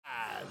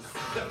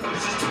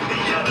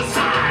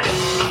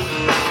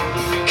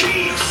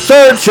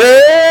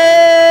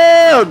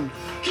searching.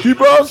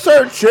 Keep on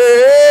searching.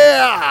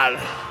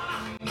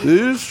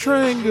 This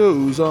train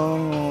goes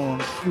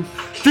on.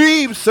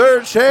 Keep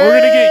searching. We're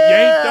going to get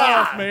yanked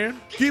off,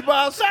 man. Keep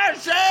on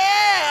searching.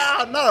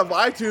 Not on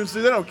iTunes,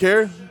 dude. They don't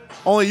care.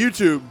 Only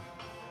YouTube.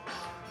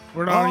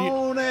 We're not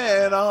on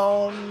and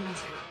on.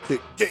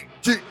 Tick, tick,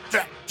 tick,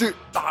 tick, tick,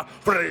 tock.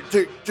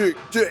 Tick, tick,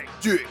 tick,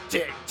 tick,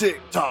 tick,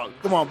 tick, tock.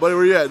 Come on, buddy.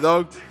 Where you at,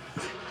 dog?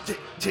 Tick,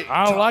 tick,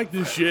 I don't like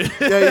this shit.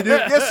 Yeah, you do.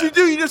 Yes, you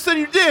do. You just said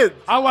you did.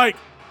 I like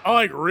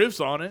riffs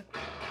on it.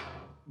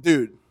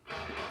 Dude,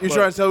 you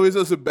trying to tell me this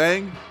doesn't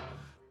bang?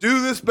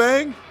 Do this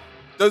bang?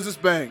 Does this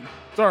bang?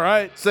 It's all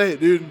right. Say it,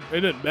 dude.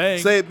 It didn't bang.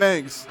 Say it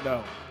bangs.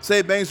 No. Say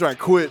it bangs or I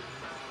quit.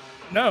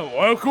 No,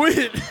 I'll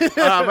quit.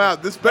 I'm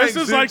out. This bangs,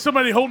 This is dude. like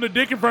somebody holding a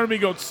dick in front of me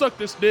going, suck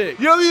this dick.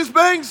 You know these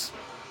bangs?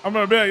 I'm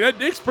going to be like, that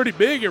dick's pretty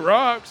big. It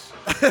rocks.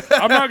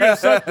 I'm not going to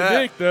suck the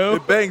dick, though.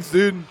 It bangs,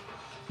 dude.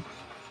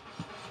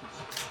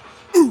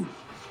 Ooh.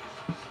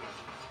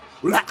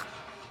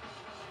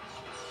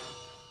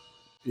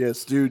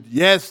 Yes, dude.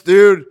 Yes,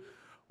 dude.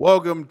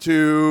 Welcome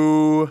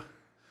to...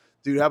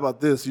 Dude, how about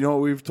this? You know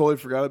what we've totally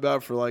forgot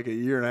about for like a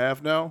year and a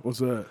half now? What's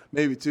that?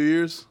 Maybe 2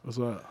 years? What's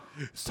that?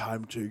 It's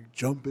time to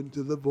jump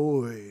into the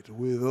void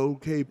with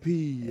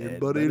OKP and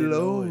Buddy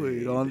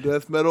Lloyd on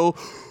Death Metal.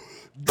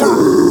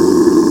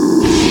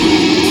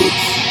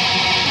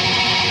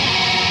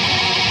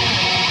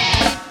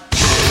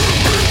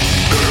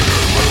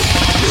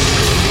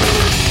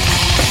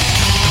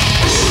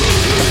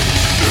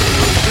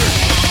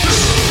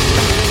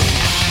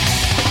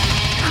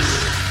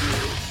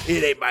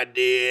 It ain't my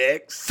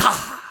dicks.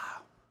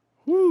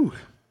 Woo.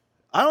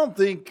 I don't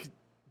think,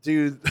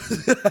 dude,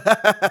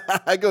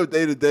 I go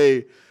day to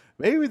day.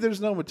 Maybe there's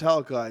no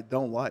Metallica I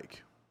don't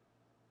like.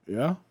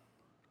 Yeah?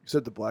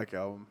 Except the Black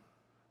Album.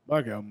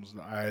 Black Album's,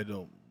 I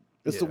don't.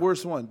 It's the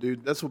worst one,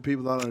 dude. That's what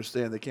people don't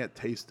understand. They can't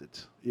taste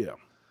it. Yeah.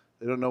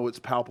 They don't know what's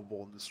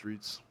palpable in the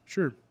streets.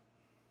 Sure.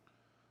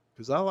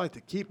 Because I like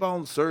to keep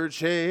on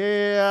searching.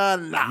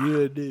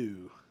 You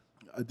do.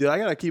 Dude, I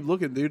got to keep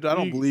looking, dude. I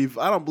don't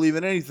believe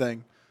in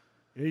anything.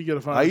 Yeah, you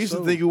gotta find I used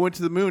to think we went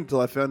to the moon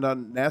until I found out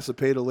NASA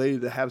paid a lady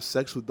to have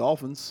sex with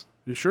dolphins.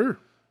 You sure?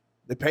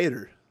 They paid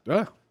her.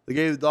 Yeah. They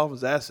gave the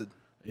dolphins acid.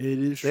 It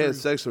is They true. had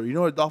sex with her. You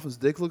know what a dolphin's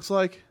dick looks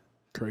like?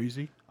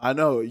 Crazy. I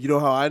know. You know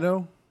how I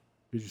know?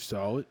 Because you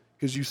saw it.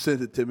 Because you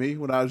sent it to me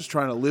when I was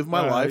trying to live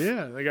my life.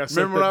 Yeah. They got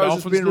Remember when I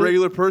was just being a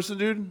regular person,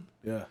 dude?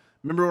 Yeah.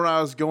 Remember when I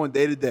was going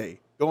day to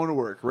day, going to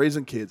work,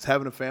 raising kids,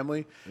 having a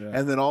family,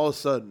 and then all of a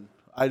sudden,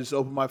 I just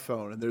opened my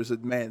phone and there's a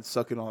man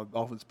sucking on a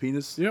dolphin's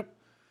penis? Yep.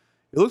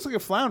 It looks like a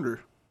flounder.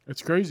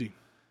 It's crazy.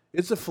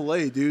 It's a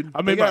fillet, dude.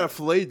 I They made got my- a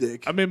fillet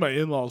dick. I made my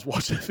in-laws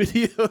watch that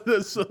video.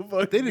 That's so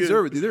fucking They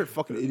deserve it, dude. They're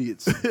fucking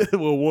idiots. it.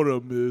 Well, one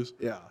of them is.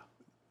 Yeah.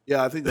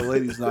 Yeah, I think the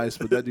lady's nice,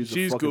 but that dude's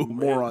She's a fucking cool,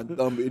 moron,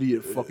 dumb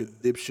idiot, fucking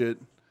dipshit.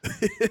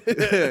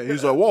 Yeah,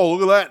 he's like, whoa,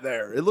 look at that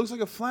there. It looks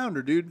like a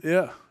flounder, dude.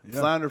 Yeah.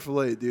 Flounder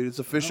fillet, dude. It's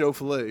a fish-o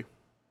fillet.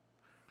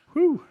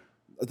 Whew.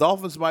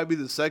 Dolphins might be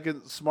the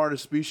second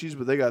smartest species,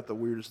 but they got the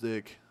weirdest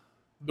dick.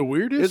 The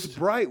weirdest? It's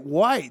bright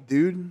white,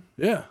 dude.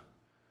 Yeah.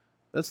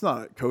 That's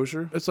not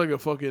kosher. It's like a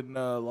fucking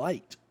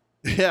light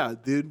Yeah,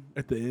 dude.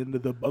 at the end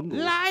of the bungle.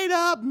 Light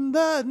up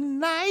the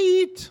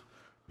night.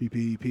 P,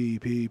 P, P,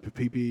 P, P,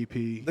 P, P,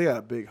 P. They got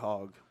a big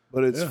hog,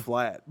 but it's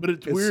flat. But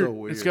it's weird. So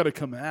weird. It's got to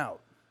come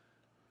out.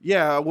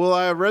 Yeah, well,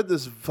 I read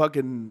this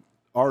fucking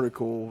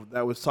article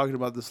that was talking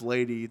about this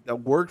lady that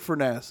worked for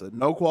NASA.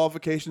 No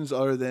qualifications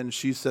other than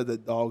she said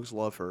that dogs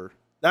love her.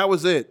 That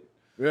was it.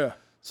 Yeah.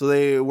 So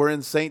they were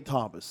in St.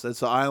 Thomas.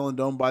 That's an island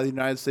owned by the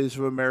United States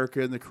of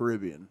America in the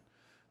Caribbean.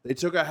 They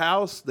took a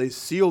house, they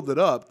sealed it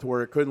up to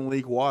where it couldn't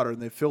leak water,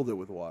 and they filled it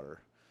with water.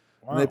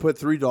 Wow. And they put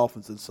 3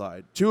 dolphins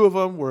inside. 2 of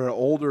them were an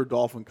older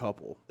dolphin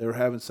couple. They were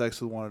having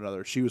sex with one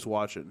another. She was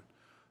watching.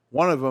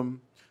 One of them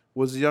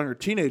was a younger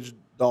teenage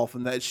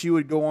dolphin that she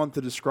would go on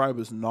to describe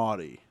as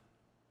naughty.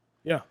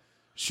 Yeah.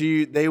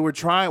 They were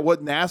trying,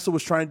 what NASA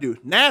was trying to do.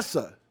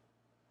 NASA!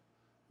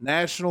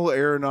 National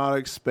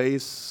Aeronautics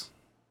Space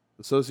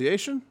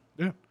Association?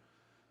 Yeah.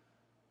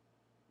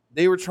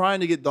 They were trying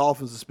to get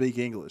dolphins to speak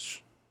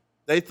English.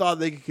 They thought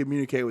they could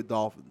communicate with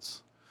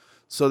dolphins.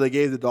 So they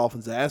gave the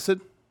dolphins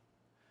acid.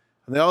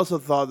 And they also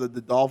thought that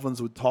the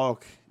dolphins would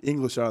talk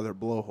English out of their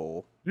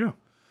blowhole. Yeah.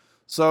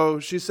 So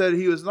she said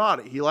he was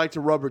naughty. He liked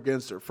to rub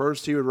against her.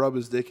 First, he would rub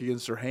his dick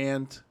against her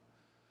hand.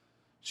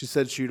 She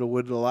said she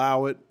wouldn't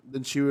allow it.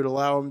 Then she would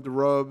allow him to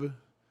rub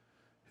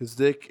his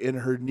dick in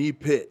her knee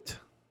pit.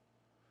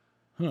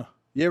 Huh.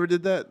 You ever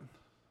did that?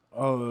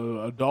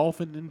 A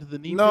dolphin into the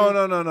knee pit?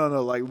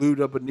 No. Like lubed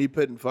up a knee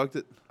pit and fucked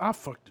it? I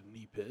fucked a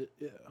knee pit.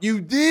 Yeah.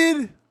 You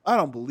did? I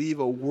don't believe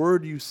a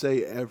word you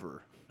say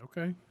ever.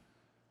 Okay.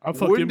 I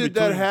fucked When in did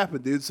between. that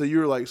happen, dude? So you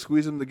were like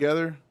squeezing them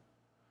together?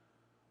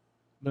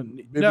 No,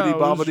 it Bibbidi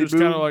was bobbidi just boo?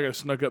 kind of like I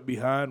snuck up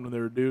behind when they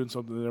were doing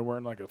something. They were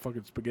wearing like a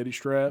fucking spaghetti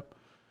strap.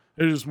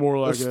 It was just more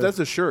like That's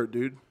a shirt,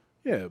 dude.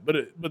 yeah, but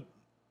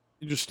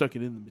you just stuck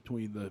it in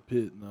between the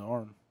pit and the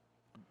arm.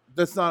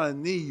 That's not a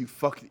knee, you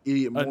fucking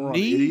idiot, moron,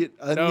 knee? idiot.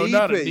 No, knee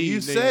not a pit. knee, You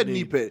knee, said knee.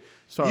 knee pit.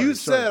 Sorry, you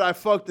sorry. said I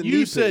fucked the knee pit.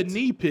 You said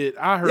knee pit.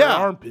 I heard yeah,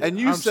 armpit. and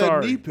you I'm said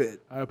sorry. knee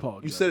pit. I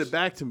apologize. You said it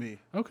back to me.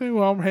 Okay,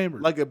 well, I'm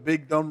hammered. Like a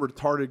big, dumb,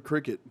 retarded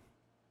cricket.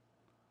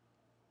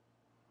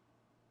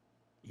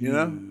 You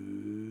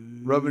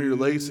know? Rubbing your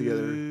legs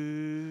together.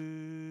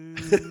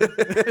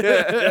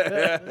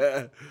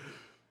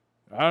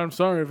 I'm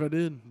sorry if I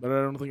did, but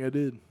I don't think I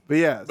did. But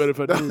yeah. But if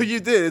I did. You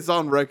did. It's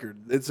on record.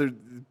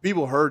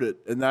 People heard it,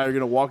 and now you're going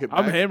to walk it back.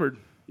 I'm hammered.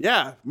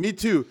 Yeah, me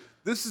too.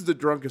 This is the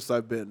drunkest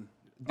I've been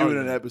doing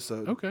an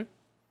episode. Okay.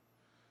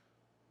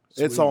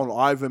 It's Sweet. on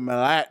Ivan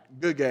Milat.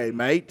 Good gay,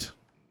 mate.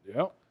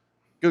 Yep.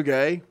 Good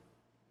gay.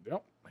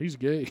 Yep. He's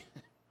gay.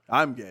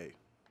 I'm gay.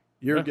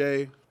 You're Yeah.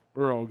 gay.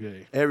 We're all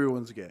gay.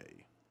 Everyone's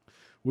gay.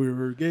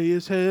 We're gay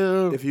as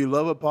hell. If you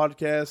love a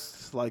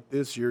podcast like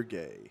this, you're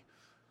gay.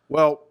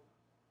 Well,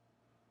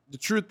 the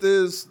truth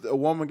is, a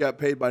woman got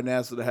paid by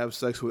NASA to have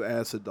sex with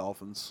acid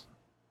dolphins.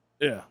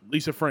 Yeah.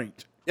 Lisa Frank.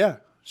 Yeah,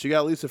 she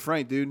got Lisa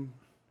Frank, dude.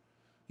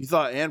 You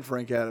thought Anne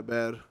Frank had it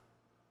bad.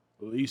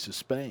 Lisa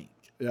Spank.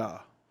 Yeah.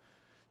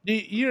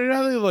 You know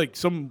how they, like,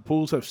 some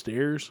pools have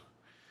stairs?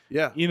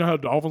 Yeah. You know how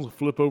dolphins will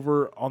flip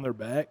over on their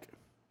back?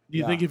 Do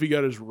you Yeah. think if he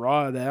got his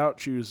rod out,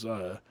 she was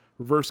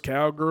reverse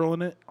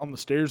cowgirling it on the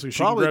stairs so she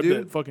Probably, can grab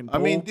dude. that fucking pole?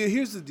 I mean, dude,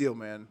 here's the deal,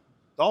 man.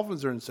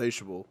 Dolphins are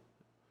insatiable.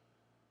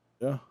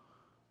 Yeah.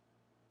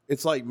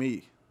 It's like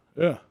me.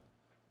 Yeah.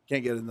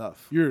 Can't get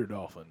enough. You're a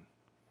dolphin.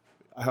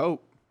 I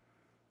hope.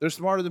 They're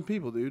smarter than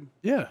people, dude.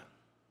 Yeah.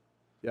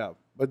 Yeah.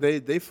 But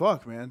they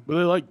fuck, man. But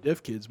they like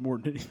deaf kids more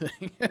than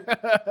anything.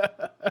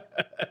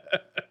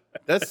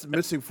 That's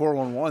missing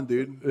 411,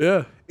 dude.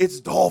 Yeah. It's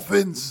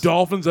dolphins.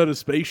 Dolphins out of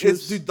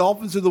spaceships. Dude,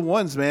 dolphins are the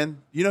ones,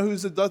 man. You know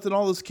who's abducting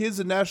all those kids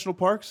in national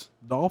parks?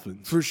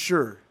 Dolphins. For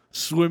sure.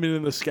 Swimming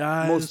in the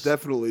skies. Most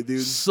definitely,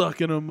 dude.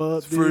 Sucking them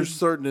up, For dude.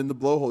 certain in the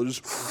blowhole.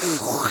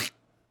 Just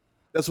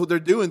that's what they're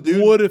doing,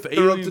 dude. What if they're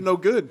up alien- to no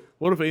good?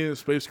 What if alien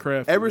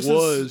spacecraft Ever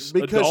was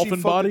since a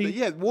dolphin body?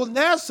 Yeah, well,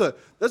 NASA.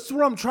 That's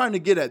what I'm trying to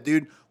get at,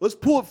 dude. Let's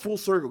pull it full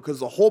circle because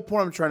the whole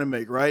point I'm trying to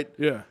make, right?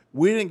 Yeah.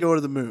 We didn't go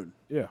to the moon.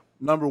 Yeah.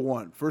 Number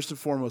one, first and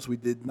foremost, we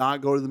did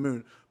not go to the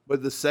moon.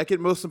 But the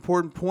second most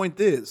important point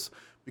is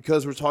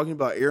because we're talking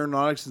about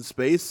aeronautics and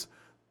space,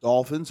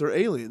 dolphins are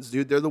aliens,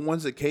 dude. They're the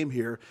ones that came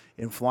here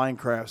in flying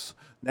crafts.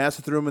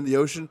 NASA threw them in the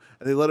ocean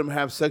and they let them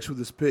have sex with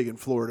this pig in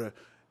Florida.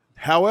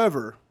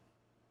 However,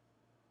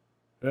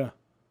 Yeah.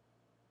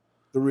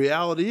 the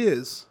reality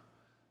is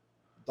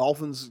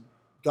dolphins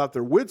got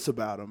their wits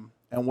about them,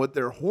 and what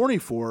they're horny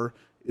for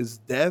is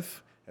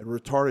deaf and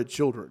retarded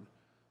children.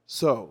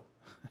 So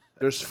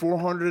there's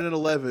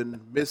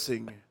 411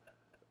 missing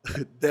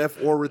deaf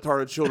or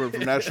retarded children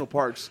from national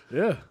parks.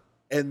 Yeah.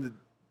 And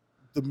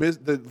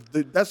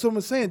that's what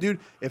I'm saying, dude.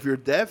 If you're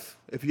deaf,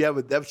 if you have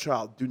a deaf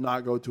child, do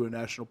not go to a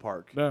national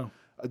park. No.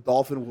 A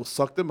dolphin will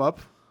suck them up.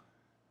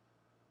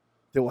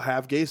 They will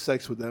have gay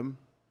sex with them.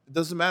 It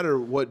doesn't matter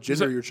what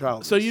gender your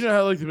child is. So you know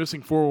how like the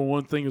missing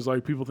 411 thing is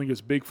like people think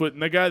it's Bigfoot,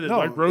 and the guy that no,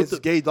 like wrote it's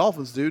gay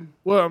dolphins, dude.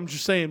 Well, I'm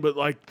just saying, but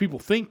like people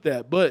think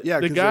that, but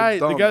Yeah, the 'cause guy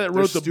they're dumb. that They're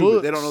wrote the stupid.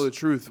 books, They don't know the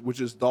truth,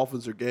 which is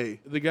dolphins are gay.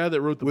 the guy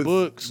that wrote the With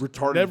books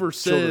retarded never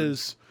children.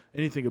 says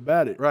anything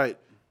about it. Right.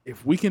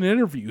 If we can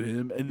interview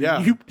him and Yeah.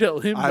 then you tell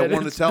him I that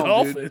want to it's tell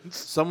him, dude. dolphins,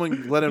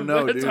 Someone let him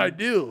know, that's dude.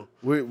 ideal.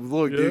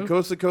 Look, Yeah. dude,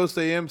 Coast to Coast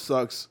AM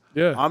sucks.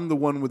 Yeah. I'm the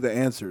one with the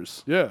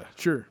answers. Yeah,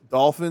 sure.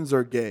 Dolphins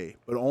are gay,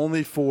 but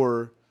only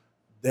for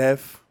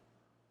deaf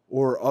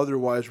or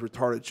otherwise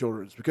retarded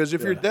children. Because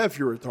if you're deaf,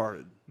 you're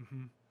retarded.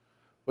 Mm-hmm.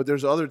 But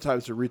there's other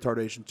types of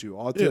retardation too.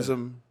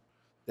 Autism,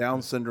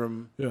 Down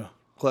syndrome, Yeah.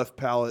 cleft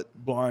palate,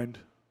 Blind.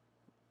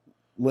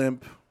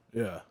 limp.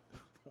 Yeah.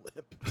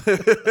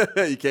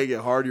 You can't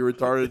get hard, you're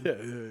retarded.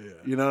 Yeah.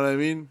 You know what I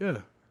mean? Yeah.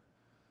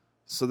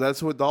 So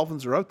that's what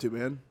dolphins are up to,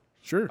 man.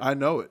 Sure. I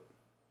know it.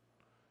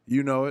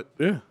 You know it.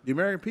 Yeah. The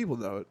American people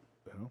know it.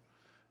 Yeah.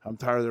 I'm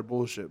tired of their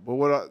bullshit.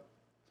 But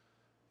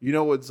you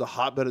know what's a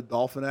hotbed of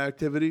dolphin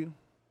activity?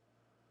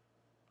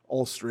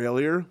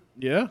 Australia.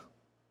 Yeah.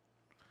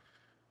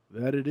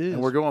 That it is.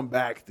 And we're going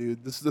back,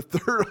 dude. This is the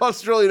third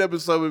Australian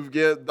episode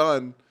we've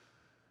done,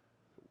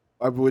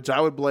 which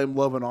I would blame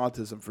love and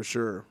autism for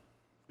sure.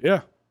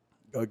 Yeah.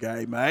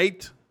 Okay,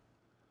 mate.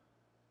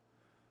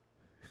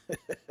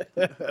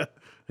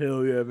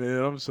 Hell yeah,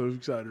 man. I'm so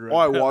excited right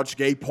I now. watched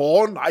gay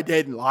porn. I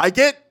didn't like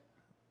it.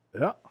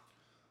 Yeah.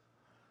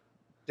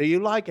 Do you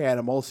like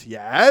animals?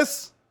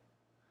 Yes.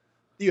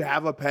 Do you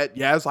have a pet?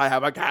 Yes, I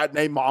have a cat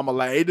named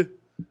Marmalade.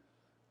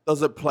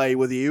 Does it play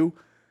with you?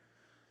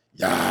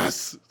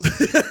 Yes.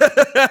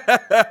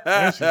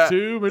 Asking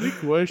too many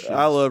questions.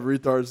 I love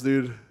retards,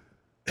 dude.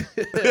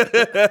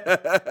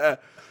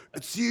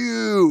 It's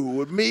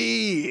you and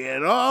me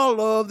and all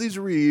of these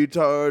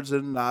retards,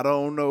 and I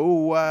don't know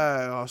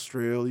why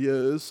Australia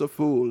is so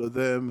full of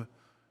them.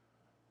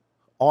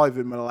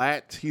 Ivan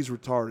Milat, he's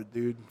retarded,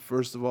 dude.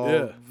 First of all,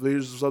 Yeah.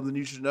 here's something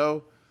you should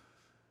know.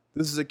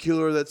 This is a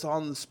killer that's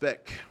on the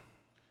spec.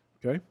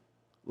 Okay.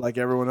 Like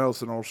everyone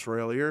else in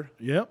Australia,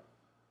 Yep.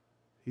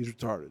 he's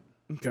retarded.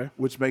 Okay.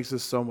 which makes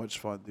this so much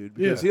fun, dude.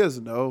 Because he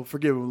doesn't know.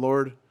 Forgive him,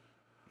 Lord.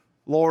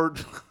 Lord,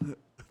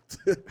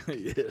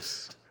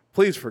 Yes.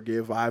 please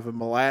forgive Ivan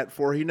Milat,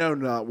 for he know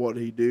not what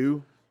he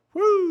do.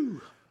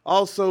 Woo!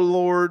 Also,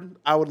 Lord,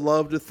 I would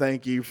love to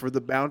thank you for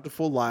the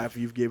bountiful life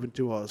you've given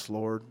to us,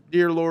 Lord.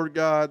 Dear Lord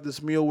God,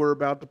 this meal we're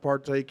about to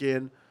partake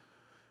in,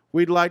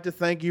 we'd like to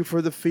thank you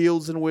for the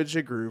fields in which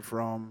it grew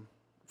from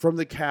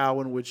the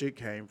cow in which it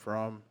came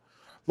from.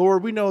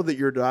 Lord, we know that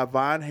your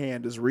divine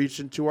hand has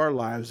reached into our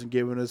lives and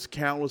given us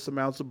countless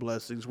amounts of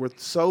blessings. We're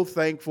so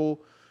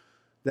thankful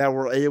that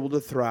we're able to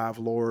thrive,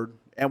 Lord.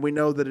 And we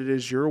know that it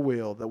is your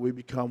will that we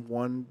become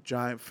one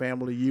giant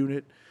family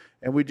unit.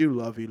 And we do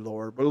love you,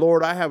 Lord. But,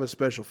 Lord, I have a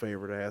special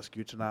favor to ask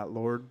you tonight,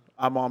 Lord.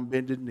 I'm on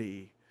bended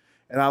knee.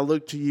 And I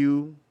look to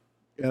you,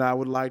 and I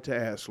would like to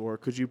ask, Lord,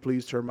 could you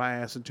please turn my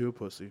ass into a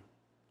pussy?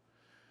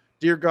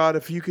 Dear God,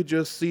 if you could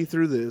just see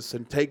through this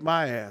and take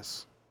my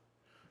ass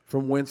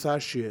from whence I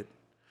shit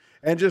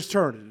and just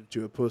turn it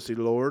into a pussy,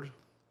 Lord.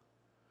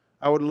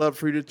 I would love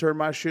for you to turn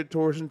my shit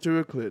torso into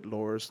a clit,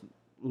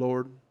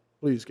 Lord,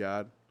 please,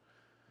 God.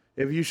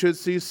 If you should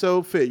see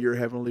so fit, your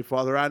heavenly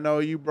Father, I know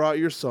you brought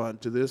your son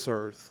to this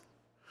earth.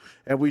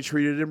 And we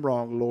treated him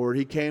wrong, Lord.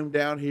 He came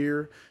down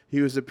here.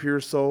 He was a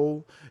pure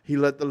soul. He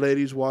let the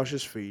ladies wash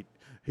his feet.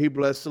 He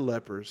blessed the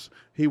lepers.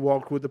 He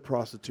walked with the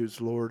prostitutes,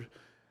 Lord.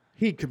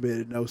 He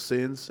committed no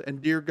sins.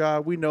 And dear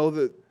God, we know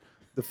that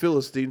the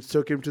Philistines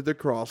took him to the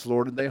cross,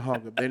 Lord, and they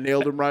hung him. They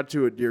nailed him right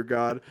to it, dear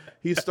God.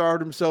 He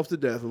starved himself to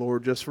death,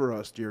 Lord, just for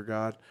us, dear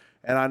God.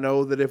 And I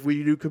know that if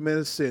we do commit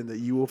a sin, that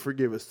you will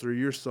forgive us through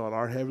your Son,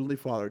 our Heavenly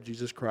Father,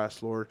 Jesus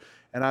Christ, Lord.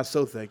 And I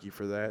so thank you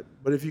for that.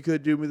 But if you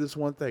could do me this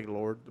one thing,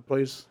 Lord, the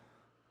place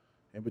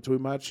in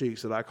between my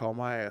cheeks that I call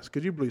my ass,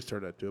 could you please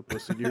turn that to a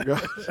pussy, dear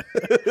God?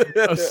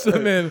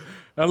 Man,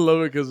 I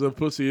love it because the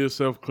pussy is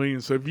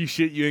self-cleaning. So if you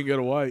shit, you ain't got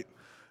to wipe.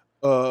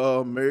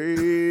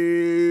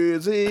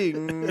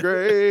 Amazing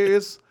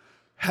grace,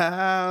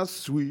 how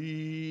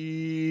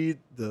sweet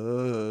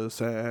the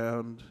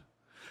sound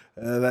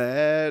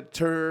that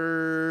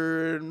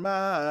turned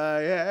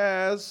my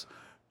ass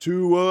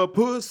to a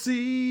pussy.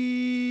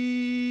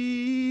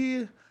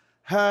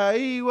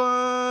 I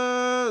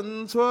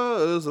once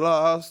was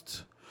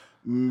lost,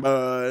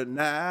 but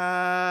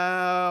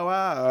now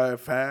I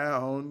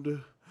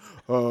found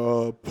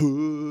a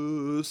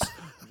puss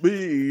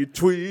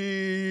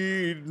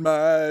between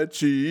my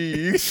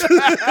cheeks.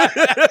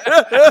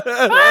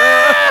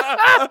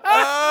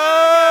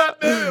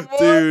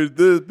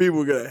 Dude,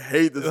 people are going to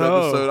hate this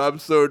episode. I'm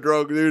so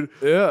drunk, dude.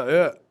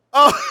 Yeah.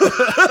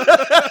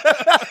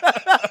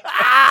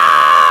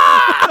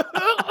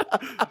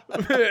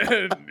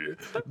 Man,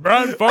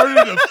 Brian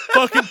farted a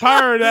fucking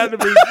pirate out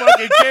of his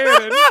fucking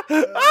cannon.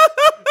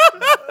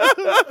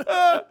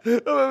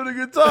 I'm having a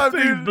good time, That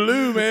thing dude.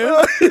 blew,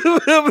 man. I'm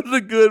having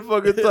a good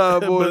fucking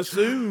time, boys.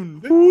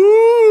 Bassoon.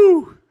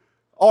 Woo!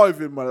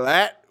 Ivan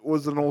Milat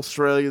was an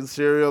Australian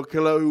serial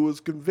killer who was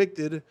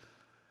convicted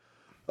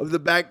of the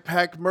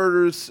backpack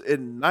murders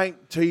in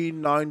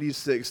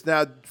 1996.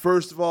 Now,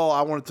 first of all,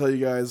 I want to tell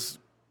you guys,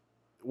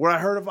 what I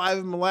heard of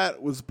Ivan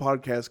Milat was a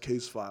podcast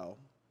Case File.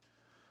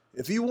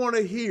 If you want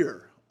to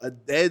hear a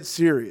dead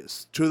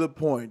serious, to the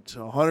point,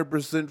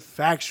 100%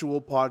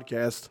 factual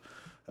podcast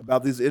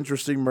about these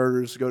interesting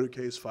murders, go to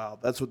Case File.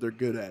 That's what they're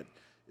good at.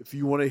 If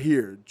you want to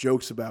hear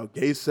jokes about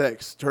gay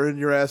sex, turning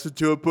your ass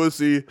into a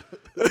pussy,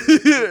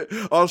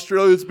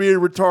 Australians being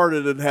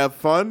retarded, and have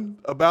fun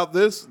about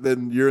this,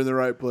 then you're in the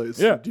right place.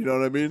 Yeah. Do you know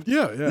what I mean?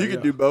 Yeah. You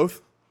can do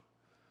both.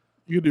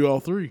 You can do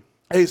all three.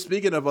 Hey,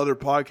 speaking of other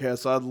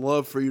podcasts, I'd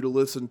love for you to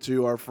listen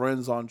to our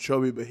friends on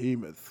Chubby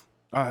Behemoth.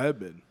 I have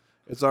been.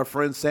 It's our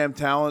friend Sam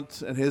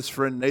Talent and his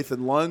friend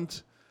Nathan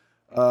Lund.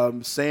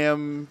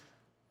 Sam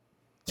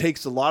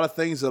takes a lot of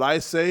things that I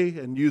say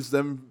and use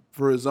them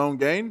for his own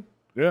gain.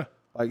 Yeah.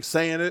 Like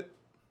saying it.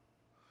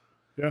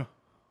 Yeah.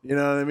 You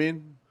know what I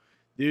mean?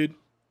 Dude,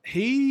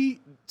 he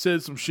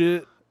said some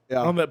shit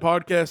on that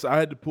podcast. I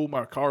had to pull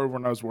my car over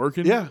when I was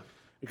working. Yeah.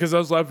 Because I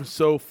was laughing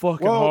so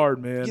fucking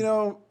hard, man. You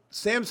know,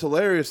 Sam's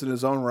hilarious in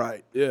his own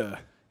right. Yeah.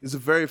 He's a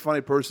very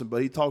funny person,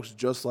 but he talks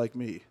just like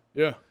me.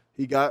 Yeah.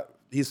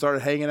 He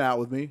started hanging out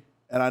with me,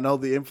 and I know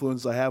the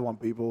influence I have on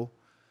people.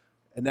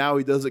 And now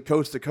he does it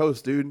coast to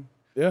coast, dude.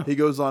 Yeah. He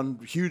goes on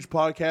huge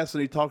podcasts,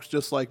 and he talks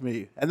just like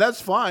me. And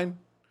that's fine.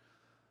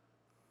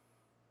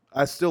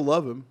 I still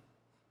love him.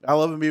 I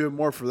love him even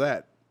more for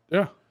that.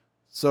 Yeah.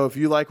 So if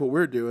you like what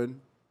we're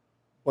doing,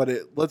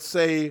 let's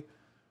say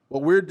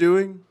what we're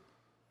doing,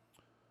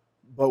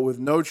 but with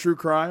no true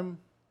crime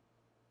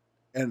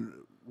and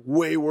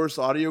way worse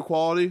audio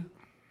quality,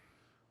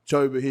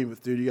 Chubby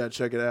Behemoth, dude, you gotta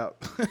check it out.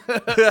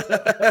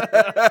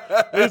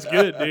 It's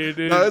good,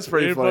 dude. No, it's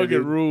pretty funny, fucking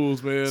dude.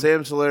 rules, man.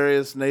 Sam's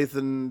hilarious.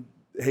 Nathan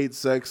hates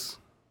sex.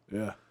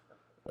 Yeah.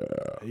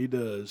 He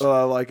does.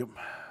 I like him.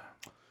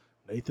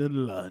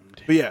 Nathan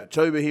Lund. But yeah,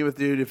 Chubby Behemoth,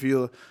 dude,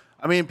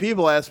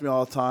 people ask me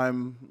all the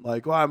time,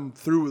 like, well, I'm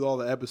through with all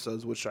the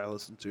episodes, which I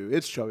listen to.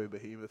 It's Chubby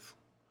Behemoth.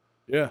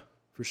 Yeah.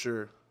 For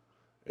sure.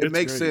 It It's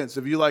makes great. sense.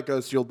 If you like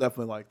us, you'll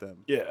definitely like them.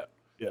 Yeah.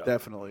 Yeah.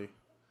 Definitely.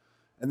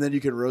 And then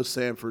you can roast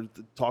Sam for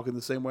talking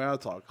the same way I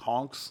talk.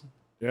 Honks.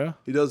 Yeah.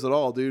 He does it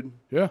all, dude.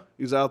 Yeah.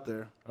 He's out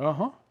there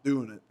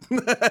doing it.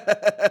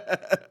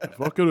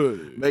 Fuck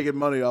it. Making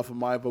money off of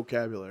my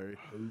vocabulary.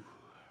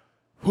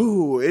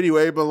 Whew.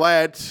 Anyway,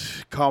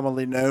 Milat,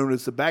 commonly known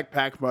as the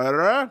backpack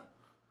murderer,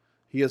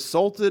 he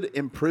assaulted,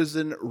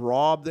 imprisoned,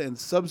 robbed, and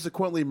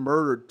subsequently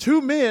murdered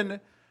 2 men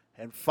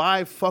and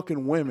 5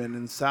 fucking women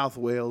in South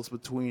Wales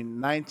between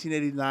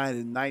 1989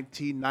 and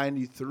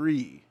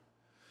 1993.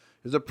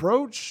 His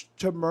approach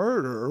to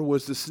murder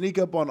was to sneak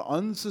up on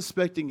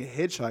unsuspecting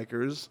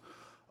hitchhikers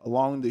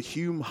along the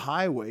Hume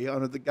Highway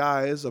under the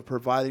guise of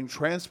providing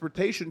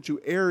transportation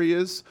to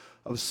areas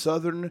of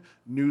southern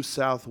New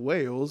South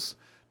Wales,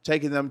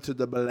 taking them to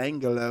the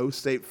Belangolo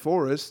State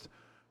Forest,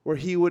 where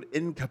he would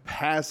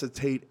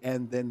incapacitate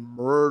and then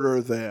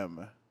murder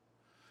them.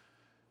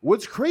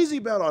 What's crazy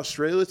about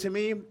Australia to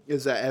me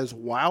is that as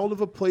wild of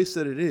a place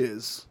that it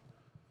is,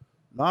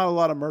 not a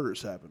lot of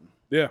murders happen.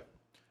 Yeah.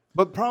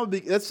 But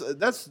probably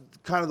that's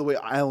kind of the way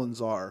islands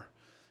are.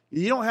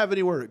 You don't have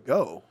anywhere to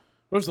go.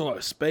 There's a lot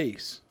of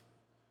space.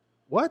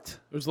 What?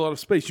 There's a lot of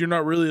space. You're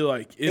not really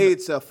like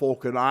it's a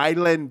fucking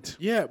island.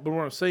 Yeah, but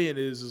what I'm saying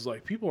is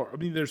like people are. I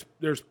mean,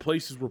 there's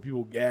places where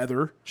people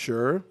gather.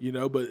 Sure. You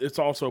know, but it's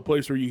also a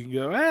place where you can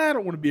go. I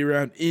don't want to be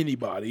around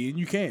anybody, and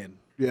you can.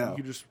 Yeah. You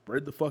can just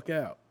spread the fuck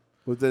out.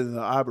 But then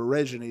the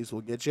Aborigines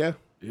will get you.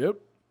 Yep.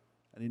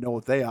 And you know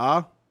what they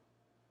are?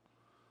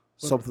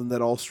 Something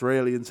that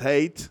Australians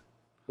hate.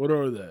 What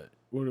are that?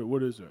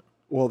 What is it?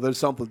 Well, there's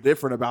something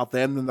different about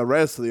them than the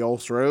rest of the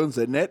Australians,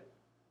 isn't it?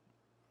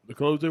 The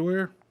clothes they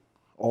wear?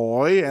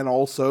 Oi, and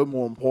also,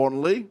 more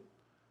importantly,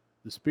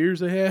 the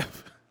spears they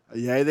have?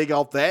 Yeah, they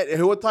got that.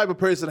 What type of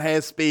person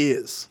has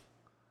spears?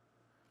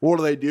 What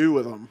do they do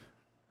with them?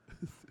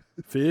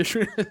 Fish?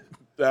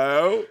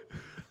 No.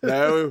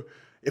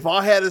 If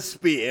I had a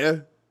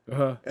spear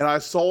and I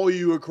saw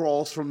you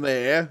across from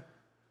there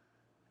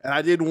and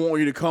I didn't want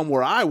you to come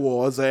where I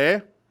was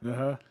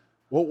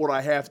what would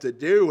I have to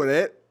do with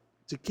it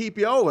to keep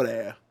you over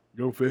there?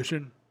 Go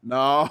fishing?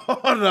 No.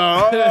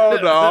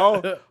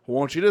 I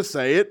want you to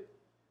say it.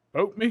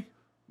 Poke me?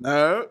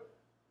 No.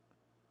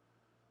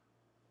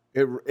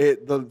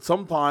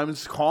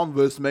 Sometimes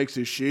Converse makes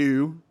a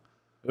shoe.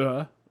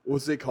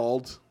 What's it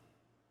called?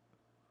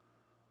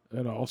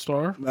 An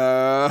All-Star?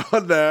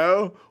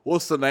 No.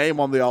 What's the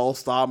name on the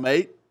All-Star,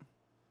 mate?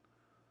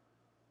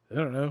 I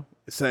don't know.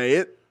 Say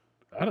it.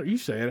 You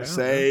say it.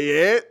 Say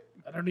it.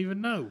 I don't even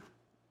know.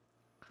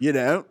 You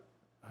don't?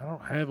 I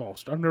don't have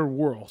All-Star. I've never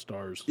wore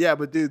All-Stars. Yeah,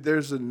 but dude,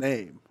 there's a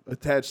name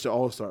attached to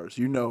All-Stars.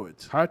 You know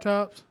it. High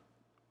tops?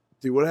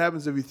 Dude, what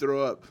happens if you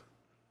throw up?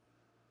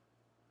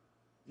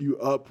 You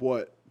up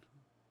what?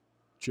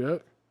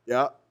 Chuck?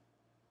 Yeah.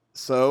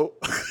 So,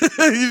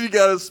 if you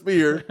got a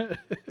spear,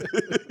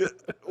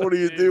 what do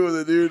you do with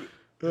it, dude?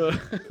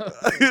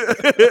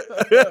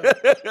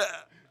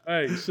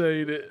 I ain't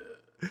saying it.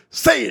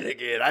 Say it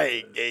again. I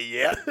ain't gay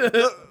yet.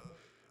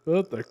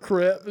 What the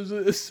crap is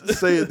this?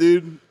 Say it,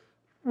 dude.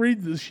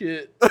 Read the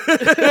shit.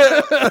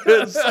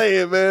 Say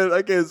it, man.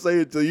 I can't say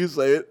it till you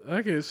say it.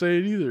 I can't say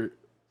it either.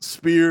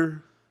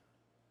 Spear.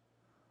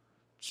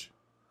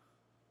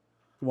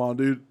 Come on,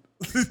 dude.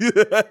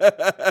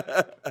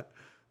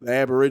 The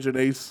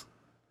Aborigines.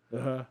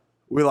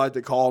 We like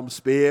to call them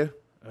spear.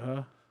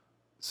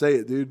 Say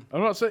it, dude.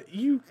 I'm not saying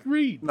you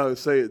read. No,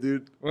 say it,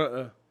 dude.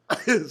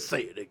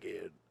 Say it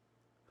again.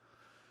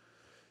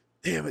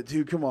 Damn it,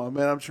 dude. Come on,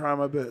 man. I'm trying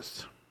my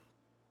best.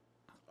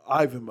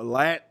 Ivan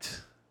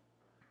Milat.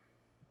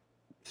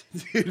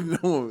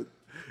 Dude, no.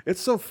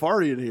 It's so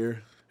farty in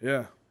here.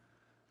 Yeah.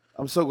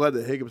 I'm so glad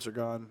the hiccups are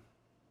gone.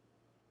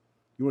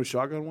 You want a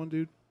shotgun one,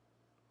 dude?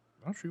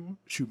 I'll shoot one.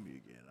 Shoot me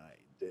again. I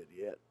ain't dead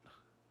yet.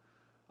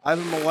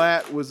 Ivan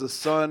Milat was the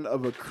son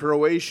of a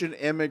Croatian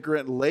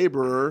immigrant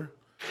laborer.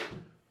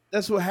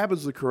 That's what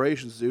happens with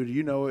Croatians, dude.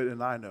 You know it,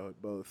 and I know it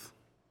both.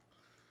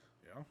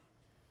 Yeah.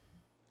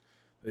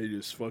 They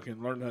just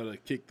fucking learn how to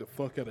kick the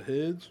fuck out of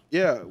heads.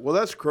 Yeah, well,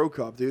 that's Crow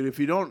Cop, dude. If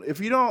you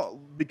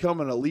don't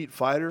become an elite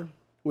fighter,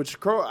 what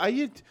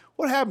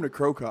happened to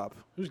Crow Cop?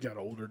 He just got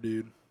older,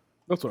 dude.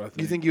 That's what I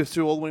think. You think he was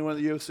too old when he went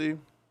to the UFC?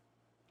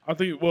 I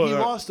think he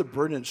lost to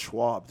Brendan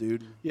Schwab,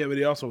 dude. Yeah, but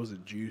he also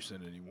wasn't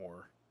juicing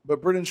anymore.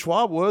 But Brendan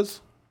Schwab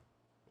was.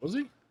 Was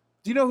he? Do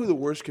you know who the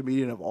worst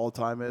comedian of all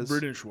time is?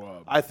 Brendan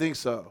Schwab. I think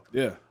so.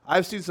 Yeah.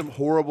 I've seen some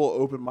horrible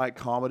open mic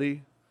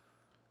comedy,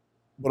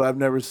 but I've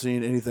never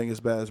seen anything as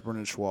bad as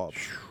Brendan Schwab.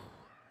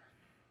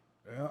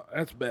 Yeah,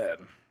 that's bad.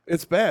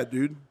 It's bad,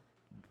 dude.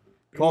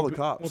 Call the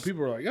cops. When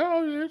people are like,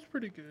 oh, yeah, it's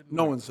pretty good.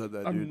 No one said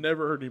that, dude. I've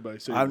never heard anybody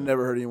say that. I've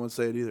never heard anyone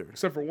say it either.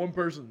 Except for one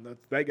person. That's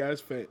that guy's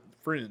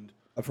friend.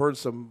 I've heard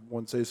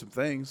someone say some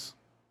things.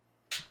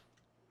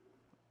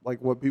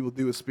 Like what people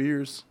do with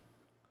spears.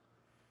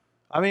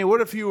 I mean, what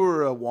if you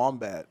were a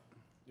wombat?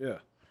 Yeah.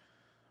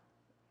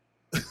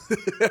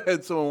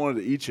 And someone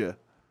wanted to eat you?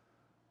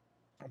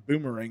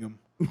 Boomerang him.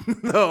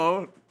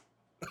 No.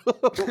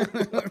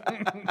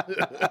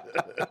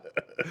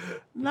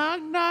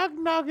 Knock, knock,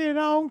 knocking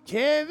on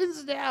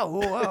Kevin's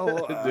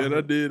door. Dude,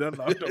 I did. I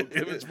knocked on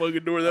Kevin's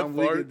fucking door that I'm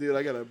far. leaking, dude.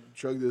 I gotta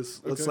chug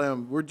this. Let's Okay.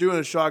 slam. We're doing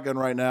a shotgun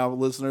right now,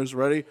 listeners.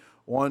 Ready?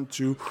 1,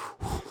 2.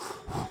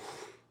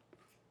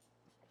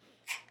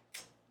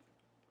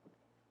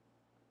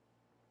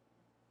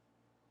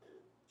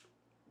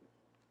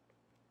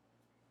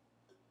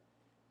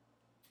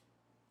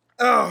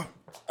 Oh.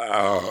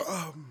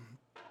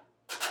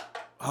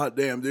 Hot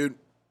damn, dude.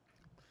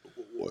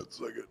 1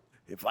 second.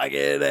 If I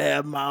could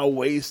have my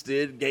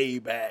wasted gay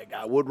back,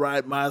 I would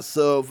write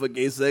myself a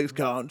gay sex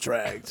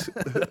contract.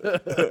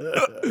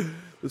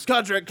 This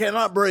contract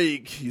cannot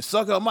break. You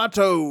suck on my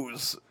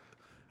toes.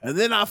 And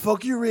then I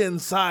fuck your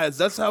insides.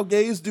 That's how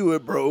gays do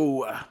it,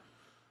 bro.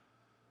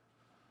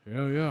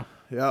 Yeah.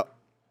 Yep.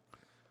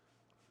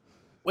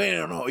 Wait,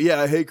 no.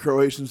 Yeah, I hate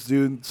Croatians,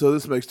 dude. So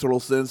this makes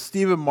total sense.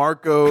 Stephen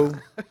Marco.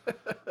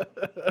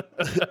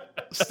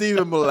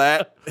 Stephen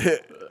Milat.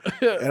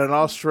 And an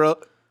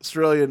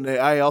Australian name.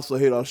 I also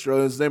hate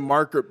Australians. Named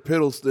Margaret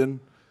Piddleston,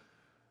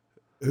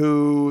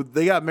 who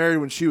they got married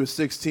when she was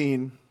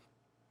 16,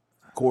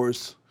 of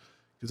course,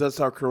 because that's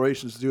how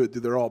Croatians do it,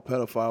 dude. They're all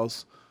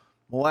pedophiles.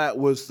 Milat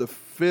was the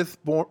 5th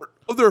born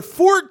of their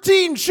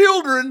 14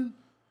 children.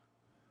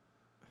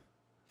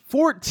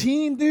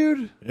 14,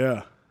 dude?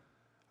 Yeah.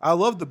 I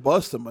love to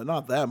bust them, but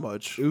not that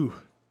much. Ooh.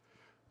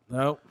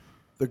 No.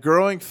 The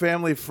growing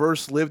family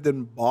first lived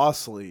in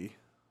Bosley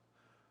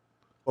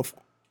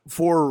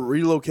before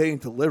relocating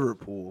to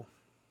Liverpool.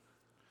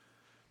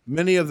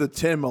 Many of the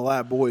 10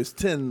 Milat boys,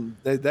 10,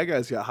 that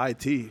guy's got high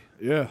T.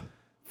 Yeah.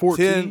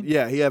 14. 10,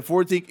 yeah, he had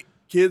 14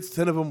 kids,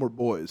 10 of them were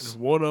boys.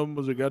 One of them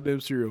was a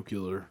goddamn serial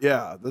killer.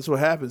 Yeah, that's what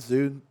happens,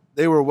 dude.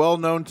 They were well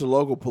known to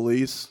local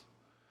police.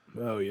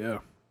 Oh, yeah.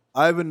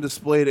 Ivan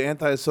displayed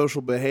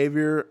antisocial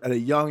behavior at a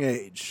young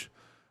age,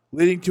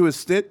 leading to a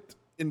stint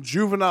in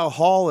juvenile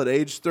hall at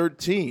age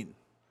 13.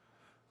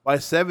 By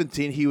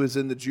 17, he was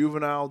in the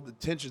juvenile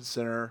detention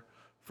center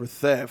for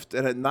theft,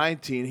 and at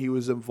 19, he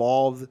was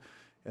involved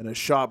in a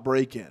shop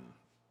break-in.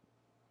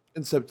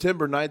 In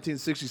September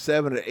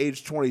 1967, at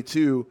age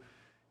 22,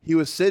 he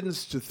was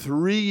sentenced to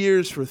 3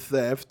 years for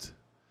theft.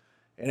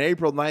 In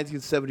April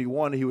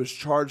 1971, he was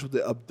charged with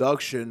the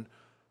abduction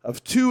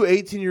of 2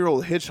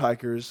 18-year-old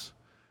hitchhikers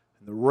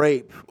and the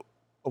rape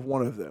of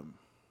one of them.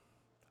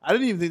 I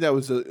didn't even think that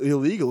was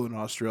illegal in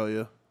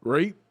Australia.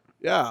 Rape?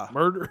 Yeah.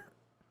 Murder?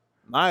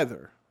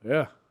 Neither.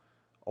 Yeah.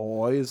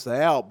 Oh, it's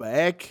the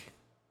outback.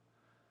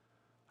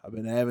 I've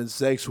been having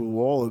sex with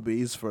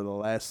wallabies for the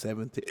last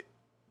 17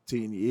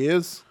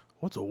 years.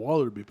 What's a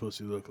wallaby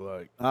pussy look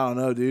like? I don't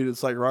know, dude.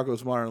 It's like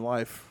Rocco's Modern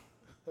Life.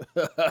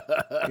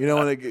 You know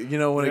when it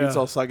gets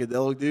all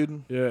psychedelic,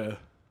 dude? Yeah.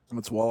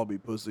 It's wallaby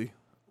pussy.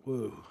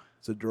 Whoa.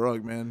 It's a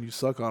drug, man. You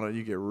suck on it,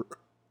 you get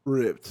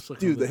ripped. like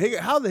Dude,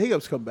 how the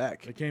hiccups come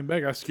back? They came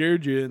back. I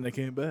scared you, and they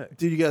came back.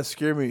 Dude, you gotta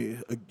scare me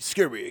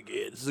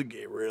again. Just to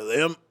get rid of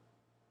them.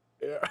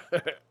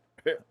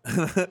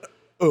 Yeah.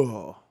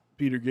 Oh,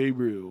 Peter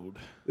Gabriel.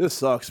 this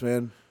sucks,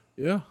 man.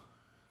 Yeah.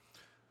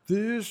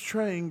 This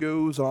train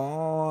goes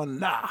on.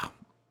 Nah.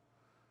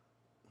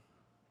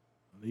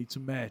 Need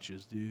some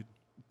matches, dude.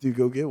 Dude,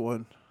 go get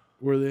one.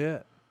 Where are they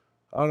at?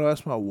 I don't know.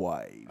 That's my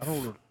wife. I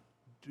don't want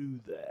to do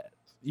that.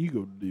 You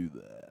go do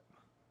that.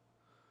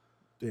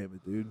 Damn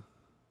it, dude.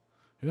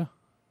 Yeah.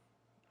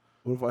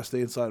 What if I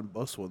stay inside and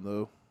bust one,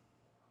 though?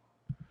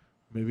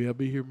 Maybe I'll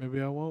be here,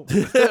 maybe I won't.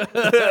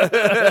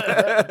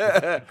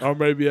 Or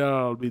maybe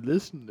I'll be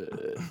listening to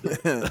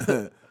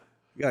it.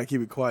 You gotta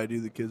keep it quiet,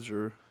 dude. The kids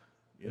are,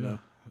 you know.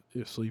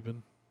 You're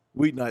sleeping.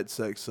 Weeknight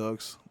sex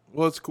sucks.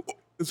 Well, it's cool.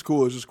 It's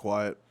cool. It's just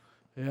quiet.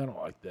 Yeah, I don't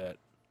like that.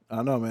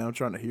 I know, man. I'm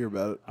trying to hear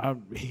about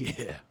it.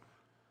 Yeah.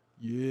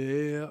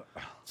 Yeah.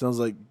 Sounds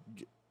like,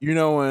 you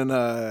know, when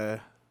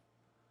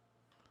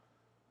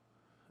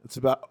it's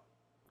about,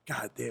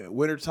 God damn it,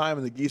 wintertime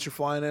and the geese are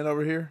flying in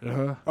over here.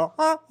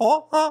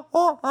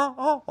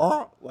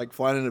 Like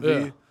flying in a bee.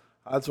 Yeah.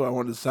 That's what I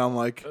wanted to sound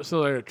like. That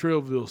sounds like a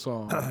Trillville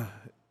song.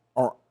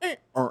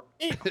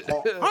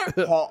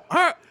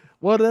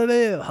 What it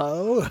is,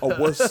 ho? Oh,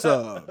 what's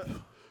up?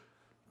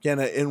 Can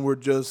an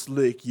inward just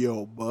lick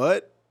your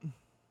butt?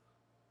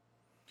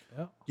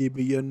 Yeah. Give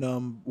me your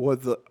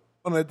what the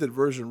unedited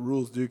version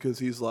rules, dude, because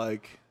he's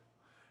like,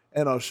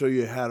 and I'll show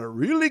you how to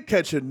really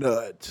catch a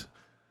nut.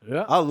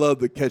 Yeah. I love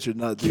the catch a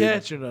nut, dude.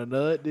 Catching a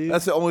nut, dude.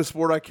 That's the only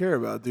sport I care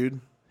about,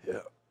 dude. Yeah.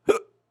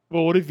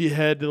 Well, what if you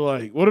had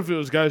to, what if it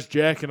was guys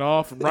jacking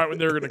off, and right when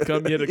they were going to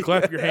come, you had to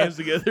clap your hands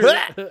together?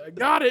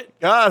 Got it.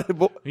 God,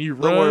 boy. And you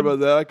Don't worry run. about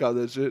that. I caught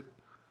that shit.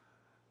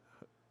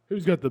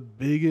 Who's got the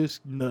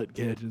biggest nut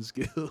catching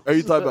skills? Are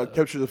you talking about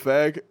capture the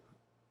fag?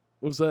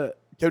 What's that?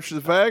 Capture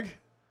the fag?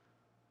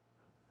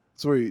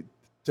 That's where you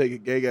take a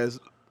gay guy's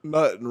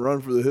nut and run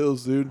for the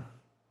hills, dude.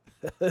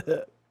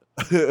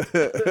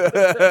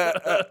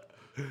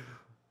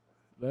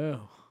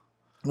 No.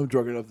 I'm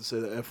drunk enough to say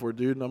the F word,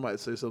 dude, and I might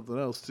say something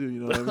else, too. You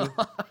know what I mean?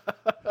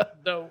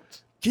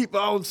 Don't. Keep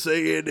on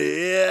saying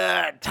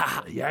it.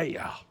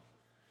 Yeah.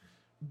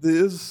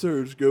 This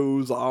search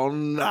goes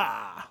on.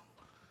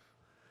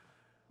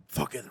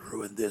 Fucking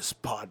ruin this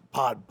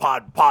podcast.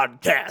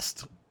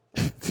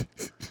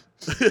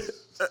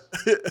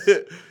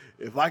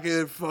 If I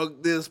could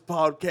fuck this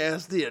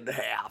podcast in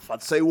half,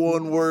 I'd say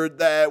one word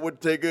that would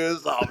take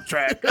us off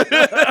track. Can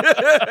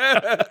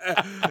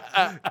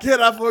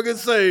I fucking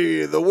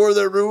say the word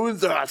that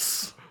ruins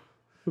us?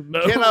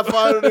 No. Can I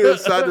find it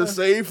inside to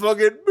say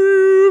fucking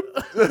boop?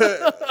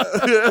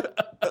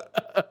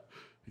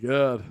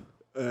 God.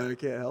 I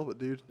can't help it,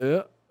 dude.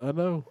 Yeah, I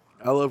know.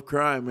 I love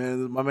crime,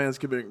 man. My man's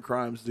committing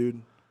crimes,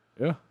 dude.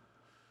 Yeah.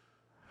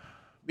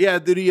 Yeah,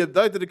 dude, he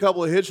abducted a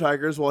couple of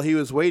hitchhikers while he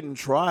was waiting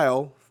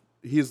trial.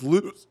 He's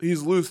loose,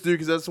 dude,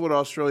 because that's what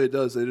Australia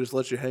does. They just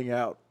let you hang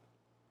out.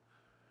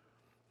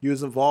 He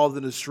was involved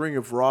in a string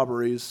of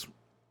robberies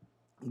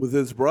with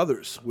his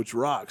brothers, which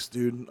rocks,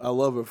 dude. I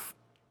love a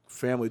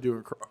family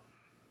doing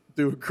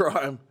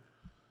crime.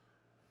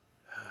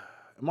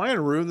 Am I going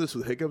to ruin this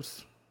with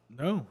hiccups?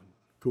 No.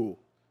 Cool.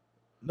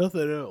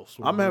 Nothing else.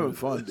 I'm having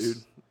fun, dude.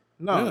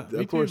 No, Yeah,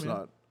 of course too, man.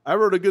 not. I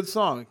wrote a good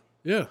song.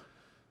 Yeah.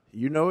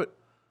 You know it,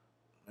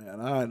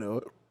 and I know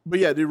it. But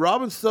yeah, dude,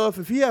 robbing stuff.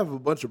 If you have a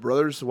bunch of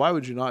brothers, why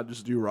would you not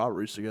just do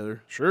robberies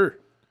together? Sure.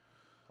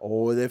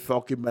 Oh, they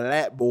fucking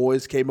Milat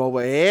boys came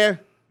over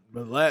here.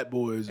 Milat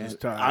boys is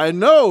tight. I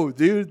know,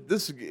 dude.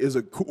 This is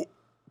a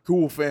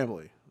cool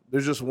family.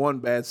 There's just one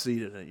bad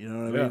seed in it. You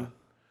know what I mean?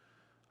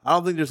 I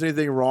don't think there's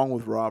anything wrong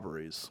with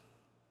robberies.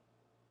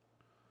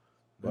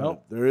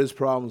 Well, there is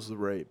problems with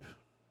rape.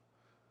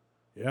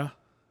 Yeah.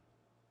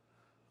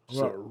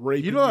 So,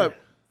 rape? You know that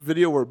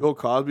video where Bill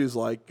Cosby's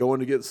like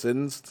going to get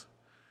sentenced?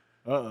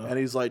 And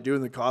he's like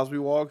doing the Cosby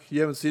walk. You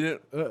haven't seen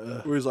it?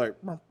 Where he's like,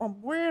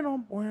 bueno,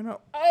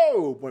 bueno.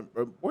 Oh,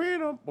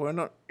 bueno,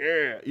 bueno.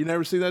 Yeah. You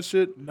never seen that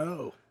shit?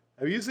 No.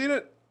 Have you seen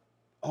it?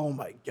 Oh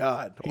my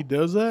God. He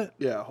does that?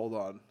 Yeah, hold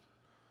on.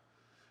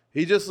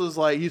 He just was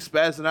like, he's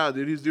spazzing out,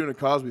 dude. He's doing a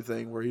Cosby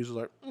thing where he's just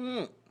like,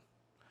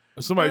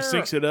 Somebody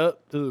syncs it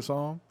up to the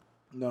song?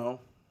 No.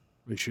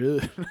 They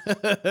should.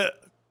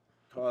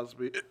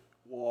 Cosby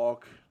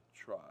walk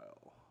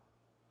trial.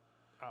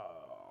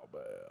 Oh,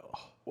 well.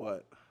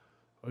 What?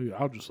 Oh, yeah,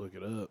 I'll just look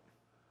it up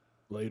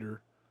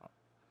later.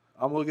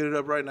 I'm looking it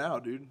up right now,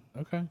 dude.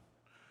 Okay.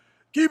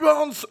 Keep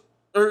on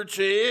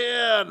searching.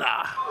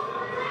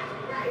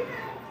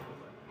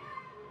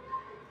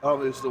 Oh,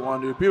 this is the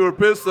one, dude. People are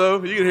pissed,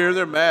 though. You can hear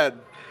they're mad.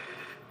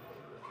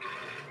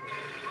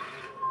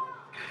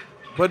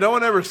 But no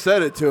one ever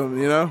said it to him,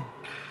 you know?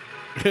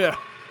 Yeah.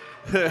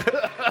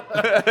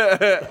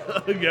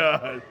 Oh,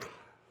 God.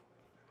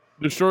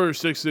 Destroyer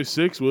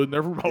 666 would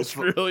never from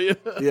Australia.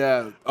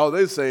 Yeah. Oh,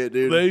 they say it,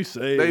 dude. They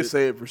say They it.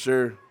 say it for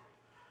sure.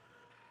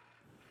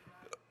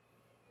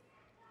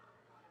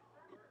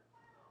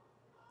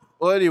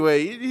 Well,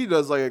 anyway, he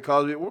does like a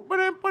Cosby.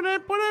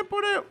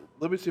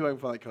 Let me see if I can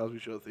find the Cosby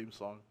Show theme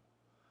song.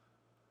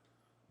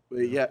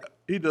 But yeah,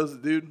 he does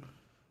it, dude.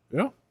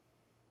 Yeah.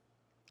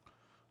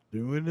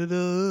 Doing it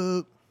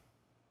up.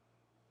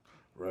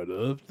 Right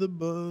up the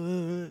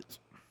butt.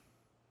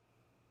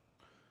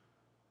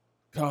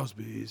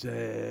 Cosby's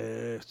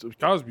ass.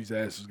 Cosby's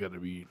ass is going to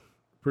be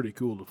pretty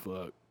cool to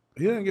fuck.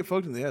 He didn't get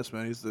fucked in the ass,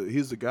 man.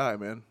 He's the guy,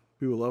 man.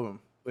 People love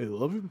him. They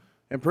love him?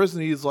 In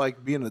prison, he's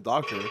like being a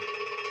doctor.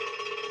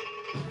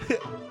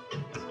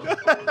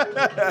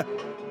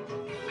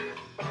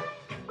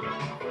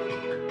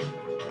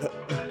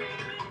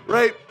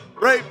 Rape,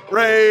 rape,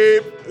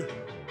 rape.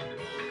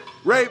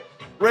 Rape,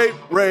 rape,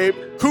 rape.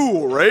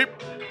 Cool rape.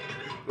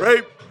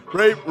 Rape,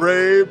 rape,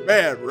 rape.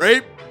 Bad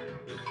rape.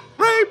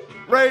 Rape,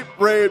 rape,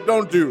 rape.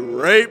 Don't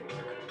do rape.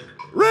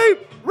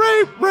 Rape,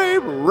 rape,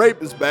 rape.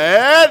 Rape is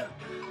bad.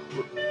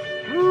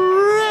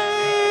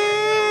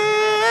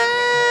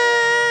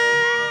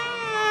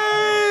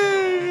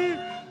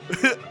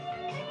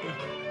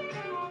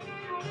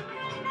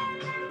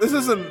 This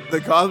isn't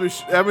the Cosby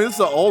I mean, this is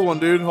the old one,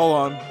 dude. Hold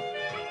on.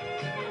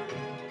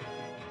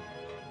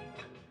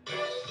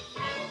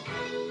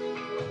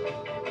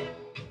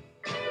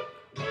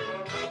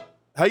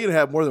 How you gonna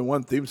have more than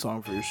one theme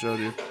song for your show,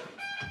 dude?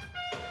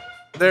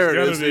 There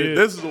it is, dude.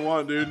 This is the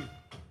one, dude.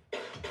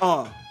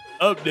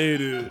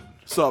 Updated.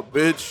 What's up,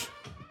 bitch?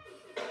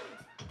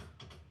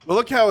 But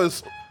look how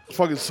his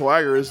fucking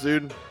swagger is,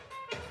 dude.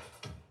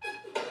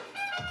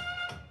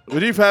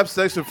 Would you have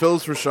sex with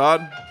Phyllis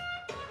Rashad?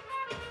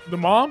 The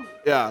mom?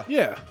 Yeah.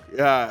 Yeah.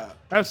 Yeah.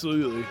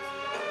 Absolutely.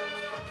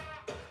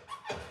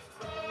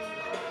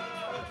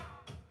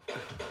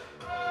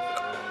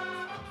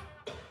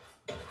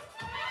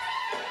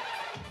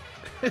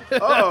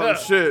 Oh,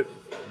 shit.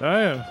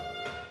 Damn.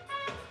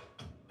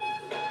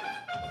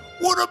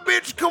 When a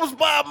bitch comes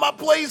by my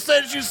place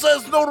and she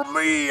says no to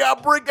me, I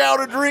break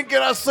out a drink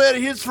and I said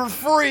it's for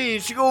free.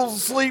 She goes to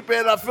sleep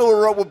and I fill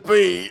her up with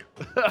pee.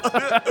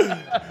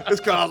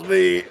 It's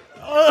Cosby.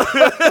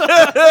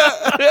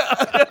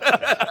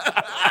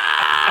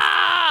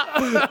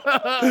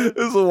 This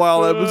is a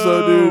wild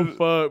episode, dude.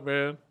 Fuck,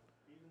 man.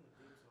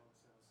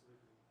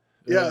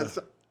 Yeah,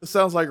 it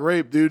sounds like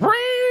rape, dude.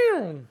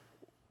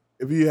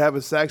 if you have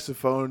a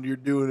saxophone, you're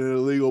doing an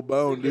illegal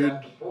bone, dude.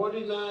 After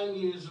 49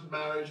 years of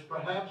marriage,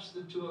 perhaps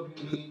the two of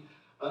you need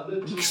a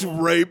little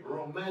Rape.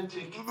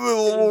 romantic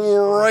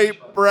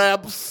Rape,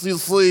 perhaps, you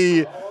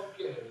see. Okay,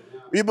 now.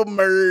 We've been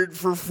married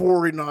for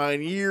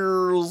 49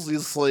 years, you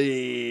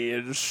see,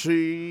 and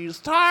she's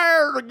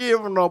tired of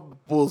giving up the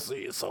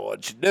pussy. So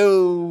what you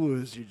do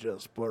is you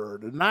just put her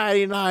to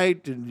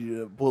nighty-night and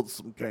you put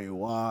some KY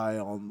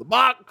on the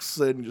box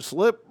and you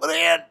slip it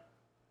in.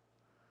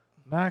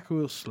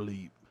 NyQuil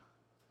sleep.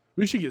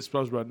 We should get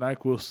sponsored by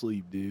NyQuil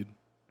sleep, dude.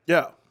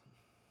 Yeah.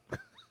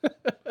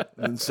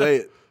 And say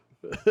it.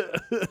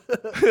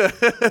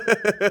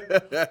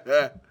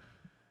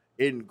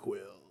 Inquil.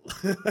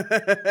 God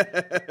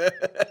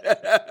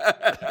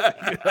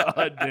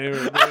damn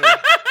it, man.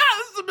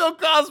 This is a Bill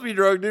Cosby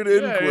drug, dude.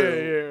 Inquil.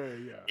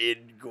 Yeah.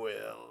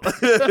 Inquil.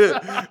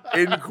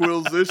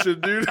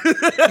 Inquisition, dude.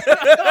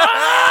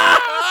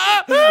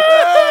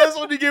 That's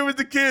what you give with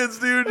the kids,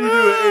 dude. You do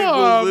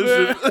an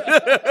Inquisition.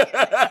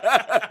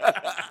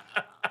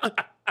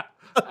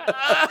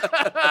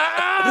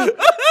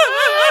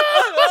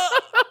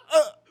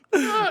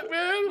 Fuck,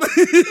 man.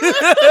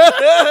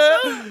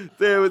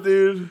 Damn it,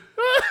 dude.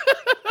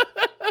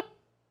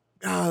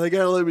 They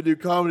gotta let me do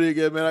comedy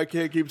again, man. I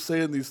can't keep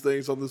saying these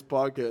things on this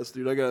podcast,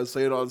 dude. I gotta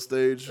say it on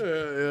stage.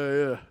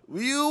 Yeah.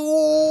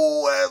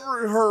 You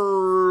ever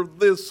heard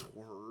this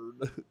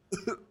word?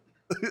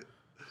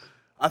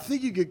 I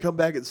think you could come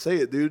back and say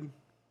it, dude.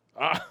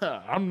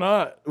 I'm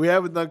not. We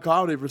haven't done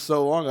comedy for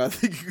so long. I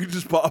think you could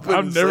just pop in.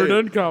 I've never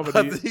done comedy.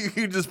 I think you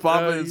could just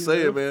pop in and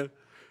say it, man.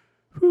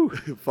 Whew.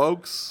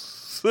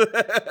 Folks.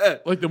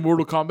 Like the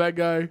Mortal Kombat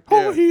guy. Yeah.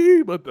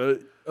 Oh, but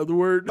the other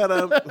word.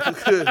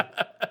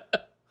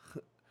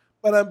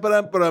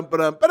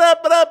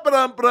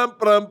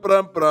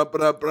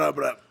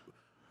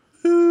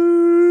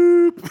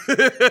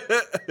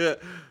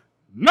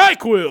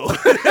 NyQuil.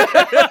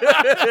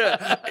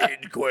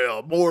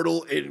 Inquil.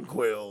 Mortal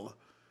Inquil.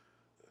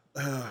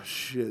 Oh,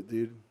 shit,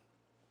 dude.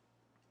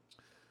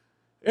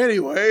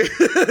 Anyway,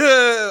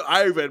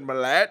 Ivan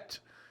Milat,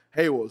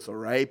 he was a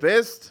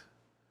rapist.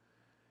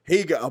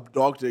 He got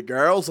abducted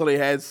girls and he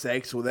had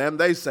sex with them.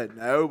 They said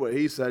no, but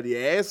he said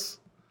yes.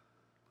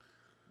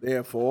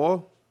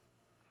 Therefore,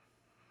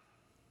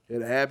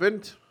 it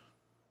happened.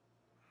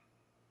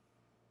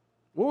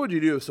 What would you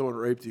do if someone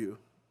raped you?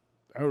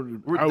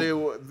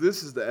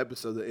 This is the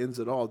episode that ends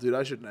it all, dude.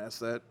 I shouldn't ask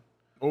that.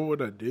 What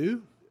would I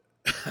do?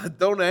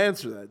 Don't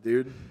answer that,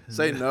 dude.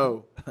 Say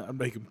no. I'd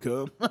make him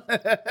come.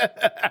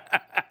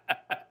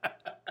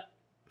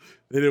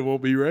 Then it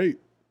won't be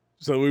rape.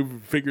 So we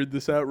figured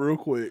this out real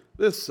quick.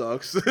 This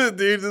sucks. Dude,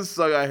 this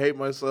sucks. I hate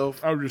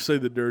myself. I would just say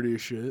the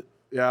dirtiest shit.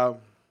 Yeah,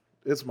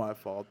 it's my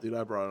fault, dude.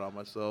 I brought it on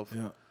myself.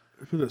 Yeah.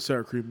 Put that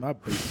sour cream in my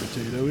baked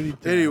potato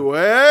anytime.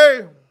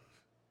 Anyway,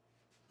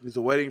 he's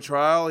awaiting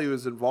trial. He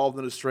was involved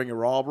in a string of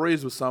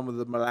robberies with some of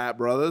the Milat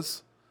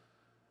brothers.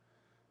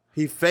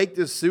 He faked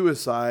his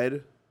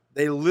suicide.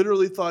 They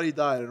literally thought he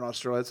died in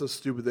Australia. That's how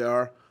stupid they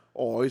are.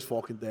 Oh, he's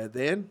fucking dead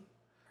then.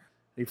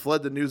 He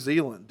fled to New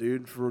Zealand,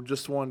 dude, for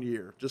just 1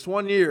 year. Just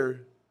 1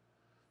 year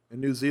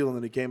in New Zealand,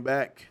 and he came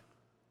back.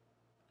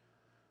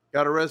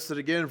 Got arrested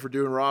again for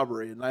doing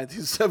robbery in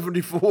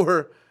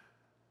 1974.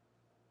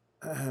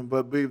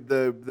 But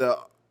the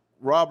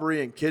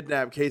robbery and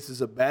kidnap cases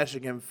of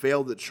bashing him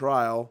failed at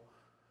trial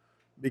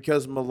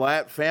because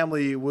Milat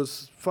family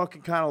was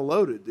fucking kind of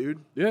loaded,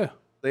 dude. Yeah.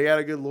 They got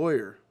a good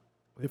lawyer.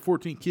 They have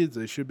 14 kids.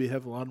 They should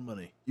have a lot of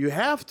money. You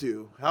have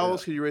to. How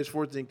else could you raise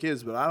 14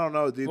 kids? But I don't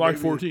know, dude. Like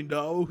Maybe 14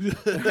 dogs.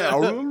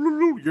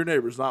 Your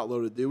neighbor's not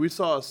loaded, dude. We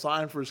saw a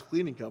sign for his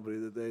cleaning company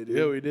that day, dude.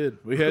 Yeah, we did.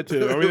 We had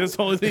to. I mean, that's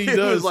the only thing he It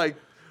does. was like,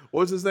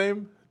 what's his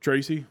name?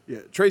 Tracy.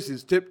 Yeah,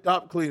 Tracy's tip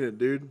top cleaning,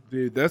 dude.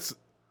 Dude, that's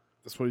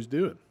what he's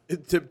doing.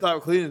 Tip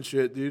top cleaning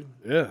shit, dude.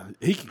 Yeah,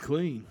 he can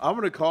clean. I'm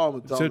gonna call him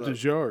and tell him Except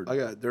his yard. I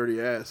got a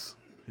dirty ass.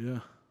 Yeah.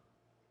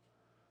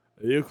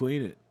 He'll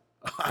clean it.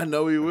 I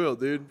know he will,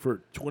 dude.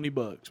 For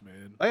 $20,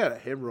 man. I got a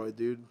hemorrhoid,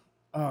 dude.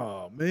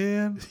 Oh,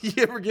 man. You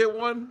ever get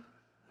one?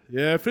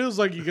 Yeah, it feels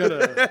like you got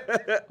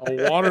a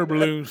water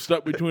balloon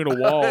stuck between a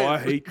wall. I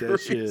hate that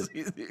shit.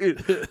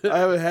 Dude. I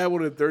haven't had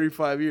one in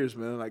 35 years,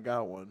 man, and I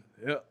got one.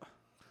 Yeah.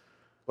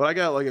 But I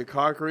got like a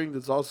cock ring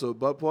that's also a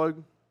butt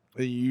plug.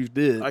 And you used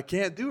it. I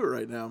can't do it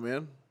right now,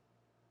 man.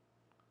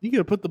 You got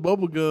to put the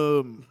bubble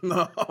gum.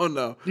 No.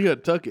 You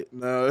got to tuck it.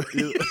 No.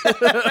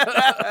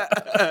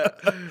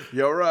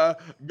 You're a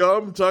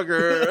gum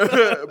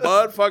tucker,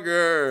 butt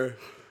fucker.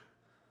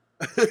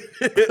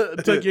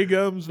 Tuck your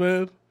gums,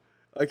 man.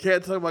 I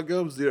can't tuck my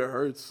gums, dude. It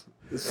hurts.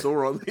 It's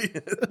sore on me.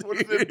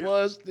 What if it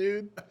plus,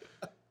 dude?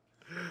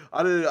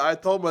 I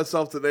told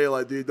myself today,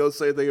 like, dude, don't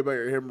say anything about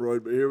your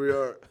hemorrhoid, but here we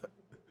are.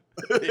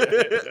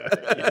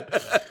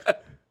 Yeah.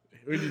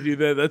 When you do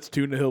that, that's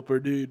tuna helper,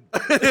 dude.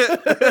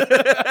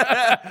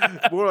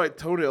 More like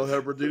toenail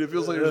helper, dude. It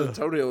feels like there's a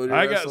toenail in your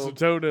I got asshole. some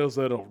toenails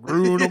that'll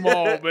ruin them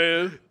all,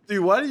 man.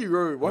 Dude, why do you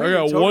grow? Why I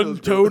got one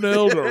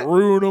toenail to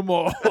ruin them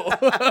all.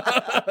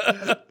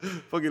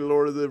 Fucking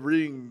Lord of the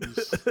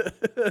Rings.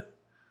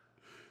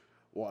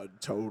 one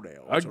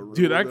toenail.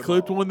 Dude, I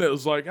clipped one that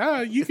was like,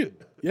 you could,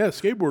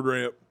 skateboard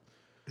ramp.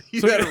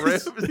 You So had a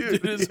ramp,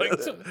 dude, dude. it's like,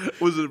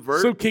 Was it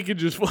vert? so Kid could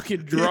just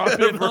fucking drop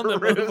in on the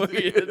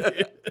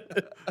motherfucker.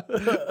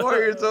 Why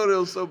are your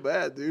toenails so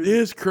bad, dude?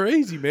 It's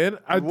crazy, man.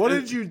 What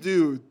did you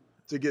do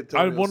to get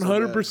I toenails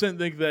 100%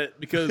 think that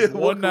because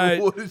one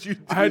night what did you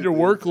do, I had to dude?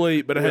 work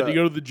late, but I had to Yeah.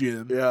 go to the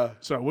gym. Yeah.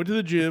 So I went to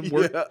the gym,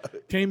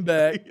 came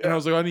back, and Yeah. I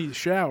was like, I need to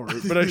shower.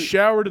 But I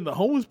showered in the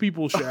homeless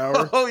people's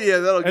shower. Oh, yeah,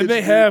 that'll get And they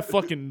you, have dude.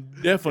 fucking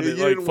You definite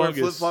didn't wear fungus.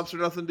 flip-flops or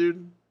nothing,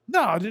 dude?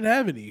 No, I didn't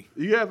have any.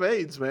 You have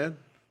AIDS, man.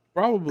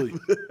 Probably.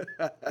 You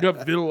got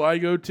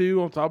vitiligo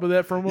too on top of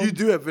that from them? You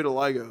do have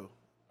vitiligo.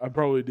 I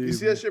probably do. You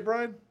see that shit,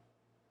 Brian?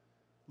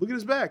 Look at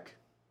his back.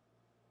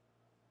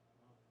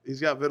 He's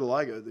got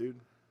vitiligo, dude.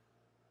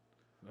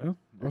 Well,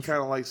 It's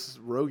kind of like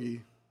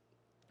Rogie.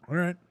 all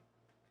right.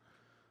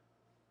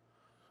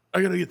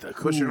 I gotta get that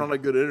cool. But you're not a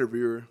good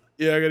interviewer.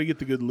 Yeah, I gotta get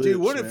the good lips. Dude,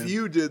 what if man.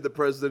 you did the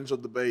presidential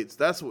debates?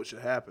 That's what should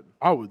happen.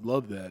 I would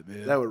love that,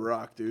 man. That would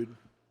rock, dude.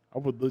 I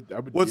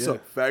would. What's yeah.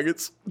 up,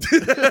 faggots?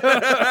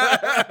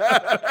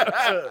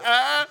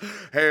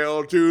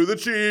 Hail to the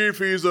chief.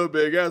 He's a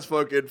big ass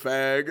fucking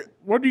fag.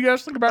 What do you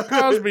guys think about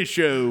Cosby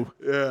Show?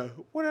 Yeah.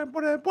 What up?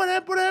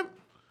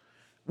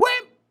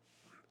 What?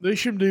 They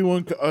should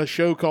do a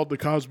show called The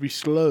Cosby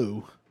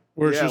Slow,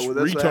 where it's just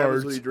that's what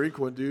happens retards. when you drink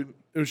one, dude.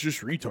 It was just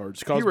retards.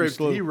 He Cosby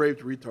Slow.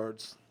 raped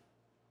retards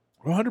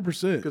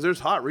 100%. because there's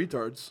hot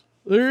retards,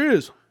 There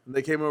is. and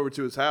they came over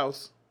to his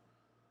house,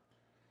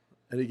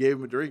 and he gave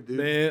him a drink, dude.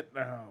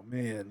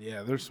 Man,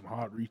 yeah, there's some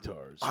hot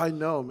retards. I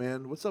know,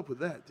 man. What's up with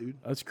that, dude?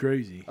 That's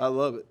crazy. I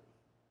love it.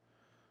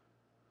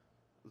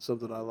 It's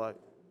something I like.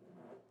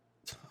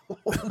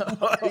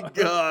 Oh my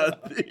god,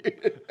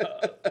 dude.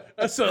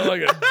 That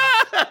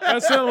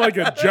sounded like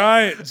a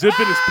giant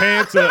zipping his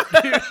pants up.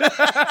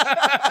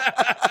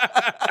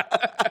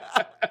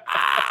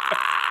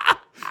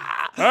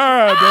 All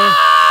right,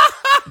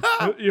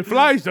 man. Your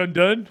fly's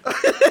undone.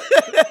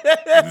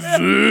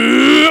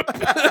 Zip.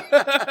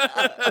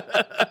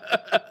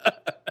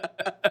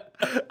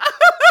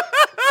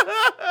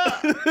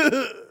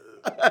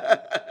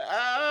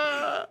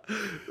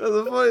 That's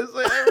the funniest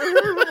thing I ever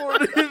heard before,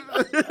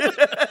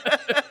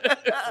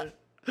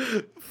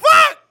 dude.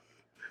 Fuck!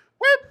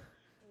 Whip.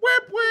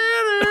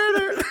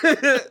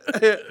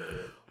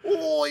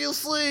 Oh, you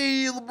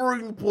see, they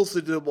bring the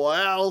pussy to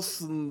my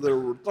house, and they're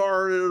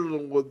retarded,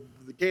 and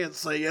they can't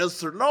say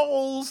yes or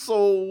no,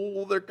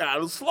 so they're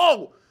kind of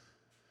slow.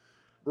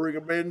 Bring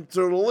them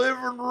into the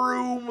living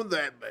room, and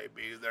that may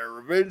be their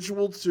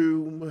eventual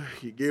tomb.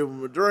 You give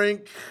them a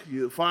drink,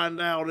 you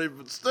find out if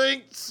it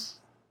stinks.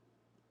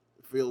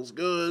 It feels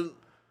good.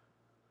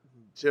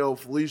 Tell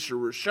Felicia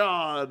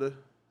Rashad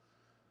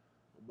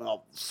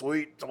about the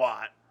sweet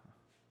twat.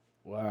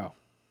 Wow.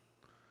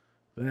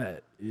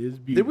 That is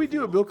beautiful. Did we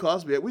do a Bill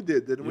Cosby? We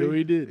did, didn't we? Yeah,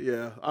 we did.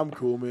 Yeah, I'm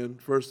cool, man.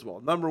 First of all,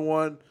 number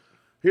one,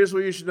 here's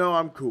what you should know.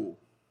 I'm cool.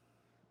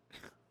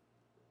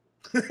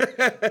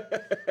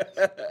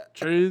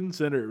 Trend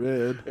center,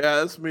 man. Yeah,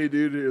 that's me,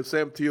 dude.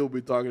 Sam T will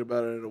be talking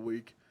about it in a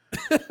week.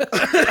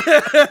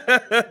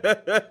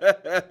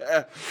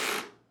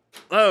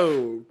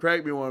 Oh,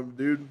 crack me one,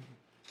 dude.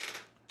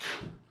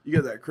 You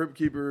got that Crypt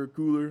Keeper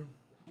cooler.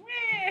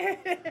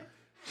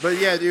 But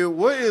yeah, dude,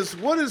 what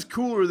is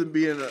cooler than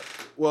being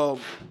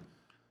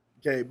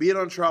being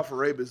on trial for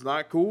rape is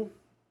not cool.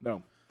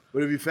 No.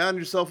 But if you found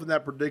yourself in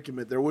that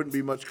predicament, there wouldn't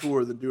be much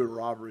cooler than doing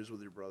robberies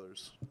with your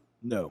brothers.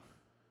 No.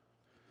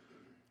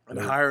 And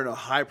hiring a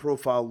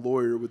high-profile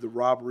lawyer with the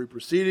robbery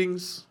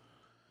proceedings.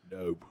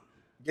 Nope.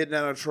 Getting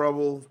out of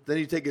trouble. Then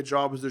you take a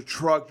job as a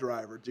truck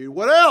driver, dude.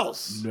 What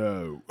else?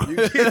 No.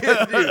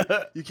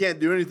 You can't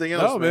do anything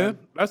else, No, man.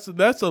 That's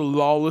a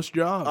lawless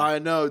job. I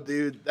know,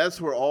 dude.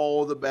 That's where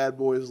all the bad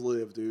boys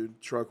live,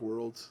 dude. Truck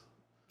world.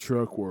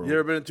 Truck world. You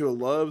ever been into a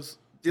Love's?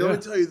 Dude, let Yeah.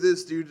 me tell you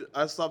this, dude.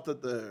 I stopped at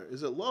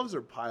is it Love's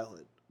or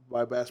Pilot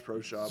by Bass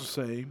Pro Shop?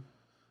 Same.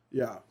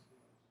 Yeah.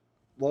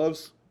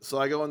 Love's. So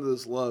I go into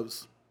this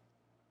Love's.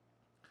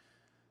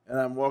 And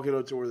I'm walking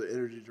up to where the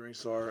energy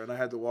drinks are, and I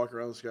had to walk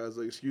around this guy. I was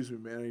like, "Excuse me,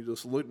 man." And he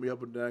just looked me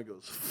up and down and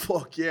goes,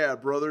 "Fuck yeah,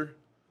 brother."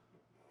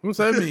 What's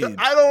that mean?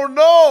 I don't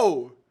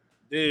know.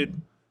 Dude,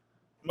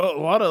 a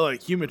lot of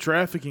like human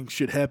trafficking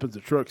shit happens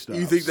at truck stops.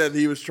 You think that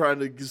he was trying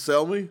to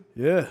sell me?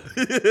 Yeah.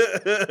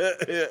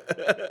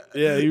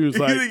 Yeah, he was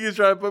You like, think he's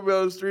trying to put me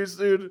on the streets,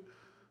 dude?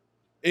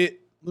 let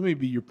me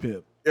be your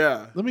pimp.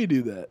 Yeah, Let me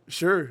do that.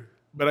 sure.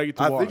 But I get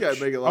to I watch. think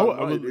I'd make a lot of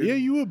money, dude. Yeah,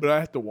 you would, but I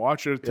have to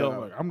watch it and tell Yeah.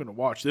 them, like, I'm going to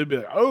watch. They'd be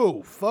like,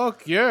 oh,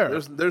 fuck yeah.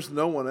 There's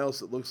no one else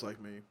that looks like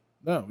me.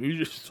 No, you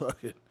just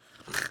fucking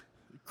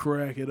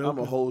crack it up. I'm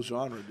a whole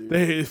genre, dude.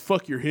 They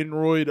fuck your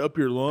hemorrhoid up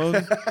your lung,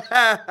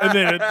 and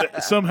then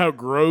it somehow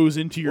grows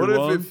into your What if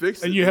lung, it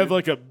fixed and it, you have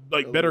dude?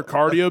 like better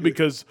cardio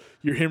because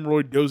your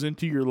hemorrhoid goes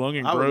into your lung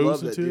and I would grows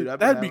love that, into dude. it. I've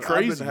That'd been be having-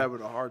 crazy. I've been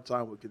having a hard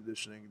time with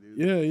conditioning, dude.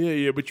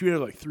 Yeah. But you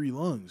have like 3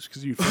 lungs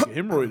because you fucking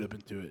hemorrhoid up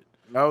into it.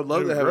 I would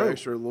love It to would have grow. an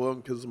extra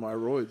lung because of my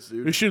roids, They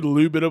dude. should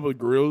lube it up with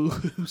grill,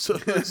 so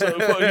it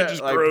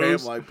just like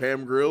grows.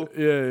 Pam Grill.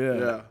 Yeah.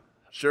 Yeah,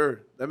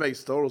 sure. That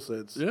makes total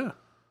sense. Yeah.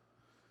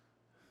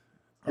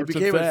 He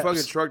became a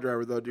fucking truck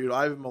driver, though, dude.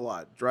 Ivan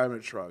Milat, driving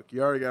a truck.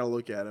 You already got to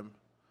look at him.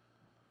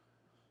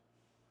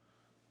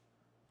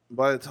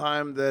 By the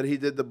time that he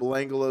did the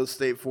Belangolo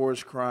State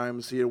Forest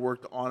crimes, he had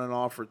worked on and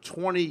off for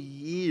 20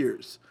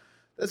 years.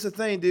 That's the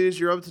thing, dude, is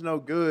you're up to no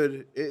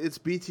good. It's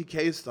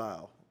BTK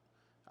style.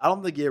 I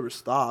don't think he ever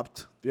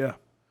stopped. Yeah.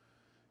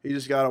 He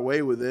just got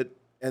away with it.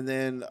 And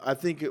then I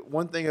think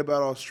one thing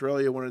about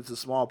Australia when it's a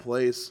small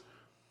place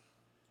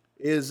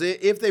is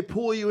if they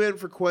pull you in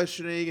for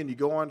questioning and you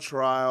go on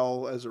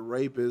trial as a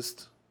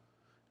rapist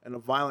and a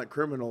violent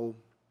criminal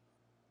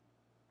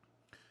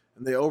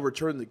and they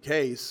overturn the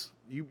case,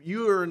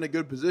 you are in a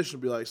good position to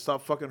be like,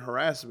 stop fucking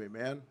harassing me,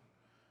 man.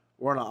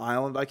 We're on an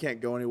island. I can't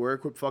go anywhere.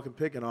 Quit fucking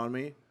picking on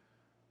me.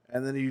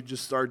 And then you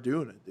just start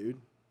doing it, dude.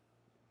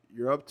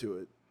 You're up to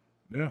it.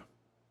 Yeah.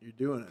 You're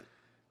doing it.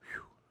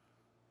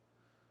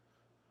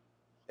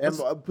 And,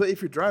 but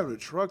if you're driving a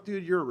truck,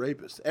 dude, you're a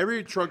rapist.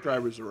 Every truck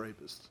driver is a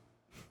rapist.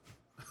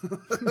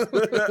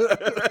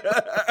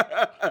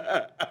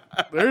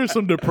 There's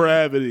some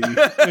depravity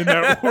in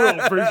that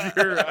world for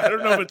sure. I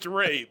don't know if it's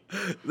rape.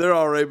 They're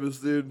all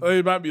rapists, dude.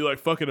 They might be like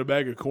fucking a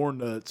bag of corn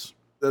nuts.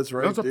 That's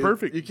right. That's a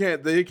perfect.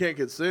 They can't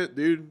consent,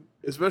 dude.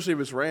 Especially if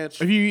it's ranch.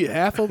 If you eat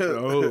half of it,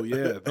 oh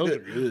yeah, those are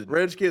good.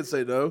 Ranch can't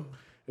say no.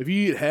 If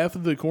you eat half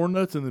of the corn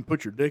nuts and then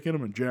put your dick in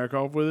them and jack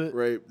off with it,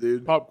 rape,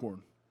 dude.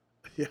 Popcorn.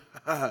 Yeah,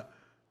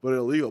 but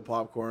illegal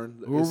popcorn.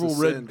 Louisville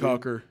Red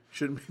Cocker.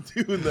 Shouldn't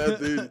be doing that,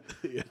 dude.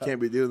 Yeah.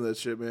 Can't be doing that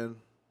shit, man.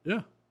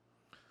 Yeah.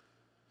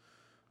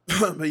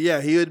 But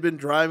yeah, he had been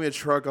driving a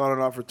truck on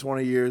and off for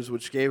 20 years,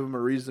 which gave him a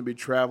reason to be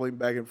traveling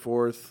back and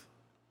forth.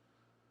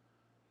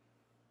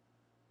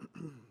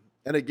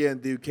 And again,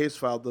 dude, Case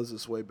File does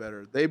this way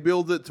better. They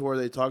build it to where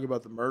they talk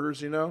about the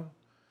murders, you know?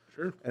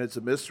 Sure. And it's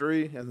a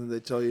mystery, and then they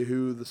tell you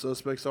who the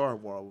suspects are.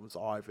 One of them is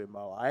Ivan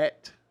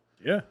Milat.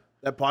 Yeah.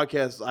 That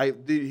podcast,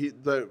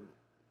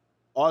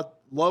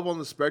 Love on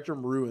the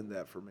Spectrum ruined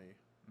that for me.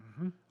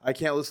 Mm-hmm. I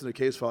can't listen to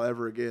Case File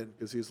ever again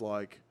because he's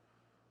like,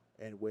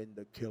 and when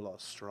the killer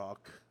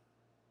struck,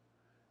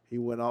 he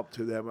went up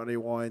to them and he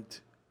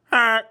went,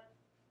 ha!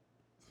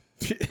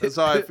 That's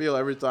how I feel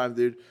every time,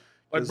 dude.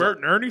 Like Bert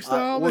and Ernie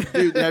style? Well,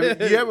 dude,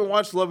 you haven't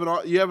watched Love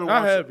on I haven't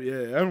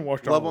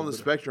watched Love on the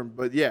Spectrum.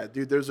 But yeah,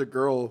 dude, there's a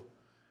girl,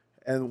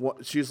 and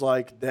she's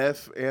like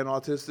deaf and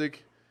autistic.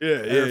 Yeah,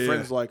 and her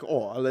friend's like,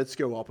 oh, let's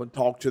go up and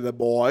talk to the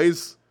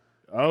boys.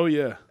 Oh,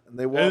 yeah. And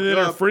they walk up. And then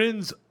up. her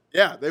friends.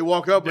 Yeah, they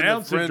walk up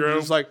and the friend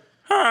is like,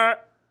 ha!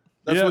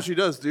 That's what she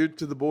does, dude,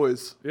 to the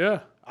boys.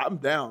 Yeah. I'm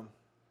down.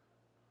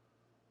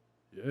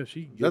 Yeah,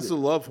 she can get That's it. the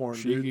love horn,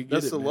 dude.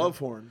 That's the love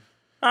horn.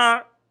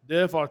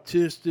 Deaf,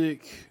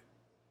 autistic,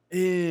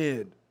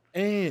 and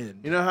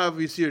you know how if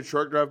you see a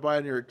truck drive by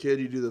and you're a kid,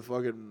 you do the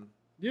fucking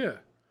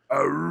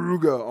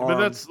aruga arm. But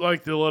that's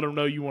like to let them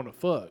know you want to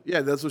fuck.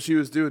 Yeah, that's what she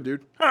was doing,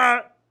 dude.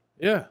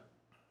 Yeah.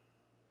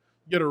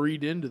 You got to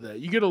read into that.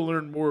 You got to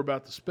learn more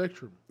about the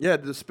spectrum. Yeah,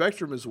 the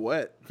spectrum is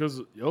wet.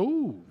 Because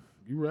you're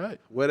right.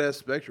 Wet ass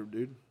spectrum,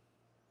 dude.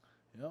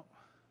 Yep.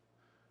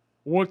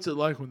 What's it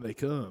like when they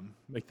come?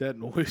 Make that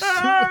noise.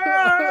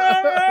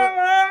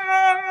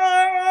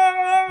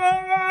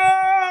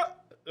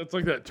 That's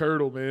like that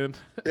turtle, man.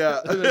 Yeah.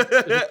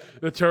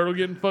 the turtle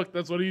getting fucked,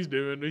 that's what he's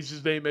doing. He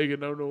just ain't making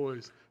no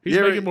noise. He's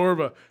making more of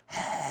a...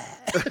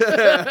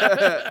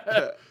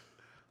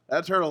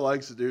 That turtle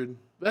likes it, dude.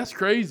 That's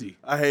crazy.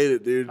 I hate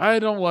it, dude. I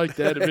don't like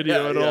that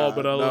video at all,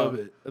 but I love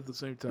it at the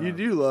same time. You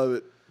do love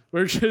it.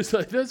 We're just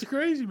like, that's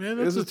crazy, man.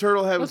 That's a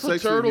turtle having sex with you.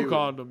 That's a turtle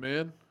condom,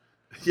 man.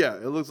 Yeah,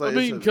 it looks like. I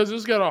mean, because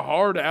it's got a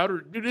hard outer.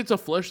 Dude, it's a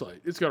fleshlight.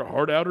 It's got a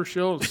hard outer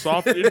shell and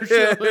soft inner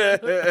shell.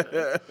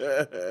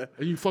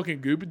 And you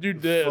fucking goop it,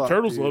 dude.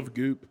 Turtles love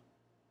goop.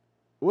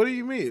 What do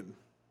you mean?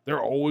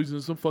 They're always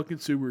in some fucking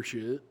sewer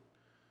shit.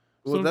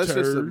 Well, that's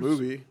just a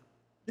movie.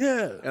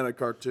 Yeah, and a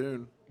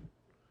cartoon.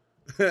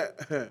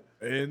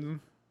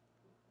 And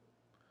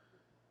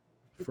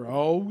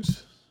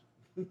frogs.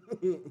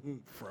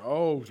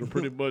 Frogs are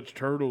pretty much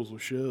turtles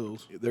with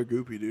shells. Yeah, they're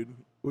goopy, dude.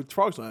 Well,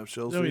 frogs don't have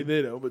shells. I mean,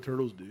 they don't, but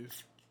turtles do.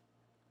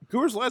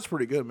 Coors Light's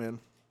pretty good, man.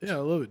 Yeah, I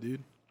love it,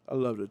 dude. I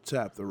love to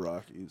tap the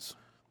Rockies.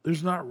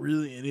 There's not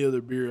really any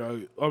other beer.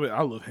 I mean,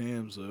 I love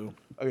hams, though.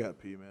 I got to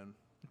pee, man.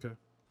 Okay.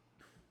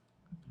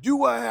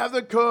 Do I have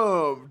the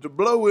cum to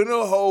blow in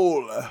a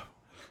hole?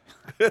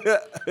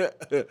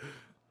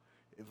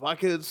 If I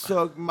could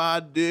suck my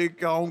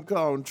dick on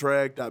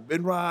contract, I've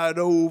been right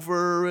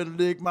over and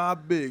lick my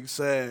big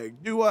sack.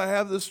 Do I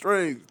have the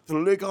strength to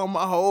lick on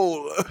my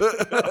hole?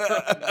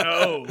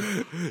 No.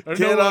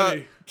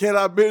 Can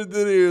I bend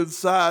to the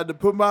inside to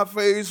put my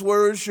face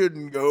where it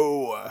shouldn't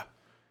go?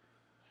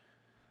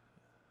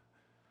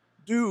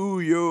 Do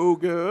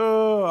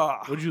yoga.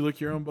 Would you lick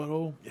your own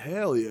butthole?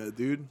 Hell yeah,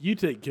 dude. You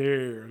take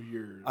care of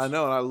yours. I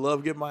know, and I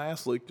love getting my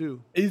ass licked,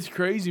 too. It's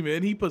crazy,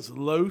 man. He puts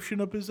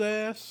lotion up his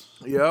ass.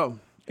 Yeah.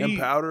 And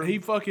powder. He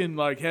fucking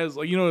has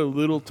a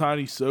little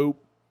tiny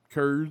soap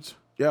curds.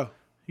 Yeah.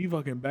 He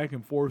fucking back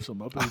and forth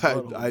them up his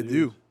butthole. I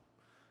do.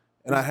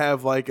 And I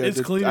have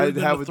it's cleaner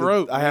than the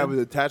throat. I have a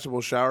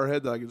detachable shower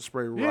head that I can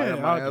spray right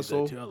on my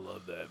asshole. I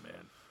love that, man.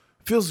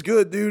 Feels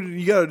good, dude.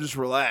 You gotta just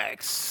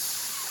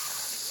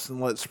relax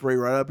and let it spray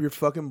right up your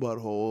fucking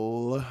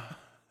butthole.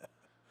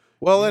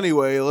 Well,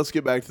 anyway, let's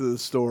get back to the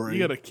story. You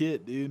got a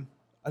kit, dude.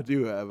 I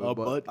do have a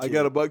butt. I kit.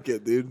 got a butt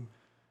kit, dude.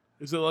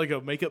 Is it like a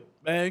makeup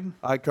bag?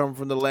 I come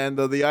from the land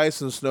of the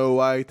ice and snow.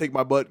 I take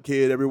my butt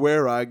kit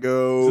everywhere I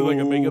go. Is it like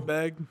a makeup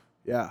bag?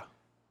 Yeah.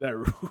 That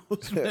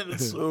rules, man.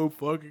 It's so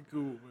fucking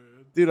cool,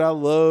 man. Dude, I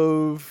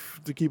love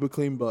to keep a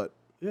clean butt.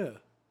 Yeah.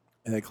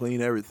 And I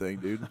clean everything,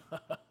 dude.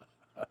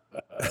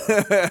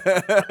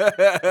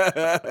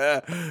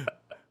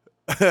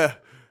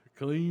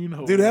 Clean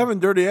hole. Dude, having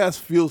dirty ass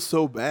feels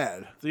so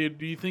bad. Dude,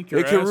 do you think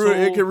your It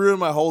can ruin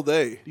my whole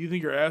day. Do you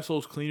think your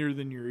asshole's cleaner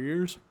than your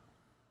ears?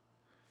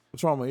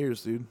 What's wrong with my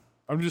ears, dude?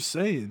 I'm just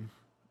saying.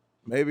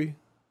 Maybe.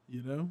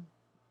 You know?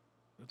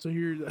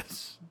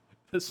 That's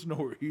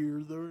nor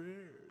here nor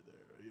there,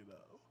 you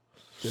know.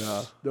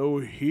 Yeah. No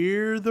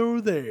here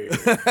nor there.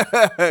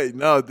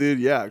 No, dude,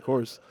 yeah, of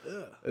course.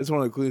 Yeah. It's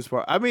one of the cleanest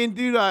parts. I mean,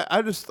 dude,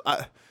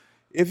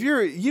 if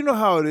you're, you know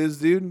how it is,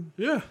 dude.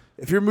 Yeah.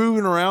 If you're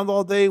moving around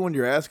all day when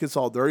your ass gets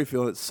all dirty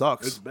feeling, it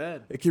sucks. It's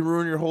bad. It can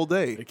ruin your whole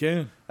day. It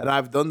can. And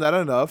I've done that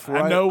enough. Where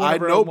I know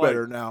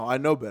better now. I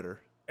know better.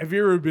 Have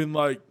you ever been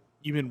like,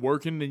 you've been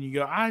working and you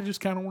go, I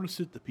just kind of want to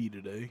sit the pee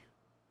today?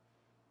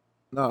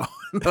 No.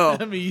 No.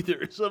 Me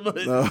either.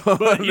 No.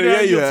 But you know,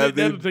 Yeah, you you'll have, sit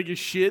down dude. to take a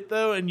shit,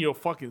 though, and you'll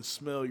fucking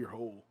smell your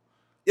hole.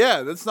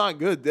 Yeah, that's not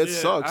good. That Yeah,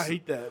 sucks. I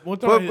hate that. One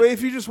time, But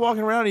if you're just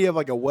walking around and you have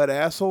like a wet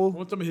asshole.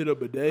 one time I hit a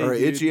bidet. Or an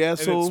dude, itchy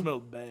asshole. And it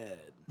smelled bad.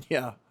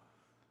 Yeah.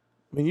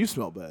 I mean, you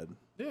smell bad.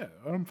 Yeah,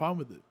 I'm fine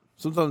with it.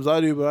 Sometimes I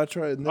do, but I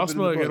try it. I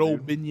smell like an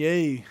old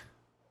beignet.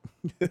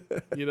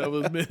 You know, it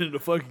was been in a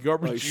fucking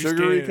garbage Like juice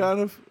sugary can. kind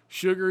of?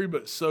 Sugary,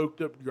 but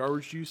soaked up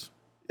garbage juice.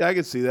 Yeah, I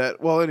can see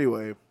that. Well,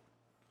 anyway.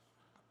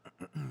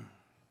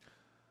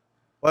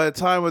 By the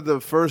time of the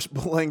first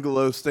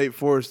Belangolo State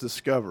Forest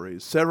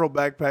discoveries, several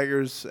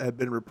backpackers had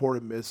been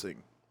reported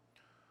missing.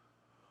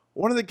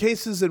 One of the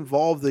cases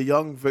involved a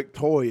young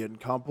Victorian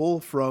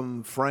couple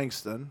from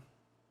Frankston,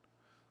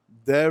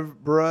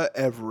 Deborah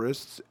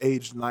Everest,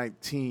 aged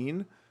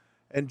 19,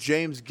 and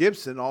James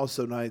Gibson,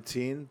 also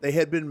 19. They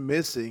had been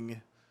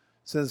missing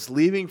since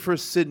leaving for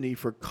Sydney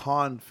for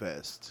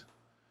Confest,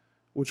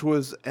 which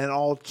was an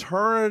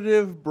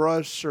alternative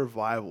brush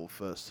survival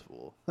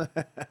festival. Hell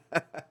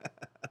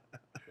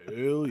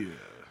yeah.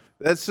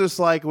 That's just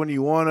like when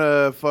you want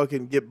to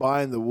fucking get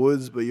by in the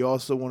woods, but you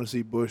also want to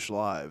see Bush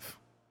live.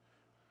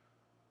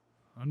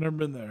 I've never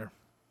been there.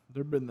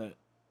 Never been that,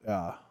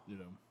 Yeah. you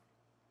know.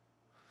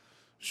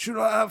 Should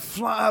I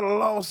fly to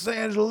Los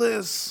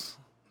Angeles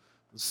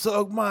and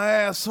suck my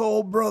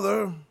asshole,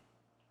 brother?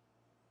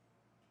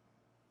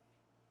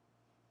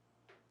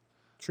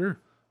 Sure.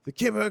 The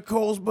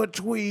chemicals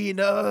between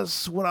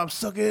us when I'm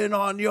sucking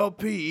on your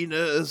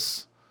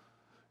penis.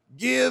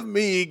 Give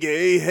me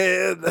gay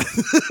head.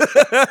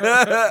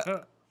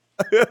 The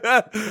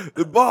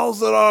balls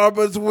that are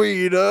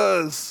between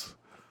us.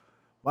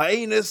 My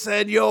anus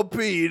and your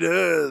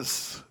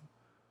penis.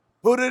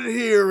 Put it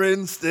here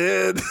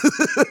instead.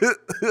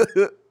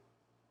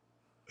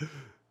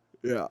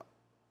 Yeah.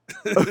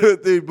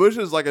 Dude, Bush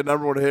is like a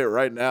 #1 hit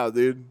right now,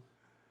 dude.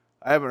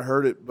 I haven't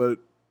heard it, but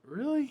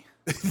Really?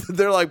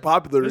 they're like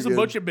popular There's again.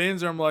 a bunch of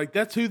bands where I'm like,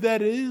 that's who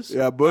that is?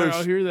 Yeah, Bush.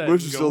 I'll hear that.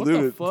 Bush and is go, still what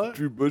doing the it. fuck?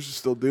 Drew Bush is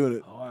still doing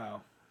it. Oh,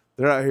 wow.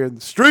 They're out here in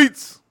the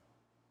streets.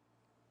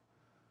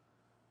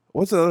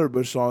 What's another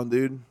Bush song,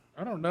 dude?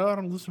 I don't know. I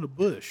don't listen to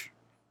Bush.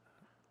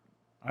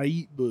 I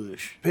eat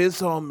Bush.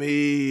 Piss on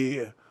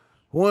me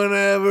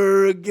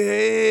whenever a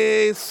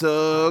gay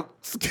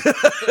sucks. You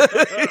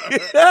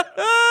got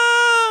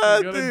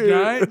a Dude.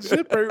 giant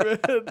zipper,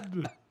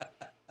 man.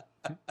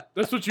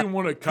 That's what you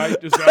want a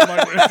kite to sound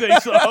like when it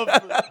takes off.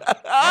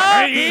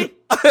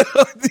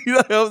 Dude,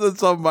 I hope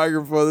that's on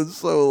microphone. It's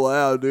so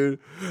loud, dude.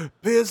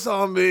 Piss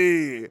on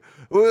me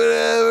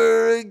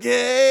whenever a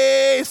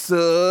gay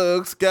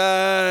sucks,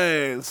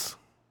 guys.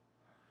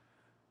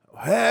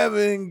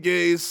 Having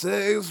gay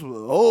sex with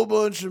a whole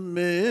bunch of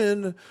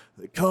men.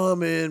 They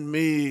come in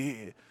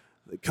me.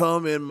 They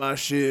come in my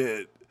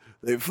shit.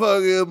 They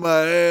fuck up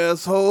my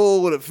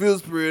asshole when it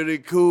feels pretty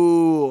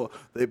cool.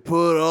 They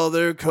put all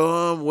their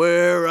cum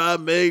where I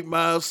make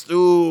my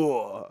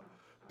stool.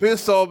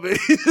 Piss on me.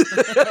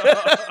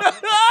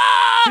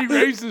 He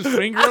raised his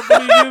finger up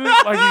when he did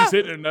it, like he's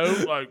hitting a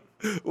note. Like,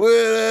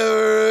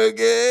 Whenever a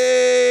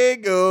gay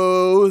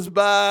goes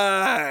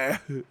by.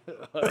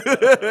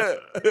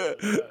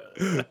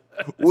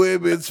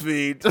 Women's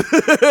feet.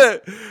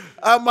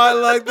 I might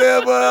like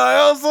that, but I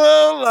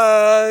also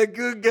like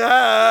a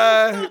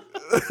guy.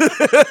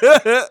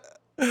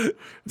 like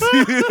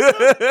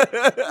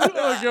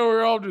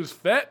we're all just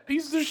fat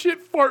pieces of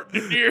shit farting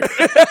in here.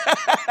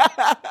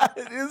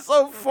 It's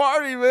so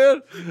farty,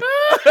 man.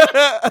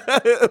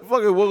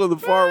 Fucking welcome to the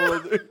fart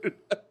world, dude.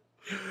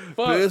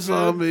 Fuck, Piss man.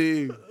 on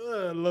me.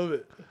 I love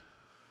it.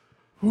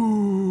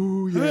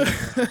 Ooh, yeah.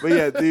 But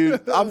yeah,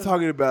 dude, I'm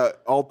talking about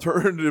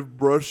alternative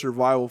brush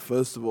survival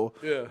festival.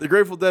 Yeah. The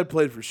Grateful Dead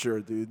played for sure,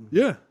 dude.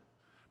 Yeah.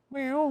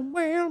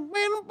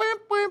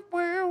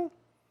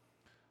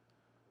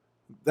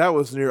 That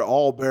was near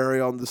Albury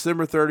on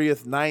December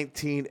 30th,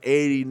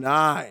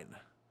 1989.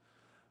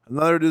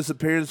 Another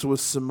disappearance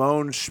was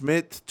Simone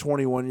Schmidt,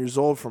 21 years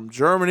old, from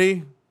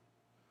Germany.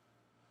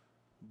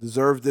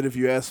 Deserved it if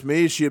you ask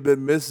me. She had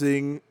been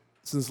missing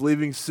since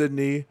leaving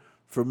Sydney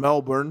for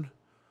Melbourne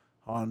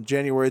on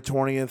January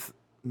 20th,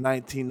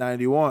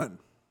 1991.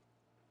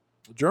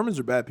 The Germans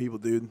are bad people,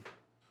 dude.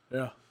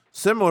 Yeah.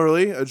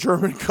 Similarly,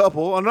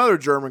 another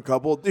German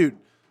couple, dude,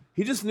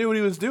 he just knew what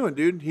he was doing,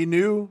 dude.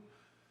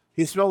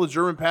 He smelled the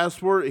German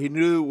passport. He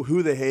knew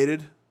who they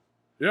hated.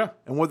 Yeah.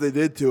 And what they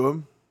did to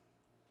him.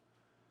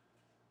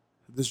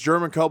 This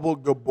German couple,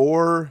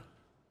 Gabor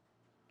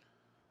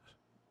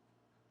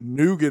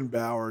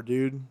Neugenbauer,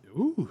 dude.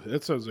 Ooh,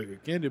 that sounds like a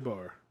candy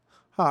bar.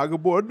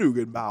 Gabor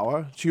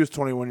Neugenbauer. She was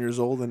 21 years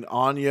old. And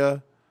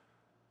Anya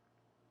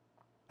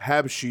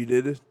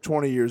Habschieded,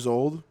 20 years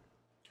old.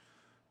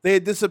 They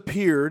had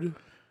disappeared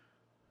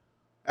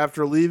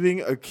after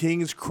leaving a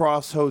King's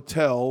Cross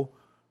hotel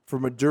for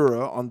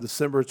Madura on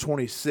December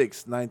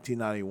 26,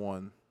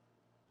 1991.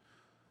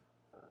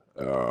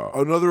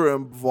 Another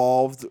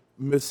involved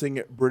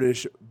missing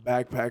British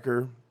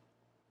backpacker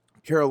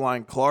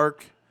Caroline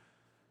Clark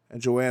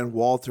and Joanne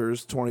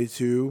Walters,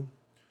 22,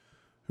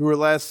 who were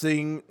last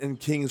seen in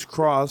King's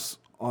Cross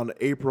on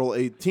April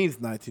 18th,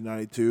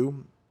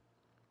 1992.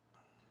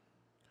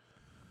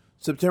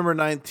 September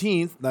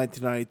 19th,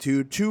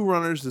 1992, two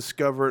runners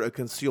discovered a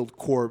concealed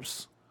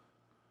corpse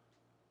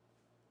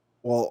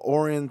while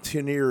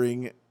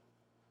orienteering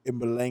in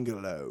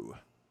Belangolo.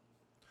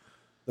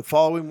 The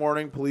following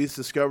morning, police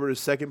discovered a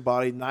second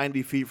body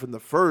 90 feet from the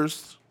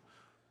first.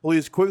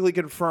 Police quickly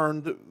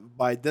confirmed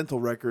by dental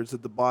records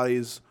that the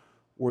bodies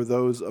were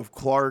those of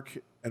Clark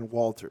and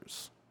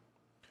Walters.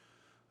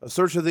 A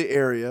search of the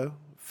area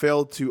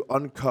failed to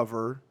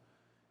uncover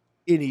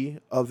any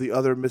of the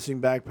other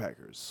missing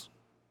backpackers.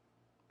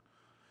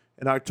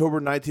 In October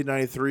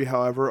 1993,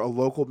 however, a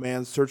local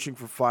man searching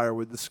for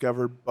firewood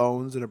discovered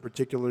bones in a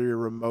particularly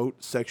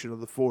remote section of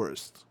the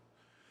forest.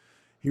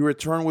 He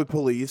returned with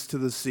police to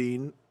the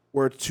scene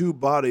where two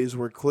bodies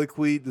were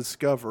quickly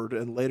discovered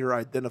and later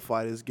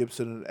identified as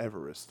Gibson and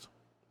Everest.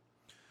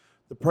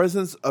 The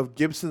presence of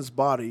Gibson's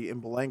body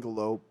in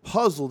Belangolo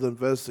puzzled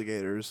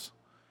investigators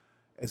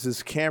as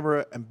his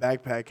camera and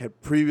backpack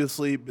had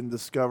previously been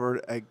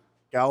discovered at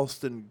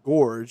Galston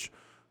Gorge,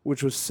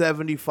 which was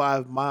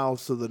 75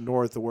 miles to the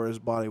north of where his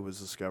body was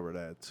discovered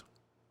at.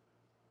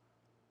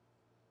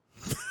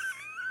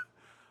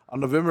 On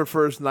November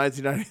 1st,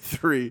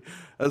 1993,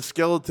 a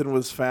skeleton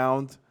was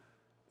found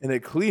in a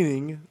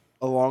cleaning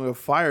along a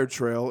fire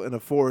trail in a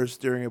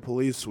forest during a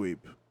police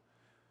sweep.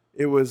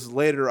 It was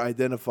later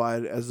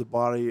identified as the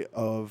body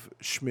of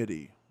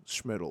Schmitty.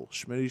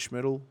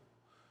 Schmittel.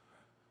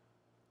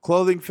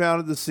 Clothing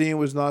found at the scene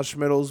was not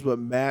Schmidl's, but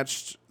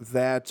matched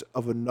that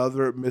of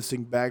another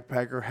missing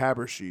backpacker,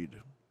 Haberschied.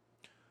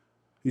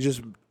 He's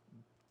just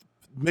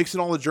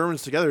mixing all the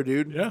Germans together,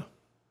 dude. Yeah.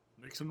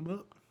 Mixing them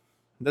up.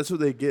 That's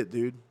what they get,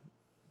 dude.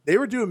 They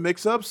were doing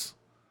mix-ups.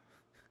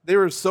 They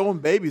were sewing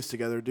babies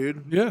together,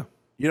 dude. Yeah.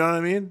 You know what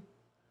I mean?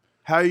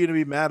 How are you going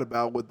to be mad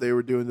about what they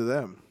were doing to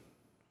them?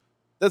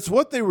 That's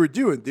what they were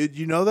doing, dude.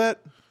 You know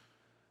that?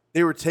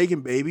 They were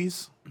taking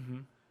babies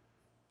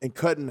and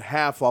cutting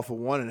half off of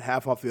one and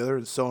half off the other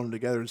and sewing them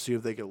together and see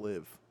if they could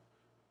live.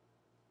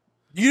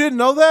 You didn't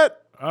know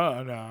that?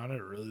 Oh, no, I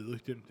never really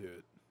looked into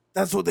it.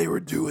 That's what they were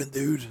doing,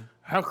 dude.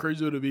 How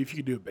crazy would it be if you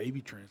could do a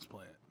baby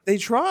transplant? They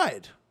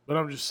tried. But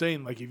I'm just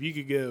saying, like, if you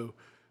could go,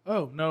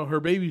 oh, no, her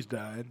baby's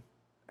died,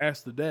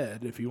 ask the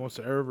dad if he wants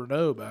to ever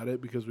know about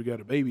it because we got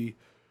a baby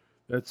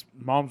that's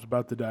mom's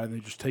about to die, and they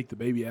just take the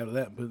baby out of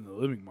that and put it in the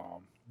living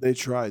mom. They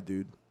tried,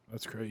 dude.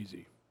 That's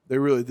crazy. They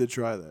really did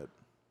try that.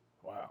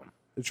 Wow.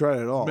 They tried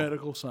it all.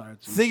 Medical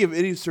science. Think of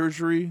any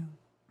surgery,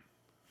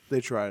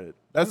 they tried it.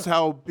 That's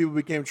how people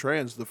became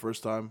trans the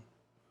first time.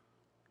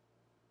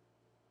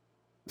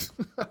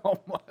 Oh,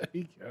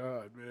 my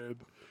God, man.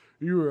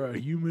 You are a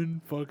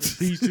human fucking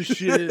piece of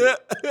shit.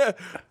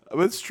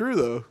 It's true,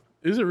 though.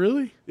 Is it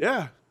really?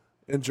 Yeah.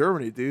 In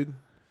Germany, dude.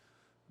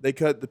 They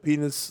cut the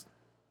penis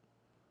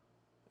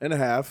in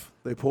half.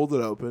 They pulled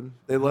it open.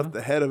 They left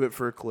the head of it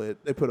for a clit.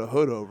 They put a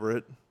hood over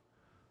it.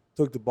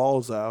 Took the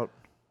balls out.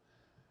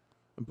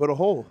 And put a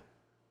hole.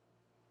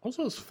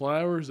 Also, those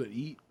flowers that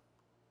eat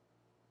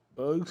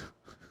bugs.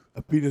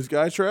 A penis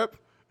guy trap?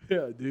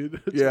 Yeah, dude.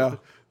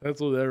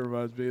 That's what that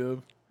reminds me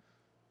of.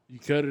 You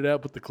cut it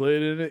out, put the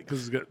clit in it,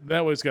 because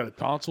that way it's got a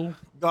tonsil.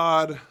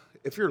 God,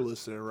 if you're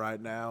listening right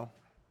now,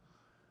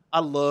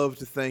 I'd love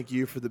to thank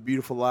you for the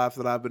beautiful life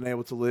that I've been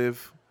able to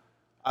live.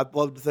 I'd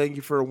love to thank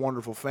you for a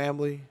wonderful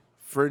family,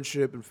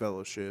 friendship, and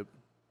fellowship.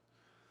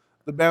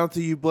 The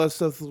bounty you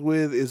blessed us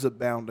with is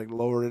abounding,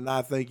 Lord, and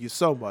I thank you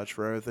so much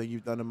for everything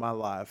you've done in my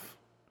life.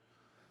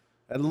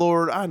 And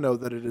Lord, I know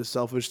that it is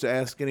selfish to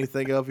ask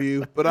anything of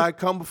you, but I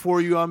come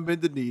before you on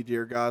bended knee,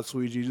 dear God,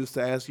 sweet Jesus,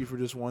 to ask you for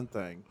just one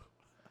thing.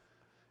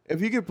 If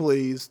you could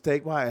please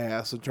take my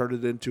ass and turn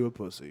it into a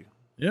pussy.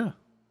 Yeah.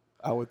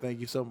 I would thank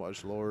you so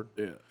much, Lord.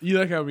 Yeah. You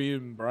like how me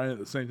and Brian at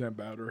the same time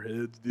bowed our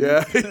heads, dude?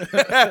 Yeah.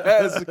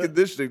 That's the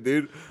conditioning,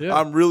 dude. Yeah.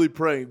 I'm really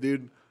praying,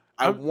 dude.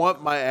 I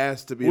want my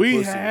ass to be a pussy.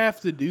 We have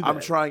to do that. I'm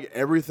trying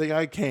everything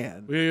I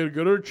can We got to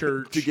go to a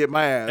church to get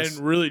my ass.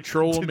 and really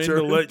troll them into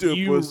turn let into a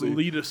you pussy.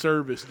 lead a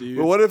service, dude.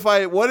 But what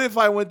if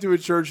I went to a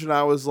church and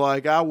I was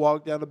like, I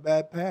walked down a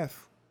bad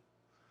path?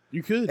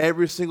 You could.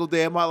 Every single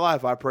day of my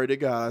life, I pray to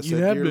God. I You said,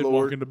 have Dear been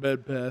Lord, walking the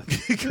bed path.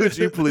 could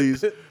you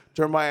please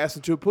turn my ass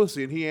into a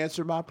pussy? And he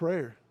answered my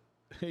prayer.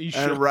 You And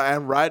should.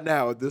 right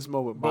now, at this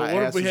moment, But my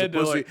what if ass we is a had to,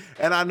 pussy. like-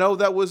 And I know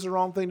that was the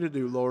wrong thing to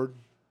do, Lord.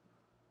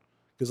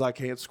 Because I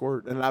can't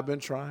squirt. And I've been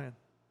trying.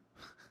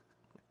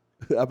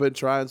 I've been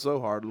trying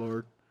so hard,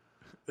 Lord.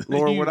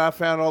 Lord, when I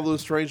found all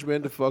those strange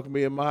men to fuck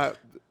me in my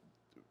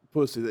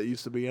pussy that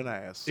used to be an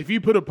ass. If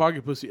you put a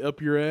pocket pussy up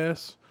your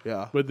ass,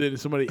 Yeah. but then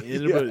somebody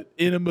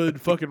enemed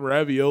fucking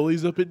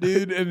raviolis up it,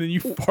 dude, and then you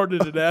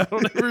farted it out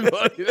on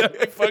everybody, that'd be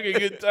a fucking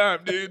good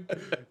time, dude.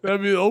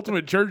 That'd be the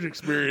ultimate church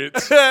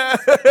experience.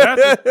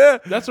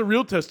 That's a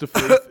real test of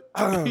faith.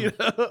 You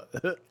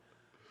know?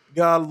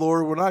 God,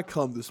 Lord, when I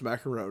come this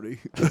macaroni.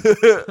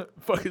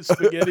 Fucking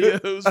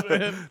SpaghettiOs,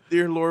 man.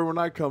 Dear Lord, when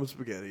I come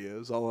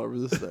SpaghettiOs all over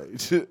the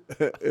stage.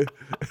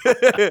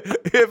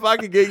 If I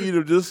could get you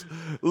to just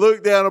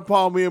look down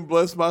upon me and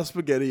bless my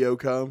SpaghettiO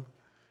cum.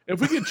 If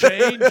we could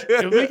change,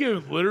 if we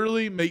could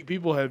literally make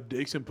people have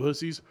dicks and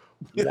pussies,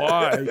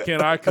 why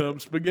can't I come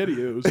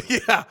SpaghettiOs?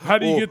 Yeah. How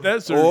do you get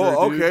that surgery,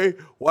 Oh, dude? okay.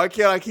 Why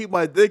can't I keep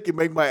my dick and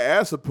make my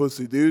ass a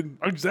pussy, dude?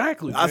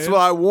 Exactly, That's man.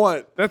 what I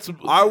want. I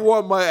I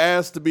want my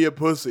ass to be a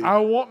pussy.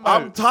 want my...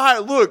 I'm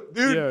tired. Look,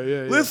 dude.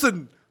 Yeah.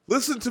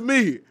 Listen to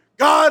me.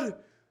 God,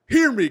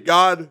 hear me,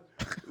 God.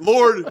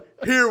 Lord,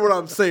 hear what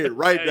I'm saying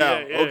right now,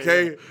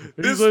 okay?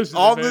 He's This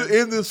listening,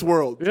 in this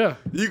world, Yeah.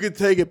 you can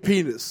take a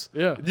penis,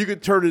 Yeah. you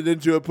can turn it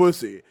into a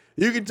pussy.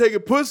 You can take a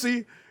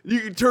pussy, you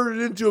can turn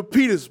it into a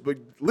penis. But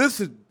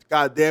listen,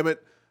 God damn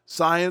it,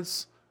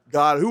 science,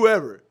 God,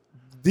 whoever,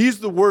 these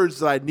are the words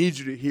that I need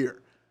you to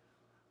hear.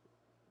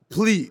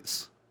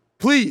 Please,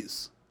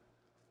 please,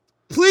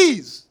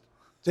 please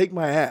take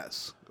my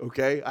ass,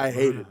 okay? I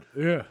hate it.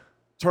 Yeah.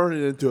 Turn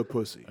it into a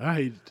pussy. I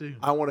hate it, too.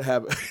 I want to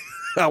have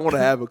I want to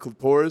have a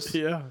clitoris,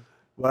 Yeah.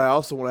 but I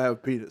also want to have a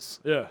penis.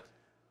 Yeah.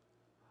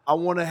 I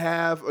want to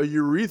have a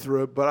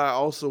urethra, but I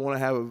also want to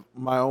have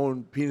my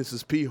own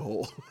penis's pee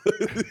hole.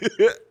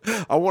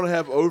 I want to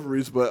have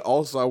ovaries, but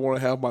also I want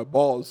to have my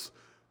balls.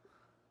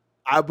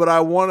 But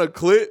I want a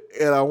clit,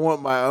 and I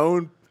want my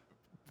own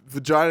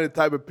vagina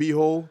type of pee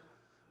hole.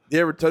 You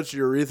ever touch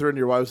your urethra and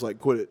your wife's like,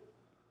 quit it?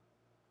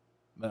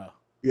 No.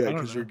 Yeah, I don't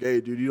because know. you're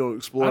gay, dude. You don't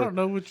explore. I don't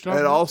know what you're talking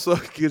And about. also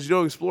because you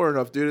don't explore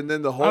enough, dude. And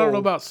then the whole. I don't know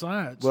about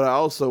science. But I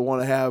also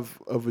want to have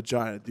a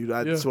vagina, dude.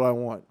 That's Yeah. what I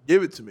want.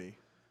 Give it to me.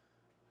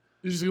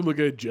 You're just going to look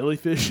at a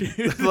jellyfish.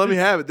 Let me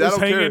have it. I Just don't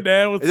hanging care.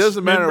 down with It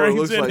doesn't matter what it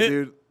membranes looks in like, it.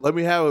 dude. Let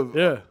me have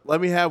Yeah.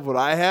 Let me have what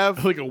I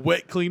have. Like a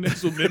wet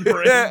Kleenex with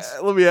membranes.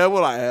 Let me have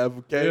what I have,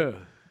 okay? Yeah.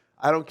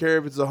 I don't care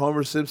if it's a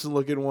Homer Simpson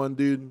looking one,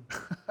 dude.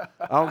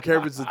 I don't care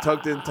if it's a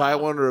tucked in tight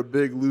one or a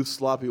big loose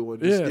sloppy one.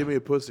 Just Yeah. give me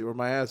a pussy where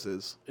my ass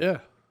is. Yeah.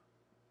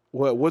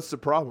 What's the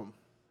problem?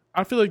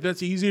 I feel like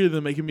that's easier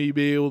than making me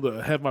be able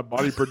to have my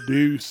body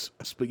produce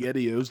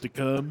SpaghettiOs to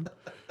come.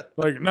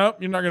 Like, nope,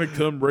 you're not going to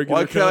come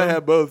regular Why can't I cum.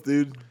 have both,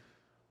 dude?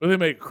 But they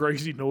make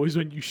crazy noise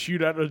when you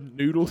shoot out a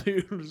noodle,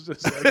 dude. It's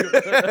just like,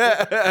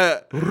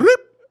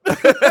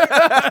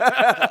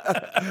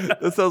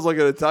 That sounds like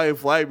an Italian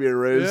flag being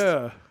raised.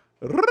 yeah.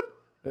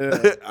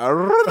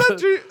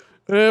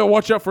 Yeah,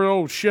 watch out for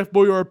old Chef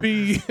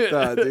Boyardee.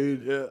 Nah,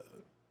 dude. Yeah.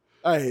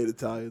 I hate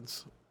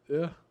Italians.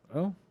 Yeah.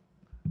 Well,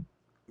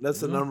 That's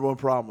the number one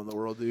problem in the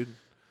world, dude.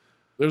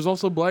 there's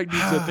also black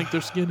dudes that think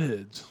they're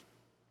skinheads.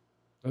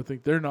 I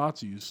think they're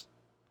Nazis.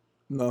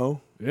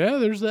 No. Yeah,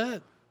 there's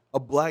that. A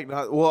black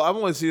not well, I've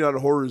only seen it on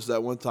Hoarders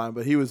that one time,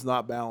 but he was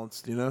not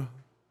balanced, you know?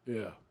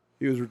 Yeah.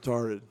 He was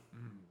retarded.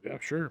 Yeah,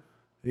 sure.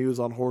 He was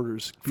on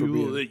Hoarders for People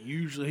being, that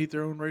usually hate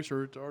their own race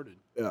are retarded.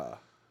 yeah.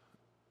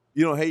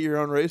 You don't hate your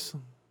own race?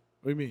 What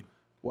do you mean?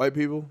 White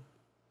people?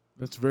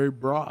 That's very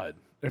broad.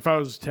 If I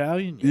was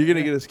Italian, You're yeah.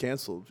 gonna get us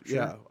canceled. Sure.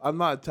 Yeah. I'm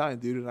not Italian,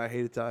 dude, and I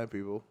hate Italian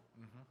people.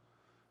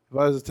 If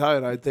I was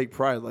Italian, I'd take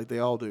pride like they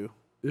all do.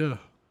 Yeah.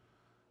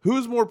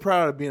 Who's more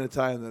proud of being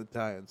Italian than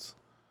Italians?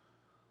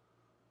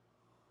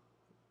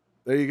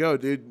 There you go,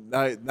 dude.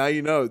 Now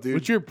you know, dude.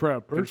 But you're a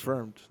proud person.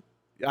 Confirmed.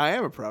 Yeah, I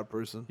am a proud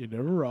person. You're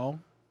never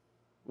wrong.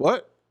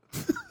 What?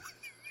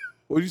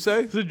 What'd you say?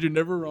 I said you're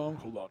never wrong.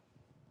 Hold on.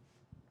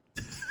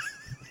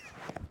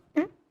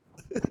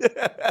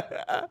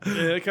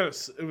 Yeah,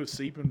 it was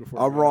seeping before.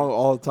 I'm wrong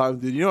all the time,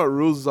 dude. You know what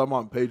rules is I'm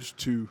on page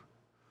 2.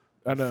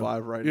 I know.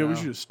 5 right yeah, now. we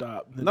should just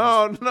stop. and then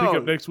No, just no. Pick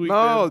up next week.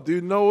 No, then.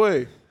 dude, no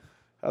way.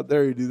 How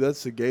dare you, dude?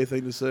 That's a gay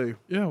thing to say.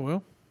 Yeah,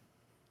 well.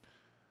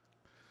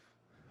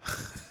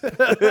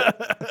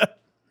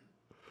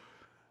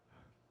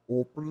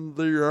 Open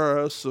the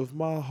ass of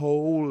my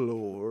hole,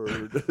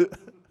 Lord.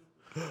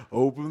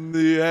 Open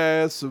the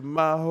ass of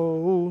my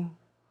hole.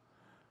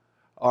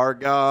 Our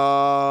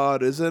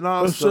God is an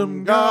awesome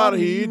Awesome God. God,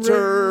 He he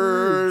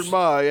turned reigns.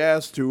 my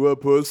ass to a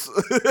puss.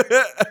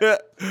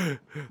 That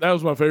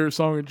was my favorite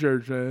song in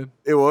church, man.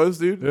 It was,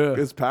 dude. Yeah.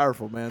 It's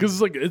powerful, man.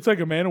 Because it's like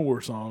a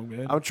Manowar song,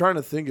 man. I'm trying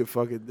to think of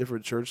fucking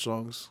different church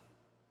songs.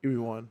 Give me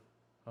one.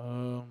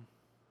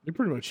 You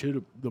pretty much hit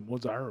the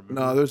ones I remember.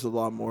 No, there's a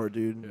lot more,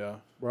 dude. Yeah.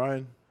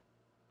 Brian?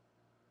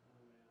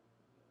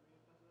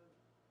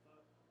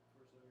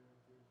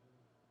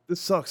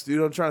 This sucks,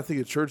 dude. I'm trying to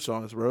think of church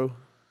songs, bro.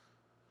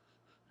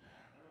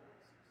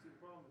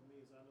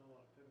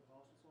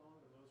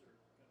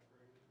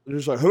 They're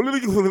just like,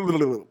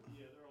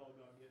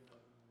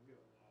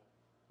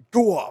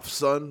 go off,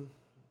 son.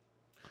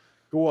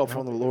 Go off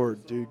on the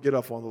Lord, dude. Get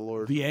off on the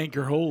Lord. The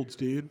anchor holds,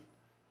 dude.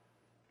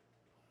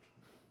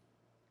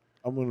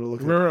 I'm gonna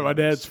look. Remember at my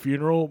dad's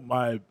funeral,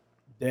 my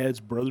dad's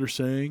brother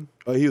sang.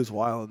 Oh, he was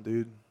wilding,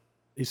 dude.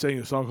 He sang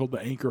a song called "The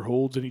Anchor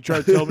Holds," and he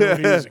tried to tell me when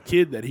he was a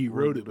kid that he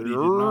wrote it, but he did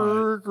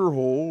not. Anchor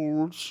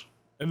holds.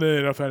 And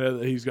then I found out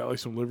that he's got like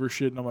some liver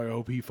shit, and I'm like, I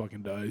hope he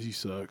fucking dies. He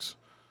sucks.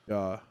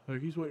 Yeah.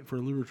 Like he's waiting for a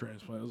liver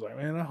transplant. I was like,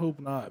 man, I hope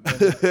not. Man.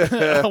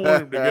 I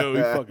want him to go.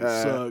 He fucking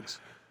sucks.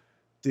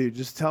 Dude,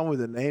 just tell me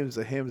the names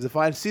of hymns. If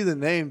I see the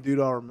name, dude,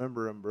 I'll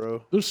remember him,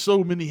 bro. There's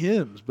so many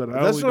hymns, but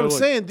I That's only what I'm know, like,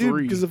 saying, dude.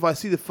 3. Because if I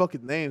see the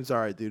fucking names, all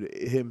right, dude,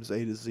 hymns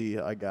A to Z,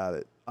 I got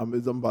it. I'm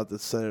about to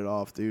set it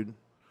off, dude.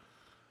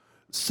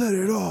 Set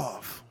it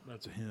off.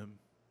 That's a hymn.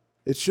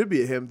 It should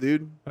be a hymn,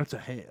 dude. That's a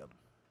ham.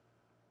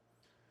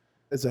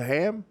 It's a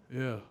ham.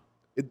 Yeah.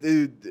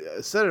 Dude,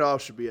 set it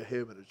off should be a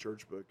hymn in a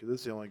church book because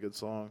it's the only good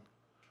song.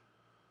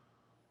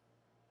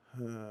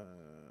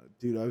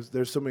 Dude,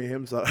 there's so many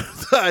hymns.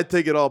 I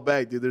take it all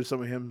back, dude. There's so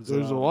many hymns.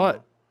 There's a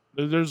lot.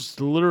 There's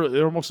literally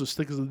they're almost as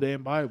thick as the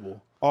damn Bible.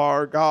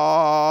 Our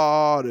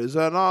God is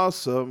an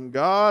awesome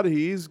God.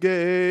 He's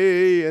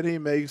gay and he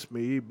makes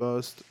me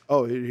bust.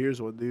 Oh,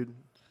 here's one, dude.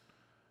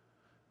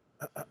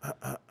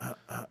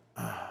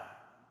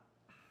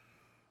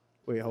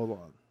 Wait, hold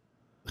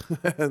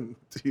on.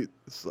 Dude,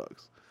 this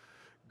sucks.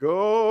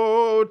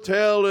 Go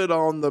tell it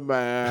on the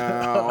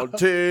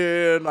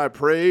mountain. I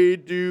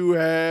prayed to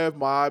have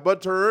my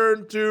butt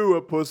turned to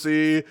a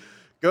pussy.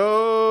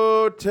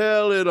 Go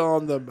tell it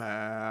on the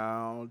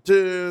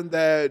mountain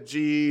that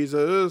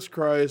Jesus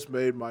Christ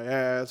made my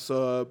ass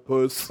a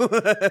puss. I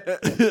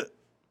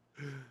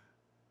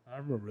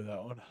remember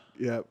that one.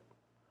 Yep.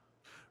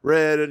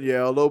 Red and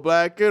yellow,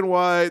 black and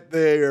white,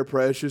 they are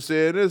precious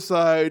in his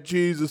sight.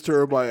 Jesus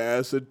turned my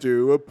ass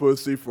into a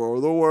pussy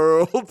for the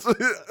world.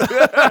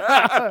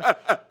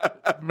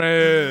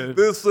 Man.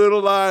 This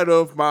little light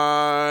of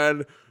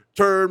mine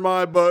turned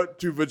my butt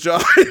to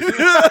vagina.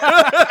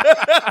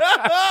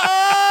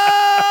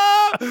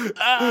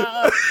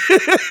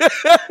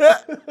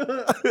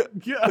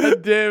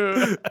 God damn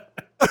it.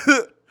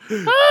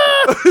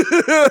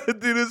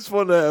 Dude, it's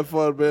fun to have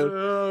fun, man.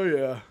 Oh,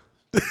 yeah.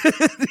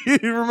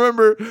 You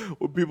remember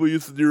when people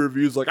used to do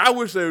reviews like, I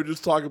wish they would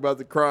just talk about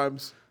the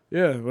crimes.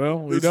 Yeah, well,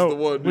 we This is the don't.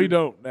 one, We dude.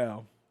 don't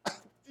now.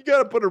 You got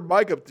to put her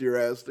mic up to your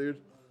ass,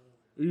 dude.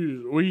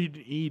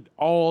 We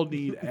all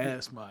need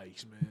ass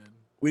mics, man.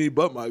 We need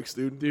butt mics,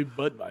 dude. Dude,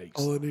 butt mics.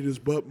 All I need is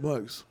butt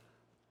mics.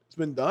 It's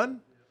been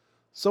done?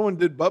 Someone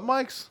did butt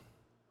mics?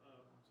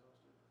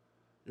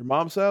 Your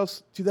mom's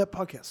house? Dude, that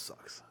podcast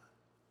sucks.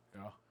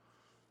 Yeah.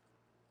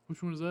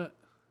 Which one is that?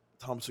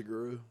 Tom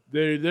Segura.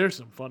 There's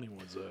some funny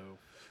ones though.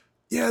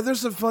 Yeah,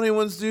 there's some funny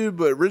ones, dude,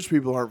 but rich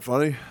people aren't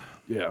funny.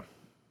 Yeah.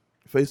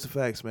 Face the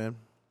facts, man.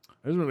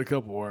 There's been a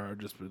couple where I've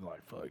just been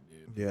like, fuck,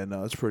 dude. Yeah,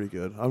 no, it's pretty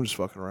good. I'm just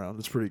fucking around.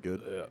 It's pretty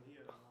good. Yeah.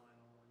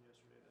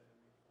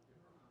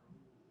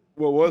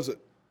 What was it?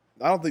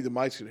 I don't think the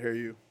mics could hear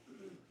you.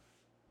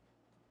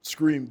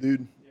 Scream,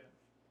 dude. Yeah.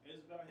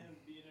 It's about him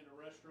being in a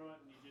restaurant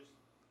and he's just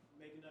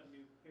making up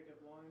new pickup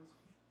lines.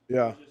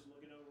 Yeah. He's just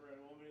looking over at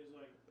a woman. He's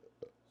like,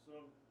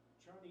 so I'm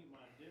trying to eat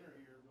my dinner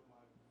here, but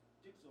my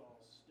dick's all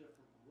stiff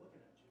from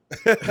looking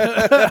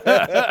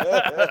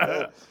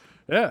at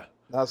you. Yeah.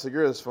 Nah,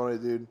 Segura's funny,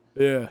 dude.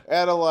 Yeah.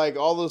 Out of like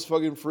all those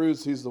fucking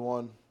fruits, he's the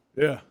one.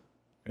 Yeah.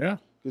 Yeah.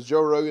 Because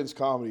Joe Rogan's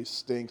comedy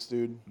stinks,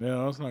 dude.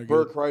 Yeah, that's not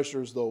Burt good.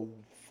 Kreischer's the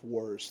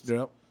worst.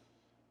 Yep.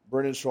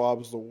 Brendan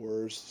Schwab is the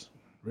worst.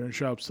 Brand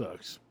Shop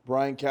sucks.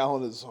 Brian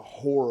Callen is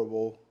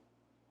horrible.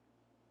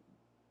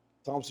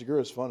 Tom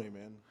Segura is funny,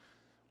 man.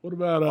 What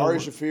about Ari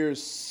Shaffir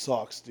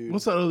sucks, dude.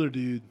 what's that other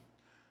dude?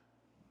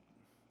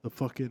 The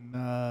fucking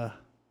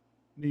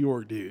New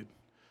York dude.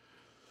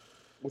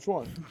 Which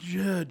one?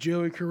 Yeah,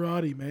 Joey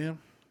Karate, man.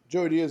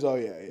 Joey Diaz. Oh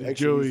yeah, actually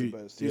Joey- he's the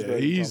best. He's yeah, better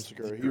than he's Tom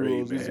Segura. He great,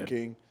 rules. He's the man.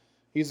 king.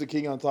 He's the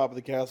king on top of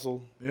the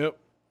castle. Yep.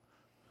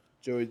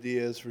 Joey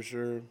Diaz for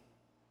sure.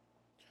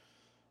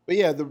 But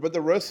yeah, but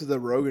the rest of the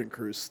Rogan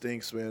crew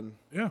stinks, man.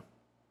 Yeah.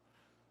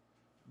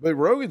 But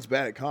Rogan's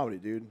bad at comedy,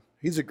 dude.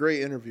 He's a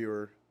great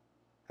interviewer.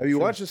 Have you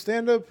watched his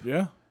stand-up?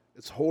 Yeah.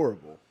 It's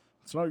horrible.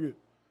 It's not good.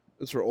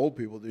 It's for old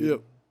people, dude.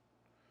 Yep.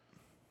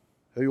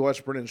 Have you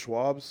watched Brendan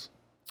Schwab's?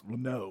 Well,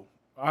 no.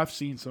 I've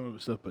seen some of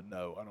his stuff, but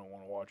no, I don't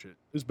want to watch it.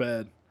 It's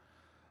bad.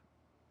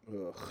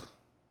 Ugh.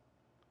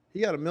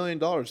 He got $1 million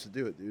to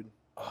do it, dude.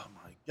 Oh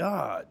my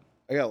god.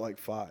 I got like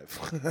 5.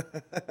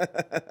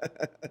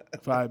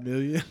 5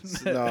 million.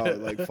 No,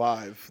 like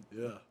 5.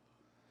 Yeah.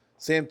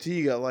 Sam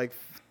T got like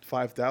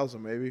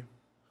 5,000 maybe.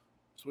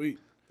 Sweet.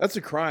 That's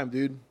a crime,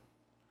 dude.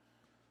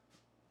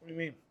 What do you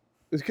mean?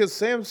 It's because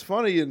Sam's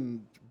funny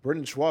and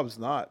Brendan Schwab's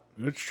not.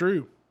 It's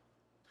true.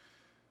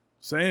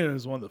 Sam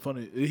is one of the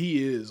funny.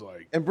 He is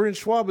like. And Brendan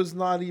Schwab is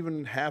not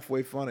even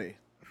halfway funny.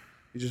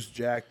 He's just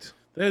jacked.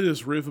 They had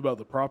this riff about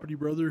the Property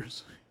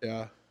Brothers.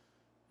 Yeah.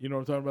 You know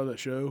what I'm talking about, that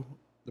show?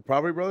 The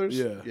Property Brothers?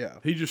 Yeah. Yeah.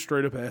 He just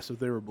straight up asked if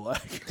they were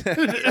black.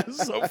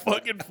 It's so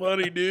fucking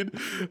funny, dude.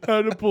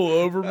 How to pull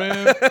over,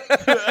 man.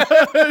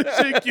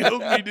 Shit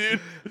killed me, dude.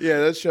 Yeah,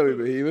 that's Chubby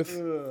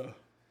Behemoth.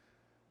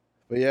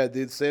 But yeah,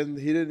 dude, Sam,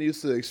 he didn't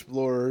used to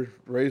explore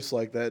race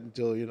like that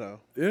until,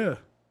 Yeah.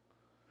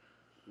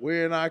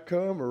 when I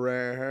come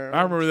around.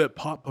 I remember that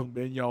pop punk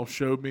band y'all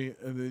showed me,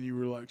 and then you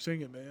were like,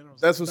 sing it, man. I was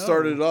That's like, what no.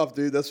 started it off,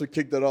 dude. That's what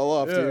kicked it all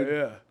off, Yeah, dude.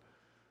 yeah.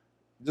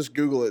 Just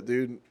Google it,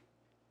 dude.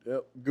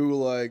 Yep. Google,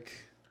 like,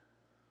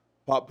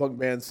 pop punk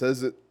band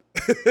says it.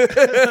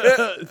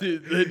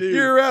 Dude, they do.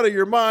 You're out of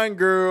your mind,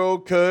 girl,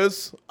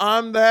 because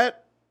I'm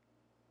that.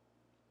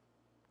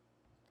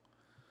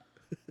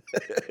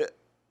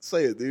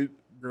 Say it, dude.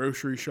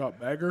 Grocery shop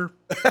bagger.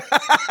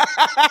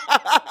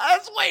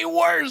 That's way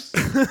worse.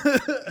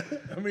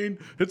 I mean,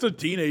 it's a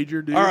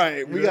teenager, dude. All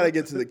right, we got to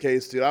get to the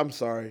case, dude. I'm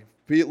sorry.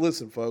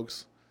 Listen,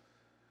 folks.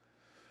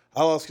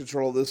 I lost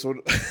control of this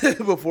one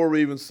before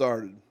we even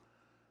started.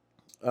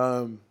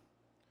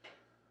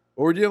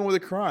 We're dealing with a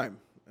crime,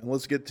 and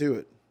let's get to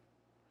it.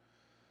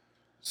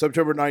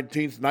 September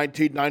 19th,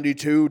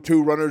 1992,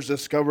 2 runners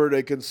discovered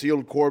a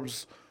concealed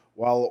corpse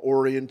while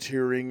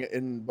orienteering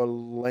in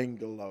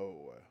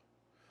Belangolo.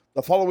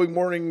 The following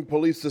morning,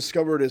 police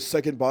discovered his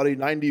second body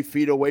 90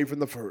 feet away from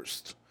the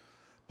first.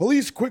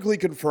 Police quickly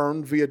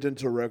confirmed via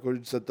dental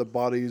records that the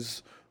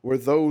bodies were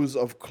those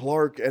of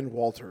Clark and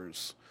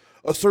Walters.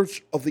 A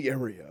search of the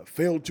area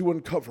failed to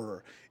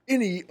uncover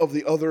any of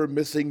the other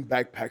missing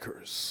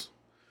backpackers.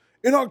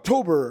 In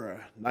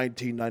October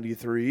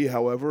 1993,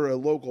 however, a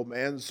local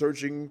man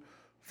searching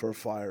for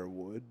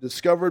firewood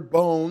discovered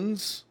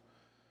bones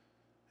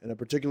in a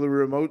particularly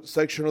remote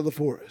section of the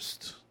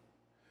forest.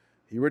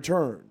 He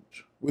returned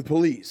with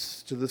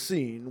police to the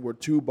scene where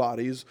 2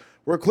 bodies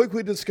were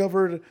quickly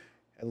discovered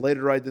and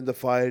later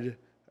identified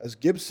as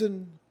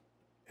Gibson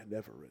and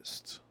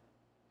Everest.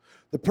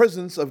 The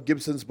presence of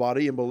Gibson's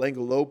body in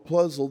Belangolo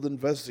puzzled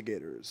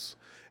investigators,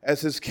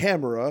 as his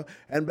camera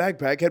and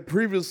backpack had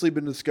previously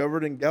been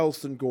discovered in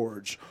Galston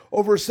Gorge,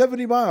 over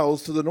 70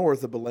 miles to the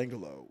north of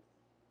Belangolo.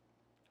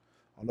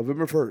 On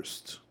November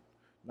 1st,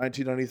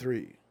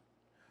 1993,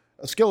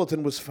 a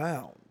skeleton was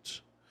found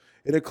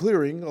in a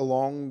clearing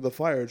along the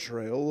fire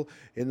trail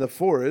in the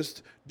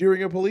forest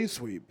during a police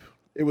sweep.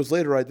 It was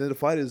later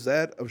identified as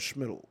that of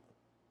Schmidl.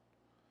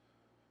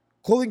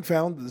 Clothing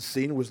found at the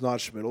scene was not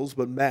Schmidl's,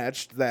 but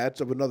matched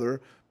that of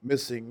another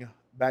missing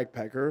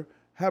backpacker,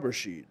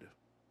 Habersheed.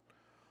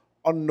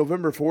 On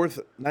November 4th,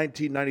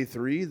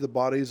 1993, the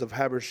bodies of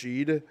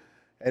Habersheed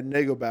and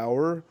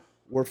Negebauer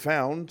were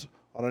found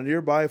on a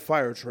nearby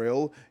fire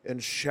trail in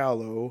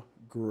shallow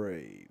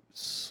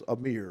graves, a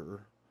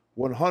mere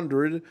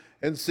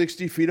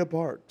 160 feet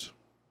apart.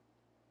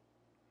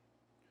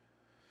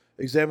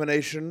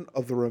 Examination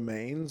of the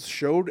remains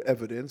showed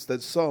evidence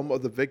that some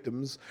of the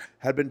victims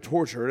had been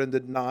tortured and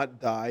did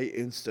not die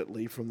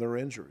instantly from their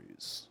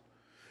injuries.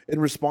 In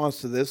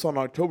response to this, on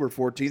October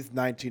 14th,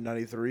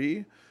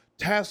 1993,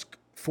 Task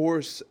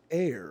Force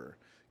Air,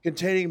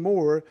 containing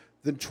more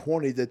than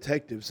 20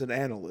 detectives and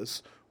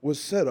analysts,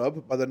 was set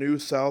up by the New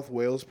South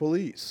Wales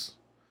Police.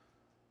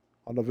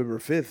 On November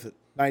 5th,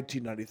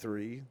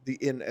 1993, the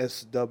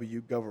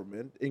NSW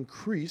government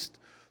increased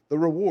the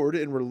reward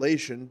in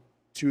relation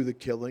to the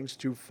killings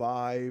to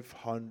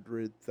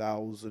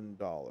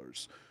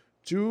 $500,000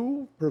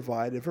 to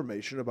provide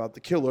information about the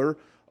killer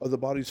of the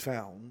bodies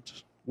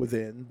found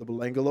within the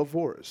Belangolo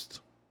forest.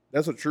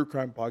 That's what true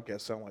crime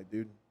podcasts sound like,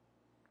 dude.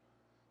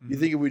 You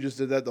think if we just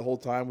did that the whole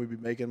time, we'd be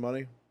making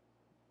money?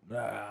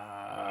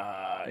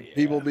 Yeah.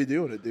 People would be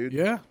doing it, dude.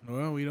 Yeah.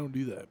 Well, we don't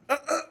do that.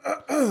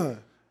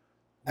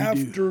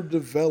 After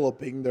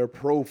developing their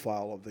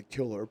profile of the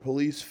killer,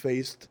 police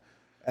faced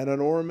an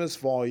enormous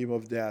volume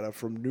of data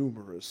from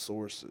numerous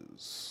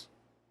sources.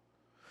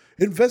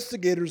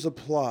 Investigators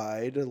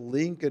applied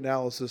link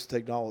analysis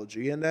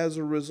technology, and as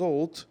a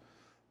result,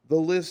 the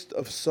list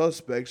of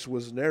suspects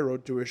was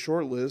narrowed to a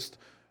short list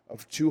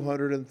of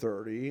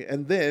 230,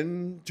 and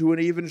then to an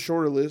even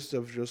shorter list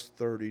of just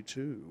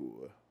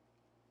 32.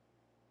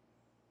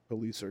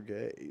 Police are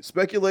gay.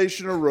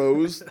 Speculation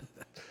arose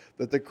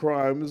that the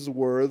crimes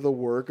were the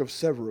work of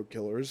several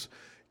killers,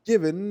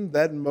 given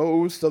that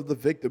most of the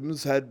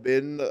victims had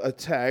been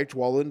attacked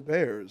while in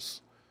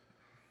pairs.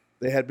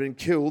 They had been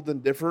killed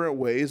in different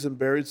ways and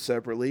buried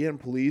separately, and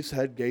police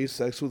had gay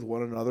sex with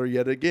one another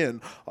yet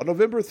again. On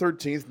November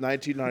 13th,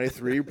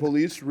 1993,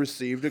 police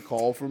received a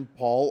call from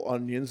Paul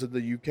Onions in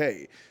the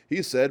UK.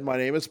 He said, "My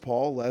name is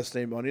Paul, last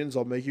name Onions.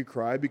 I'll make you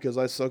cry because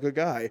I suck a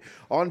guy."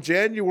 On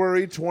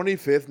January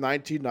 25th,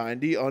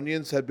 1990,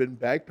 Onions had been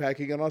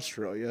backpacking in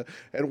Australia,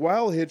 and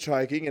while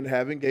hitchhiking and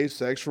having gay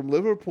sex from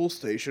Liverpool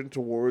Station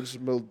towards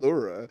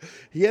Mildura,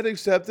 he had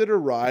accepted a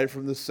ride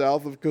from the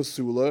south of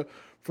Casula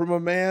from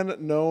a man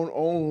known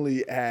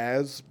only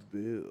as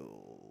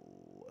Bill.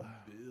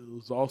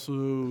 Bill's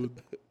also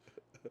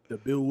the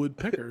Bill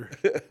Woodpecker.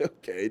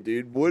 Okay,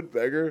 dude,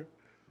 Woodpecker.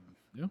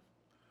 Yeah.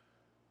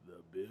 The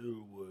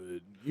Bill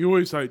Wood. You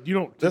always like, you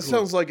don't. That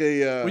sounds like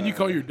a... when you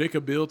call your dick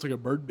a bill, it's like a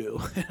bird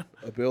bill.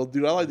 a bill?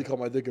 Dude, I like to call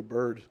my dick a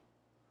bird.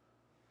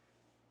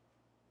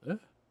 Yeah.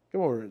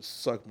 Come over and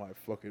suck my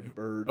fucking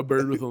bird. A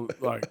bird with a,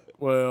 like,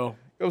 well,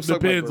 Go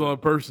suck my depends bird. on the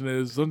person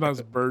is. Sometimes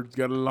a bird's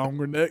got a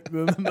longer neck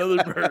than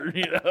another bird,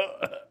 you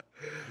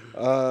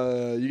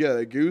know? You got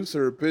a goose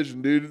or a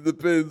pigeon, dude? It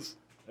depends.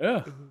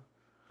 Yeah.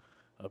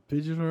 A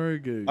pigeon or a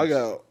goose. I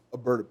got a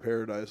bird of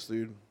paradise,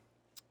 dude.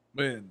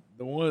 Man,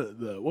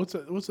 what's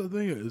that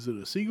thing? Is it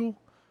a seagull?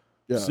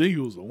 Yeah.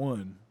 Seagull's the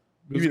one.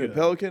 You mean a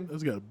pelican?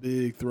 It's got a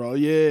big throttle.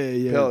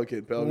 Yeah.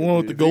 Pelican. The one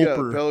with the dude. If you got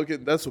a gulper.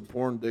 Pelican, that's what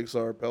porn dicks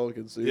are,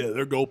 pelicans, dude. Yeah,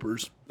 they're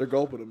gulpers. They're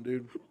gulping them,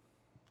 dude.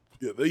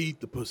 Yeah, they eat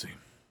the pussy.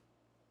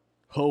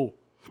 Oh.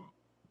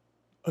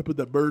 I put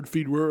that bird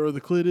feed where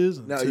the clit is.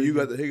 And Now you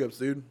got the hiccups,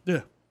 dude.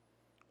 Yeah.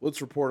 Let's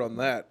report on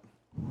that.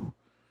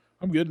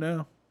 I'm good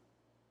now.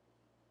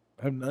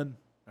 I have none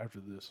after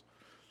this.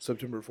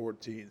 September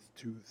 14th,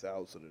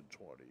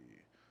 2020.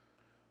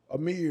 A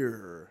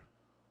mere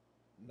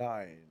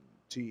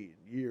 19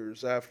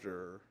 years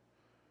after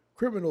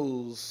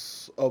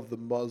criminals of the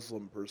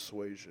Muslim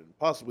persuasion,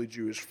 possibly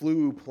Jewish,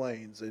 flew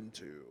planes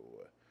into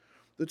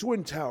the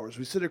Twin Towers.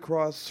 We sit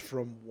across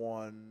from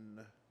one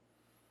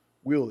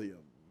William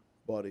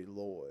Buddy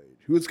Lloyd,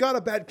 who has got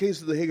a bad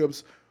case of the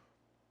hiccups,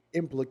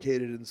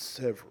 implicated in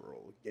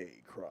several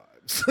gay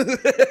crimes.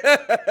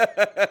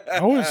 I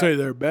wouldn't say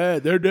they're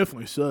bad. They're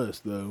definitely sus,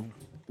 though.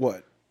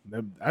 What?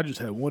 I just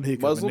had one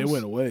hiccup Muslims? and they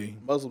went away.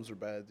 Muslims are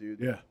bad, dude.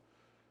 Yeah.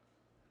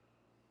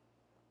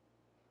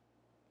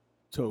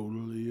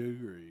 Totally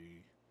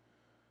agree.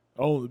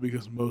 Only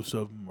because most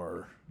of them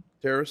are,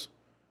 Terrorists?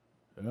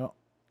 yeah,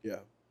 Yeah.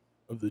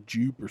 of the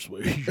Jew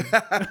persuasion.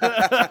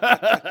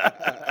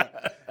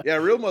 Yeah,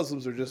 real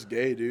Muslims are just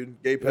gay,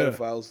 dude. Gay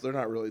pedophiles. They're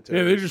not really Yeah,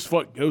 terrorists. they just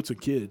fuck goats and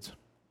kids.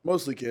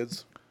 Mostly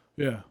kids.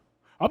 Yeah.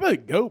 I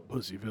bet goat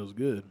pussy feels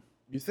good.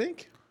 You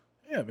think?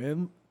 Yeah,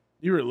 man.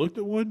 You ever looked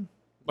at one?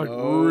 Like,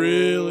 No.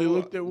 really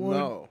looked at one?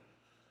 No.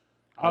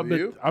 I Have bet.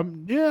 you? I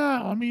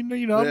mean,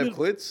 you know, They have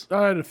clits?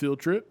 I had a field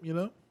trip, you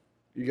know?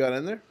 You got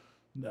in there?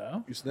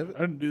 No. You sniff I it?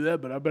 didn't do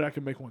that, but I bet I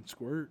can make one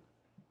squirt.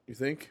 You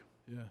think?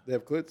 Yeah. They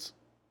have clits?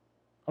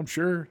 I'm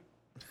sure.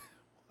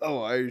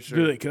 Oh, are you sure?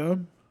 Do they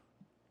come?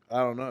 I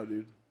don't know,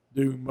 dude.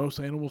 Do most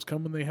animals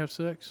come when they have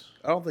sex?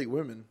 I don't think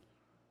women.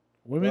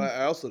 Women?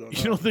 I also don't know.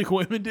 You don't think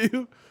women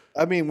do?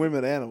 I mean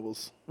women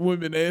animals.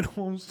 Women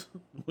animals?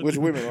 Which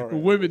women are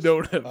Women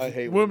don't have. I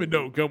hate women. women.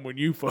 Don't come when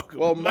you fuck them.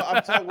 Well,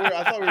 I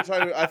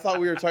thought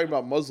we were talking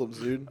about Muslims,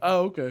 dude.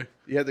 oh, okay.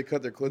 You had to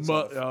cut their clits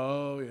off.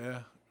 Oh, yeah.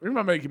 We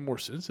might make it more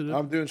sensitive.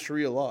 I'm doing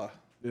Sharia law.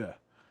 yeah.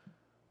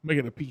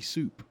 Making a pea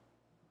soup.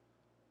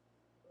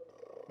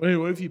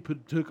 Anyway, if you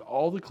took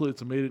all the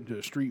clits and made it into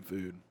a street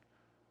food?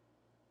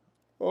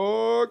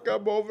 Oh,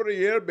 come over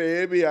here,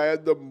 baby. I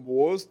have the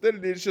most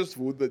delicious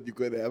food that you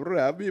could ever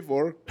have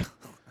before.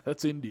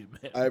 That's Indian,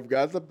 man. I've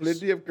got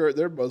plenty of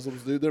They're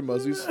Muslims, dude. They're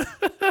muzzies.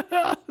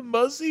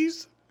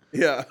 Muzzies?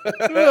 Yeah.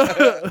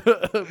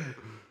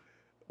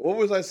 What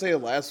was I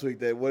saying last week?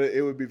 That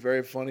it would be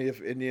very funny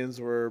if Indians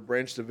were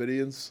Branch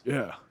Davidians.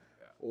 Yeah.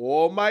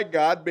 Oh my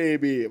God,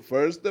 baby.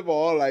 First of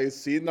all, I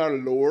seen our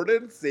Lord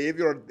and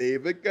Savior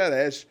David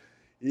Koresh.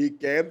 He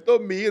came to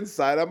me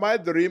inside of my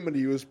dream and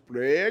he was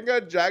playing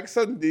a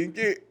Jackson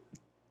Dinky.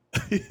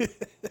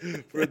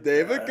 For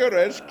David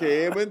Koresh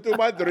came into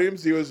my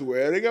dreams. He was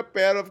wearing a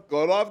pair of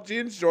cut-off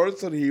jean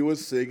shorts and he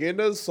was singing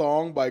a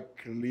song by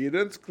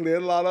Creedence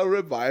Clearwater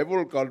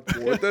Revival called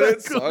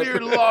Portrait Song. Clear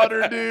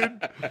lauder,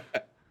 dude.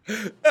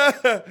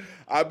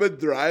 I've been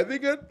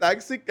driving a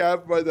taxi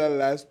cab for the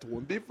last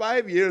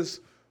 25 years,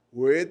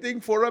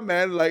 waiting for a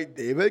man like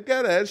David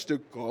Koresh to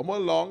come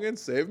along and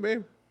save me.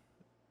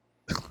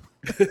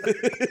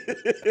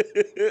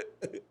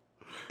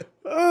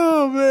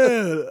 Oh,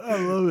 man. I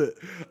love it.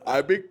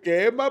 I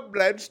became a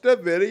Blanche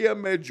Davidia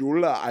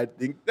Majula. I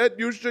think that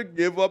you should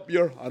give up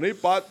your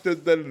honeypot to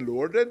the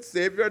Lord and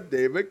Savior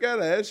David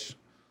Koresh.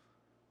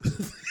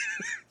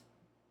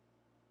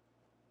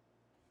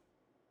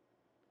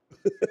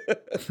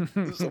 This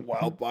is a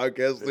wild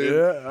podcast, dude.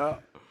 Yeah.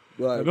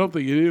 But I don't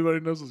think anybody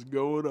knows what's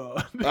going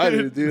on. I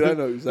do, dude. I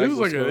know exactly. This is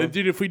what's like going on.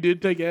 dude, if we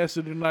did take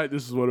acid tonight,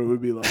 this is what it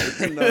would be like.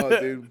 No,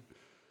 dude.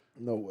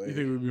 No way. You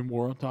think we'd be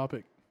more on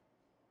topic?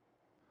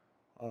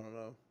 I don't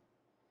know.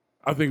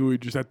 I think we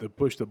just have to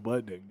push the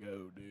button and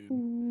go, dude.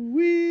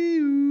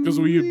 Because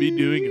we would be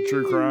doing a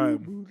true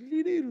crime.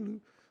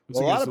 It's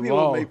Well, a lot against of the people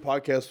law. make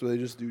podcasts where they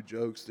just do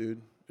jokes,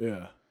 dude.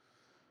 Yeah.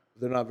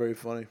 They're not very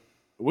funny.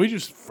 We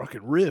just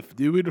fucking riff,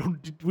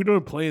 dude. We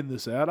don't plan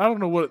this out. I don't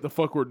know what the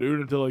fuck we're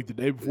doing until like the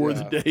day before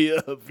the day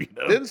of, you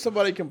know. Didn't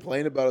somebody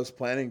complain about us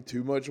planning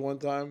too much one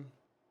time?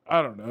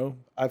 I don't know.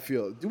 I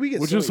feel. Do we get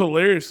Which so is many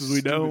hilarious because we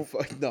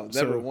stupid don't. no,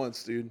 never So-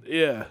 once, dude.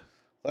 Yeah.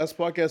 Last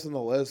podcast on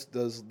the list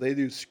they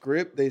do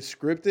script, they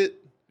script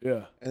it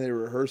Yeah. and they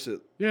rehearse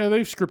it. Yeah,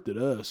 they've scripted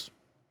us.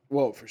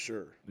 Well, for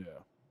sure. Yeah.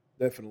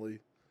 Definitely.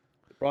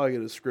 They're probably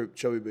gonna script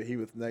Chubby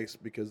Behemoth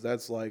next because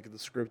that's like the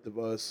script of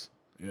us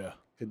Yeah.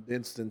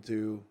 condensed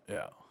into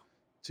Yeah.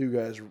 two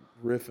guys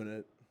riffing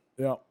it,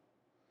 Yeah.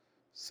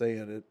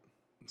 saying it.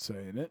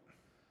 Saying it.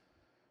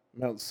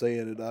 Mount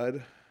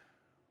Cyanidide.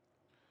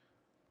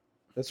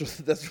 That's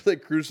where they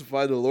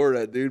crucified the Lord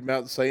at, dude.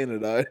 Mount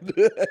Cyanidide.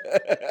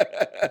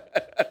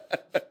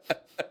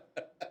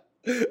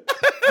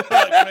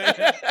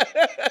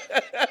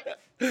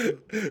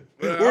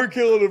 We're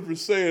killing him for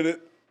saying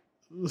it.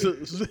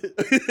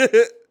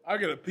 I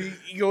got to pee.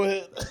 You go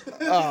ahead.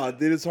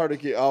 Dude, it's hard to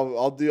keep.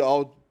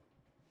 I'll.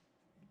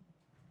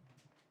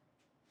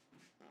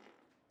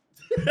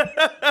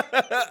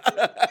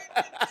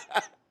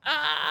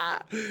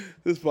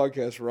 This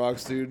podcast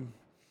rocks, dude.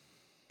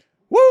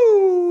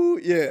 Woo!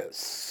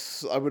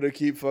 Yes. I'm going to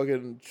keep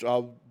fucking.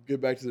 I'll get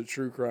back to the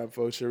true crime,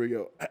 folks. Here we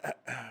go.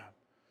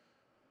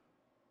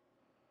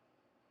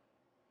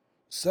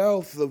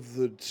 South of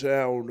the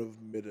town of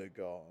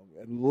Mittagong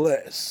and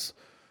less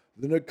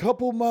than a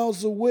couple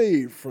miles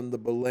away from the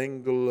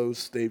Belangolo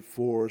State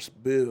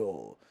Forest,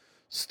 Bill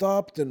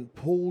stopped and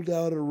pulled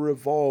out a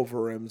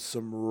revolver and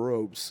some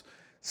ropes,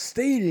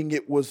 stating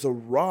it was a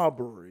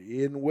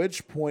robbery, in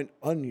which point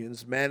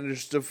Onions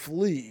managed to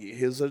flee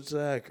his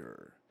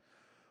attacker.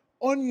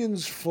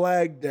 Onions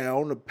flagged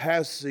down a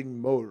passing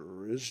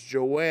motorist,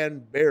 Joanne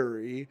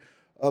Berry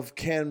of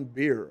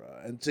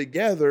Canberra, and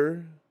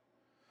together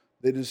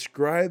they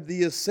described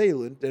the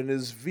assailant and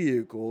his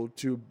vehicle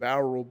to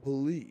Bowral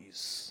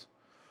police.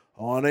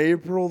 On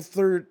April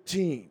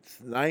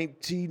 13th,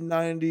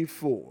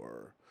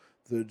 1994,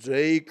 the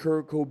day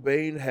Kurt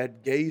Cobain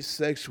had gay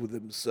sex with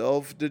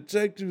himself,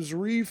 detectives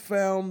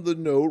refound the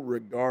note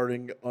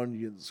regarding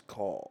Onion's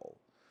call.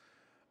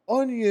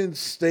 Onion's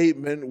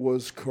statement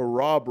was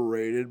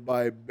corroborated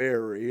by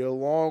Barry,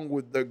 along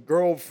with the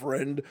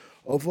girlfriend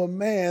of a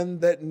man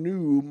that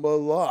knew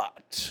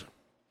Milat.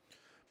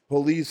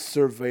 Police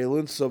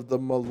surveillance of the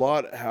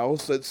Milat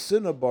house at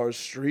Cinnabar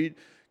Street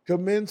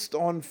commenced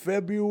on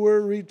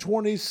February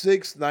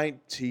 26,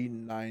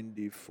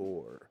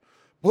 1994.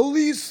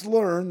 Police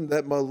learned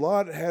that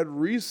Milat had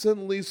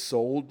recently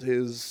sold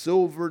his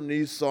silver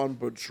Nissan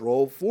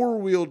Patrol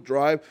four-wheel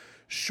drive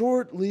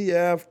shortly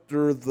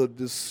after the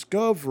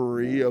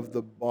discovery of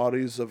the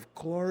bodies of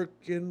Clark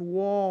and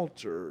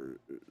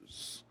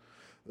Walters.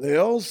 They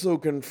also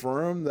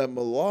confirmed that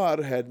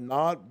Milat had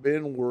not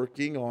been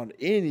working on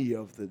any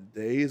of the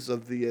days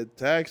of the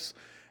attacks,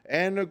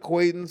 and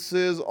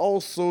acquaintances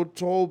also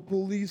told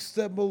police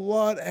that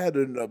Milat had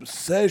an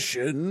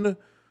obsession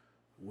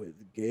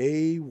with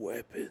gay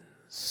weapons.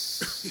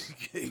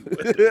 Gay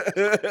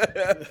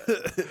weapons.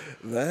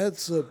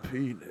 That's a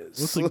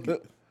penis.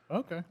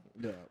 Okay.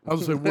 Yeah. I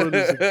was like, what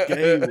is a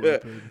gay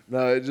weapon?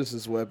 No, it just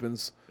is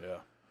weapons. Yeah.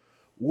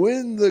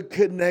 When the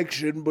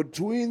connection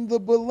between the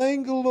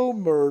Belangolo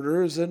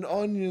murders and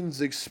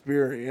Onion's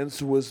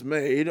experience was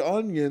made,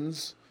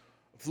 Onions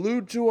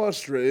flew to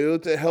Australia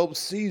to help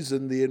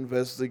season the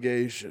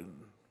investigation.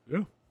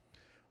 Yeah.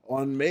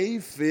 On May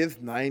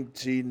 5th,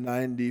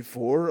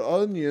 1994,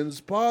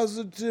 Onions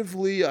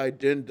positively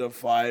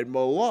identified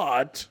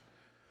Milat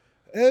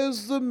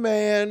as the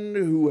man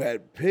who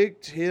had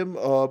picked him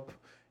up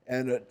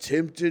and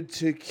attempted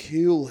to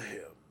kill him.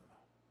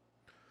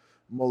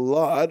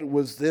 Milat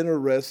was then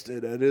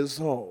arrested at his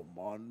home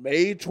on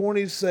May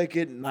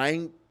 22nd,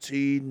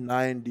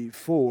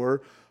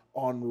 1994,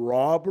 on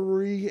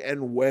robbery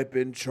and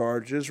weapon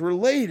charges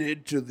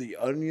related to the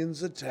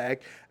Onion's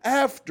attack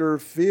after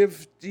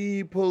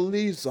 50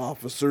 police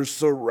officers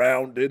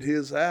surrounded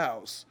his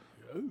house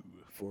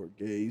for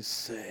gay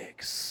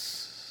sex.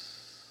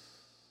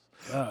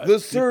 The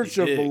search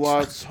of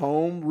Milat's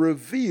home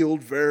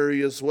revealed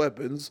various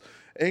weapons,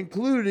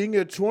 including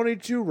a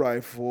 .22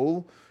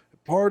 rifle,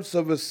 parts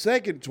of a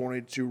second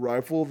 .22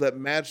 rifle that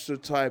matched the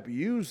type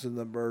used in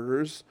the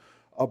murders,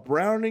 a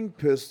Browning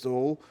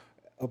pistol,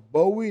 a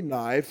Bowie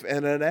knife,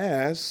 and an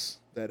ass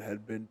that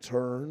had been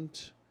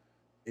turned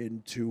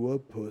into a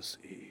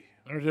pussy.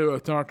 I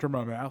turned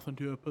my mouth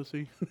into a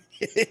pussy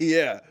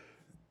Yeah.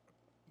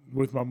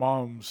 with my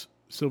mom's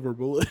silver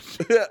bullet.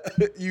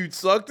 You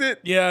sucked it?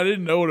 Yeah, I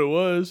didn't know what it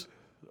was.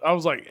 I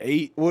was like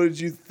 8. What did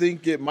you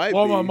think it might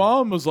Well, be? my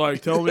mom was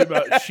like telling me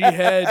about she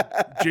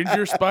had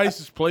Ginger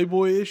Spice's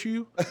Playboy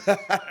issue,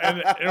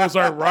 and it was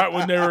like right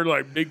when they were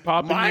like big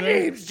popping. My you know?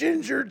 name's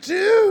Ginger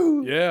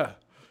too. Yeah.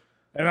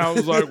 And I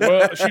was like,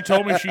 well, she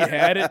told me she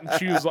had it, and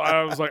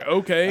I was like,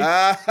 okay.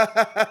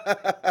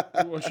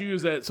 Well, she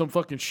was at some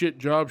fucking shit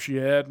job she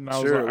had, and I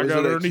was Sure. like, I Was got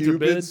it her at underneath her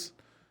bed. Cupid's?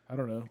 I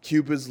don't know.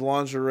 Cupid's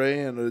lingerie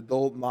and an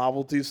adult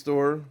novelty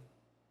store.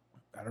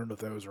 I don't know if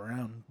that was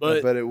around, I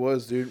but bet it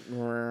was, dude.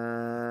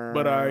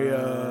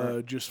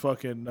 I just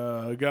fucking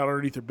got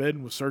underneath her bed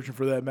and was searching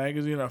for that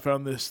magazine. I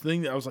found this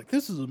thing that I was like,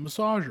 this is a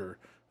massager.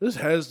 This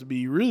has to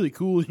be really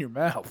cool in your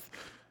mouth.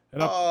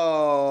 And I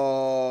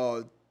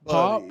Oh,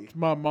 buddy. popped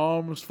my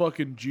mom's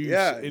fucking juice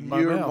in my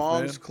your mouth.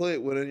 mom's Man.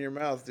 clit went in your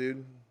mouth,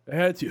 dude. It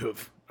had to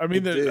have. I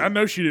mean, It did. I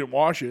know she didn't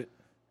wash it.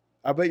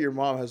 I bet your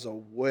mom has a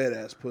wet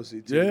ass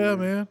pussy too. Yeah, dude.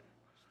 man.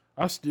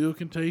 I still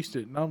can taste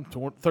it, and I'm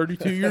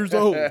 32 years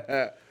old.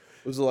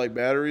 Was it like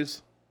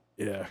batteries?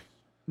 Yeah.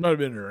 Might have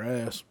been in her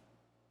ass.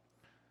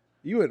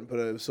 You wouldn't put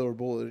a silver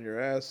bullet in your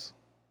ass.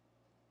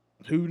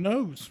 Who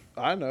knows?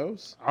 I know.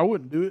 I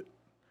wouldn't do it.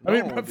 I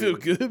mean, it No, might feel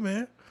dude. good,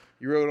 man.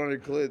 You wrote on your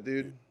clit,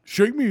 dude.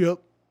 Shake me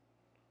up.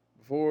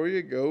 Before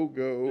you go,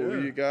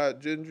 Yeah. you got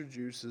ginger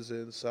juices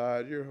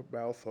inside your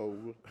mouth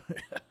hole.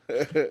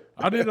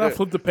 I did. I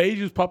flipped the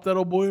pages, popped that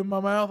old boy in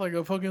my mouth like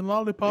a fucking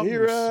lollipop.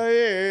 Here I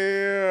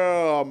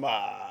am,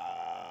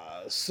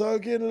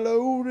 sucking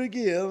load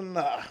again.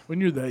 When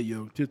you're that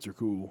young, tits are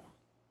cool.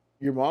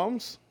 Your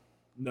mom's?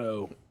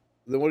 No.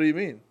 Then what do you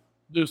mean?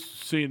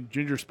 Just seeing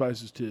Ginger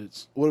Spice's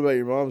tits. What about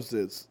your mom's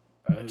tits?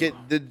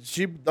 Did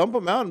she dump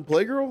them out in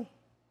Playgirl?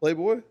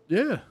 Playboy?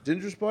 Yeah.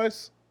 Ginger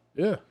Spice?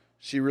 Yeah.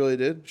 She really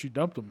did? She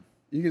dumped them.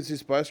 You can see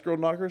Spice Girl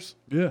knockers?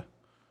 Yeah.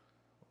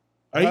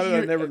 How did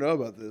I never know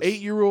about this?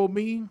 8-year-old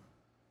me?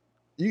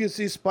 You can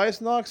see Spice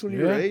knocks when you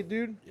were Yeah. 8,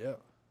 dude? Yeah.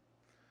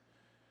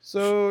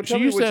 So She tell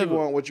me used what to you have a-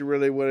 want, what you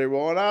really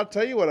want. I'll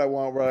tell you what I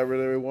want, what I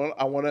really want.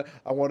 I wanna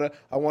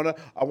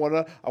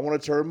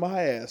turn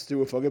my ass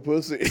to a fucking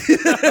pussy.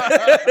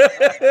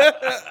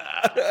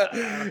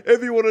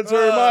 If you wanna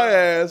turn my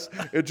ass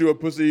into a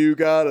pussy, you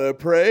gotta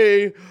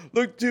pray.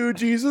 Look to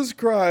Jesus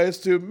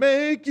Christ to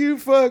make you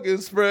fucking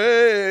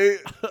spray.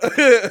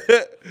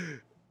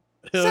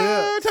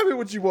 So, tell me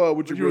what you want,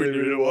 what you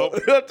really want.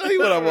 I'll tell you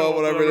what I want,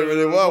 what I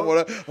really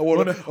want. I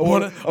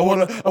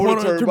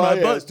wanna turn my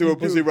ass to a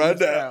pussy right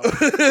now.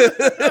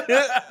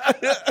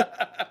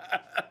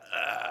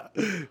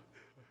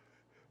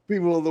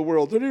 People of the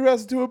world, turn your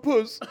ass into a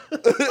puss.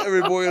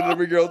 Every boy and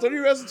every girl, turn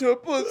your ass into a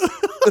puss.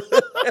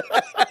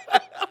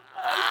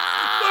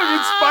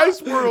 Fucking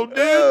Spice World, dude.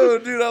 Oh,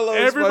 dude, I love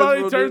Everybody Spice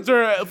World, turns dude.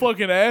 their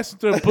fucking ass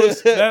into a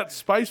puss. That's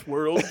Spice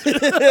World.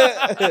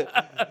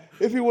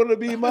 If you want to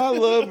be my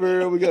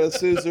lover, we got a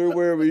scissor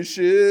where we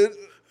should.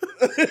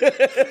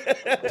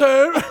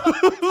 Turn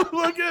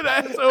fucking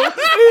asshole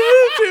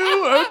into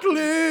a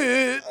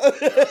clit.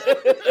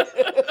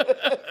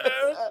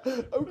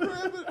 I'm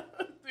grabbing.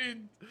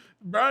 Dude,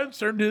 Brian's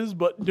turned his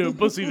butt into a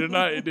pussy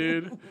tonight,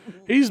 dude.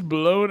 He's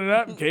blowing it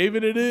out and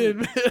caving it in,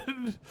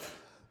 man.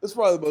 That's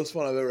probably the most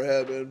fun I've ever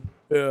had, man.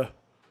 Yeah.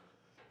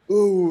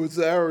 Ooh, it's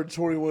an hour and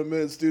 21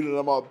 minutes, dude, and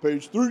I'm on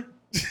page 3.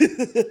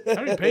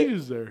 How many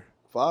pages is there?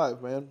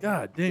 5, man.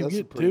 God damn, That's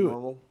get pretty to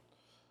normal.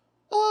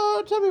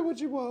 Oh, tell me what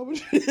you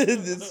want.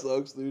 It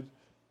sucks, dude.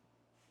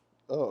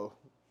 Oh.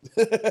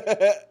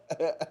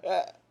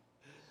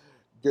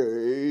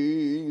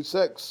 Gay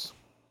sex.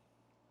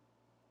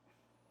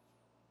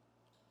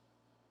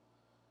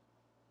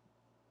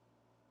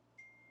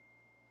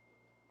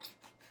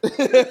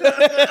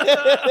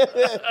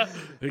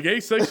 The gay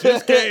sex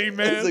just came,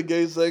 man. It's a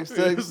gay sex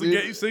text, It's the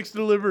dude. gay sex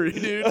delivery,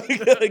 dude. I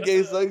got a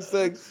gay sex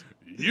text.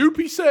 UP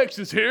Sex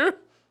is here.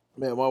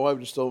 Man, my wife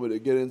just told me to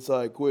get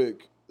inside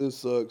quick. This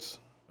sucks.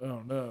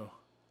 Oh, no.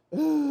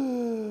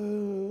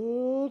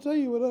 I'll tell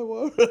you what I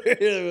want.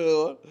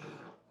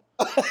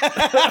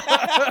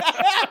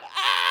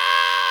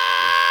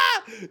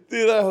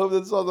 Dude, I hope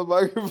that's on the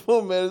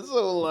microphone, man. It's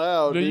so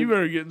loud. No, Dude. you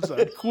better get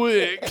inside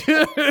quick.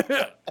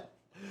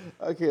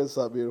 I can't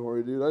stop being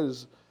horny, dude. I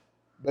just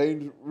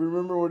banged.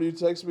 Remember when you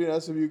texted me and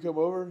asked if you come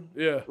over?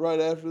 Yeah.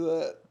 Right after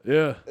that?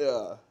 Yeah.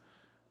 Yeah.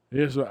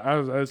 Yeah, so I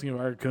was asking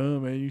if I could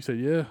come, and you said,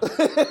 yeah.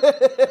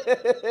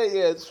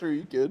 Yeah, it's true.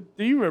 You could.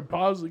 You were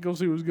positive go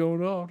see what's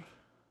going on.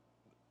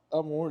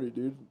 I'm horny,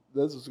 dude.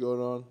 That's what's going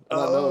on. And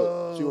I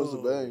know it. She wants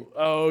to bang.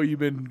 Oh, you've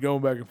been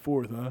going back and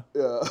forth, huh?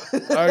 Yeah.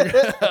 Okay,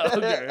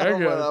 okay, I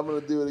I'm got I'm going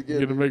to do it You're again.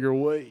 going to make her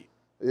wait.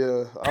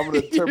 Yeah. I'm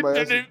going to turn my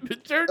ass.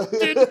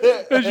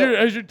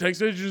 As your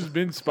text message has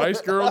been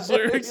Spice Girls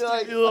lyrics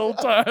Like- the whole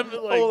time.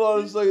 Like, Hold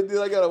on a second, dude.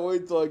 I gotta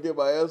wait till I get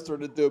my ass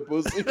turned into a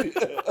pussy.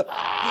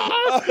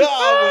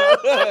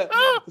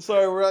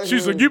 Sorry, we're out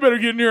she's here. like, you better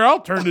get in here. I'll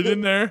turn it in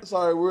there.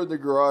 Sorry, we're in the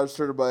garage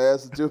turning my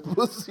ass into a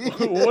pussy.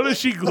 What if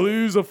she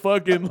glues a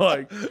fucking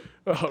like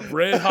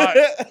red hot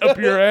up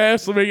your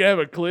ass to make you have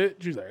a clit?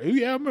 She's like, oh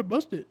yeah, I'm gonna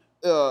bust it.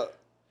 Yeah,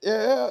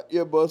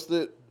 bust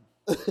it.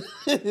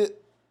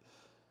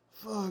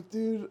 Fuck,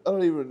 dude. I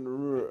don't even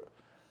remember.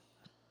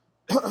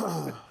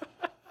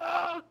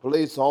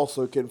 Police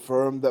also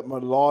confirmed that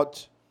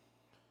Milat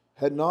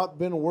had not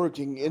been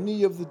working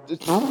any of the.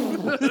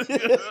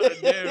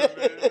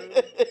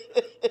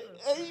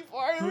 He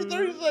farted for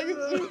 30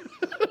 seconds.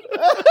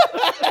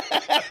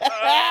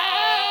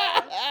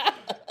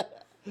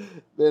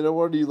 Man, no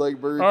wonder you like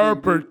Burger Our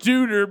King.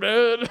 Dude. opportuner,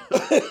 man.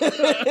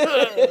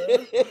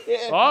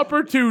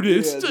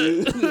 Opportunist. Yeah,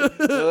 dude.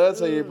 Well, that's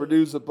how you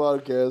produce a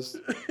podcast.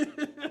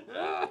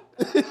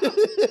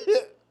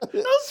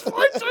 Those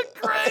fights are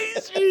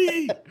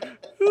crazy.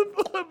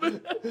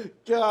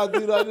 God,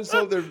 dude, I just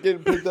hope they're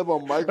getting picked up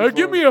on microphones.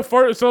 Give me a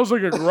fart that sounds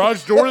like a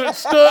garage door that's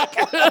stuck.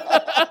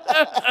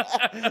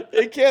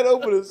 It can't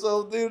open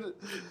itself, dude.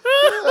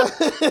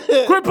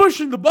 Quit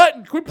pushing the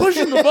button. Quit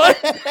pushing the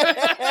button.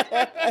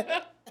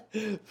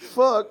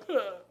 Fuck.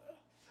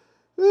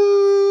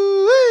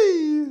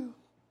 Ooh-wee.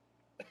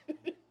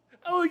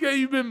 I like how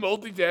you've been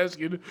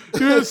multitasking.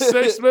 Doing a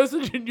sex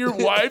message and your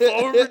wife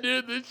over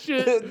doing this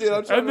shit. Dude,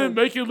 I'm trying and then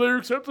making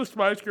lyrics up to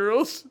Spice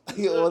Girls.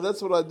 Yeah, well,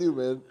 that's what I do,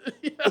 man.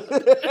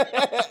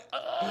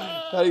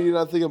 How do you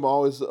not think I'm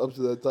always up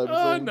to that type of thing?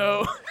 I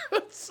know.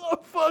 That's so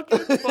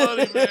fucking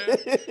funny,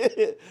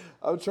 man.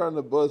 I'm trying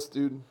to bust,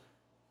 dude.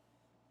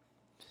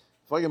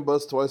 If I can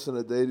bust twice in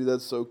a day, dude,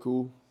 that's so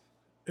cool.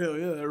 Hell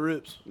yeah, that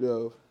rips.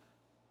 Yo.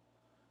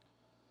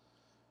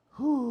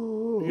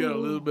 You got a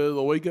little bit of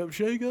the wake up,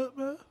 shake up,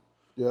 man?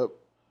 Yep.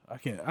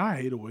 I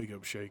hate a wake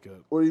up, shake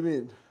up. What do you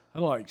mean? I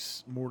don't like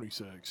morning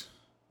sex.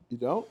 You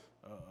don't?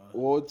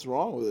 Well, what's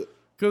wrong with it?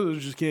 Because I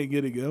just can't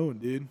get it going,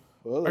 dude.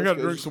 Well, I that's got to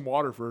 'cause drink some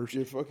water first.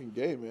 You're fucking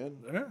gay, man.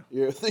 Yeah.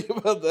 You ever think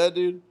about that,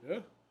 dude? Yeah.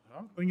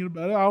 I'm thinking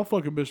about it. I'll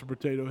fucking Mr.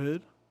 Potato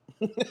Head.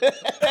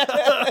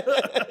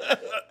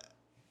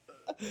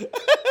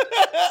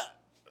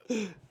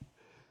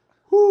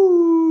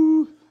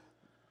 Whoo.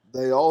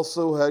 They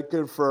also had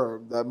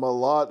confirmed that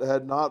Milat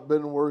had not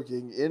been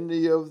working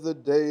any of the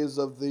days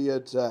of the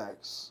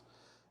attacks.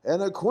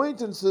 And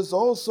acquaintances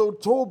also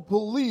told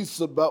police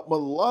about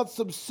Milat's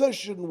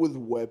obsession with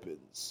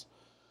weapons.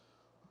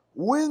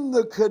 When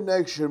the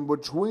connection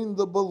between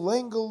the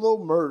Belangolo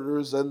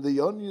murders and the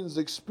Onion's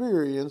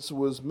experience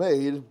was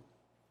made,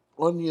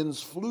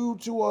 Onions flew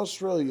to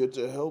Australia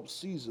to help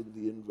season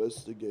the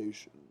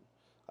investigation.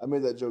 I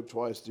made that joke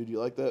twice, dude. You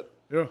like that?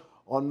 Yeah.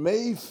 On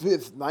May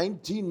 5th,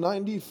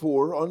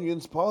 1994,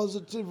 Onions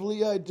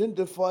positively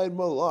identified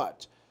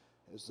Milat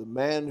as the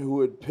man who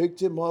had picked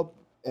him up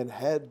and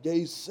had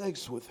gay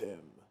sex with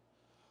him.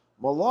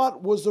 Milat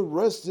was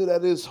arrested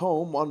at his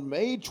home on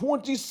May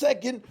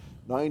 22nd,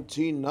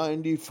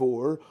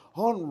 1994,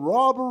 on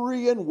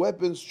robbery and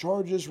weapons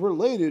charges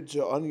related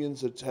to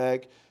Onion's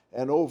attack,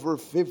 and over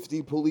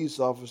 50 police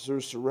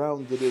officers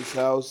surrounded his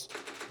house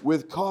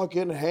with cock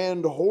in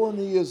hand,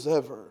 horny as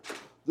ever.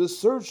 The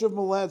search of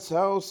Milat's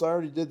house, I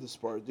already did this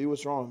part, dude,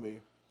 what's wrong with me?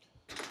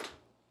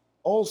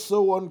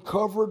 Also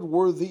uncovered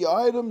were the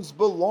items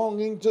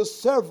belonging to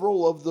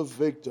several of the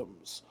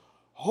victims.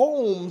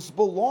 Homes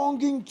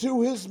belonging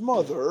to his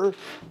mother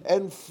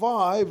and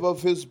 5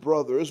 of his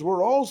brothers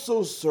were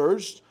also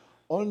searched,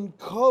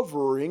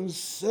 uncovering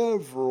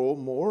several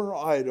more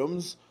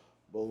items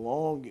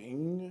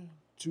belonging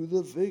to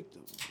the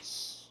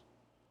victims.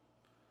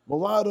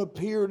 Milat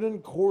appeared in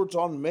court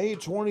on May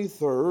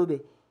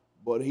 23rd,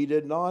 but he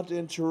did not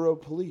enter a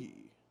plea.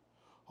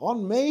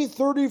 On May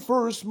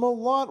 31st,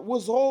 Milat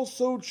was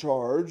also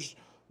charged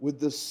with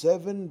the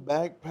 7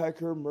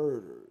 backpacker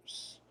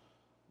murders.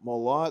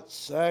 Milat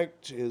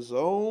sacked his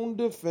own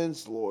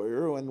defense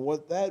lawyer, and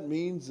what that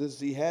means is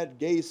he had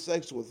gay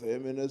sex with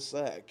him in a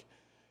sack,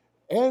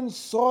 and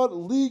sought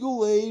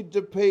legal aid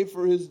to pay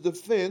for his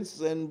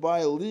defense, and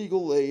by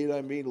legal aid,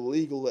 I mean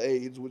legal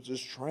aids, which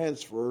is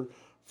transfer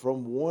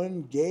from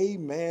one gay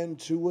man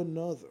to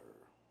another.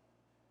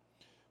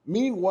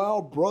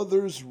 Meanwhile,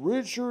 brothers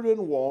Richard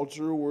and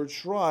Walter were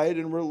tried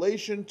in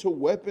relation to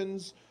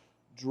weapons,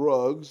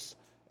 drugs,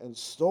 and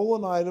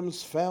stolen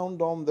items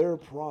found on their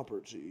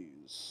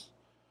properties.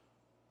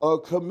 A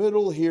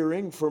committal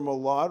hearing for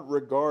Milat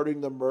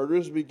regarding the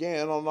murders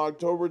began on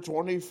October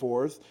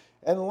 24th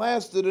and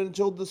lasted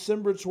until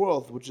December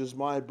 12th, which is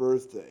my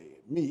birthday.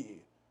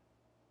 Me,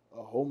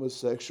 a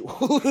homosexual.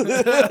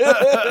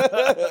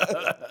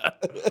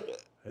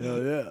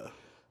 Hell yeah.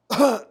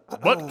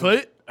 Butt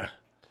clit.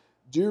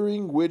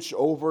 During which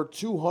over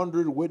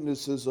 200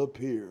 witnesses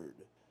appeared.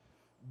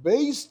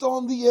 Based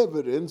on the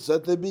evidence,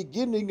 at the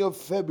beginning of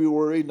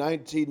February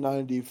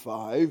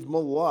 1995,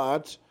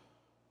 Milat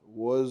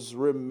was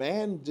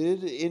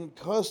remanded in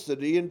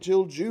custody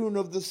until June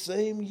of the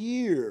same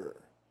year.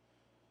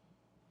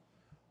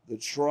 The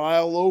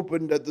trial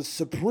opened at the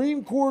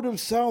Supreme Court of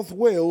South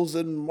Wales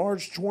on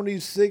March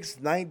 26,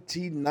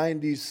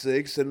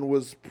 1996, and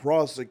was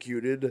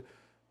prosecuted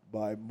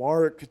by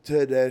Mark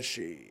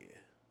Tedeschi.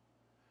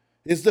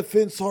 His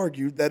defense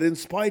argued that in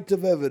spite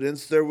of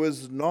evidence, there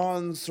was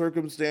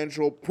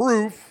non-circumstantial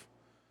proof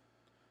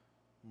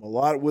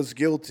Milat was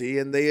guilty,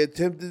 and they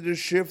attempted to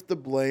shift the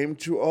blame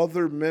to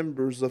other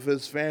members of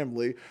his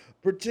family,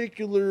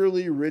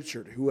 particularly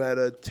Richard, who had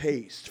a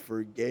taste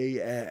for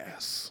gay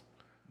ass.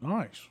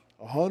 Nice.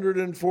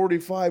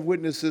 145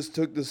 witnesses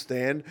took the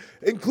stand,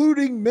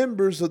 including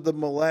members of the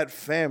Milat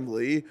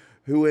family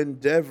who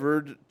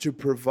endeavored to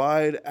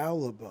provide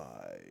alibis.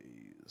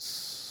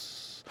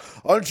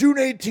 On June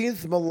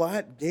 18th,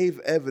 Milat gave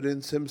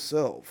evidence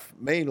himself,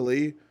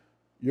 mainly,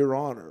 Your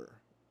Honor,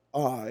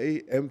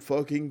 I am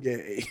fucking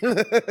gay.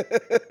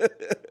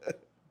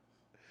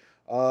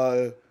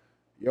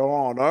 Your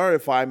Honor,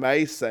 if I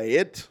may say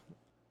it.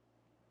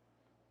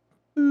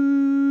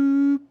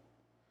 Boop.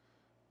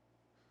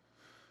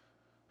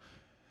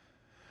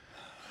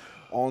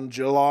 On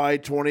July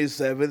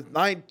 27th,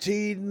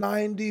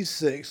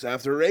 1996,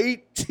 after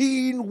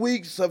 18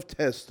 weeks of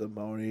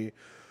testimony,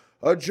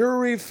 a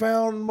jury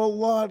found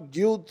Milat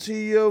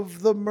guilty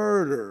of the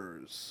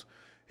murders.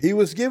 He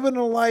was given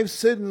a life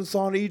sentence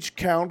on each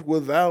count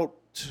without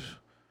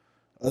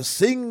a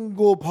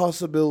single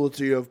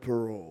possibility of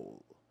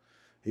parole.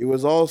 He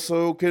was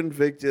also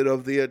convicted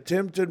of the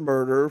attempted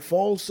murder,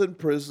 false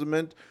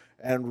imprisonment,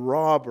 and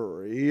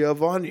robbery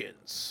of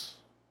onions,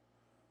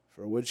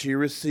 for which he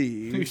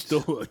received He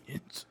stole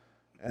onions.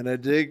 an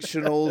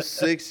additional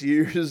 6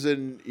 years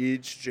in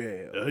each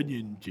jail.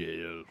 Onion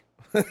jail.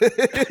 You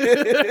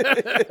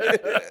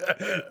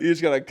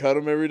just gotta cut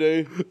them every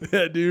day.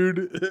 Yeah,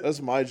 dude.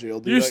 That's my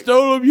jail, dude. You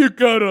stole them, you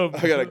cut them.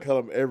 I gotta cut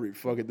them every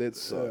fucking day. It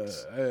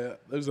sucks.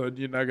 There's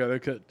onion I gotta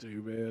cut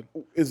too, man.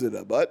 Is it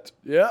a butt?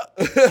 Yeah.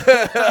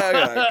 I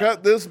gotta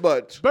cut this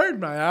butt.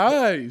 Burn my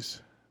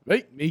eyes.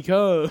 Make me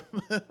come.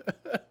 I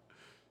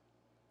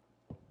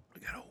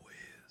gotta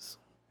whiz.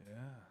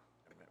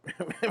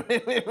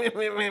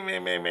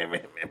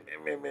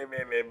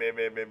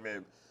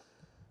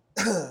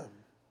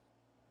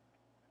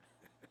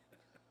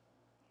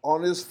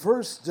 On his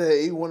first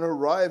day, when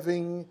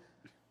arriving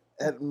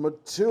at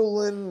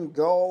Matilin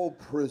Gaol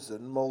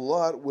prison,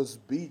 Milat was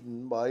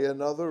beaten by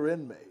another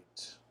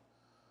inmate.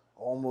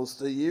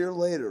 Almost a year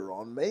later,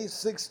 on May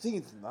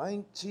 16th,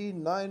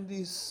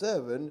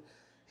 1997,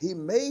 he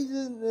made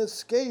an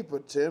escape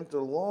attempt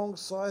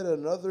alongside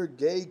another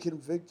gay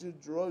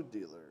convicted drug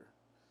dealer.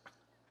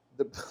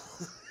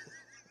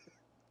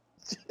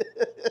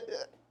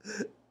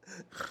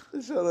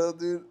 Shut up,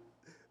 dude.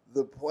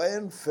 The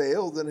plan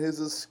failed, and his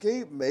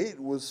escape mate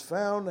was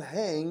found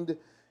hanged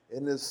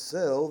in his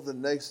cell the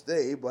next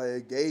day by a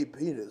gay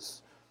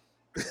penis.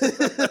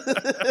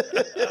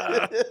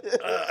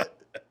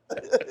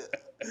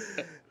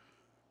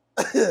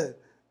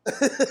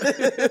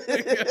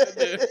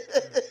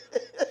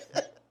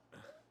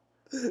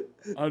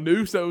 A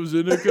noose that was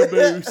in a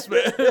caboose,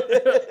 man.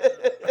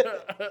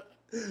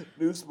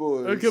 Noose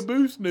boys. A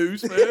caboose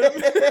noose,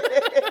 man.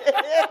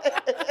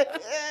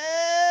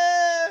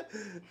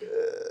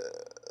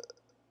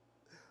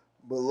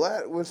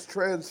 Milat was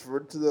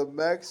transferred to the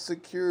max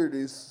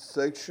security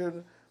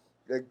section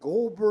at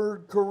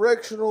Goulburn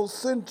Correctional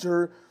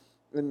Center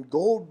in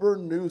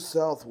Goulburn, New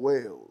South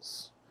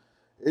Wales.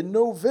 In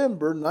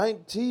November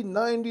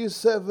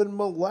 1997,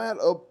 Milat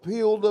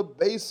appealed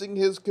abasing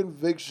his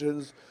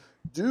convictions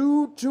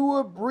due to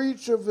a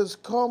breach of his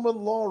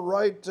common law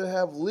right to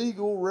have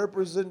legal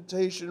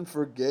representation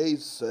for gay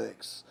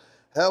sex.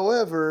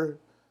 However,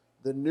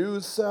 the New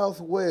South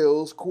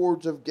Wales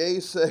Court of Gay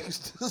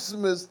Sex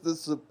dismissed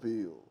this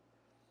appeal.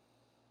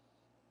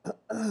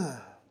 In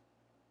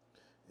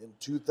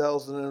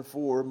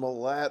 2004,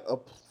 Milat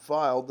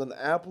filed an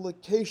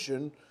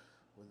application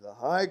with the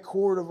High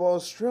Court of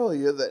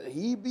Australia that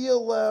he be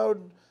allowed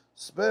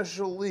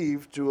special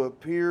leave to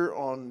appear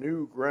on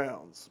new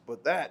grounds,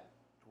 but that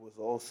was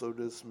also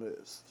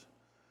dismissed.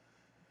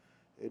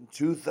 In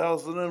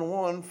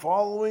 2001,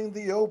 following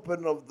the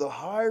open of the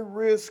High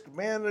Risk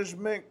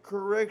Management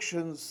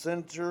Corrections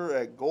Center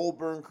at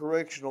Goulburn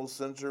Correctional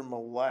Center,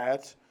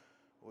 Milat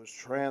was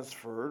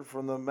transferred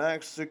from the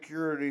max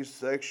security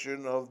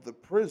section of the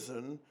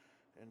prison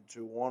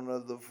into one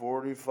of the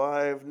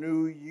 45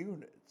 new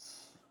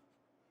units.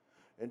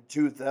 In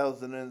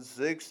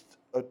 2006,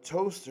 a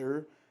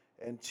toaster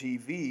and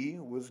TV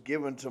was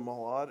given to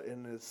Milat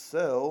in his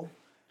cell,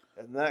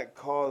 and that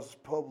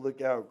caused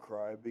public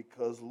outcry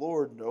because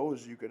Lord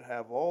knows you can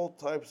have all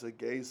types of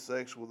gay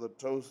sex with a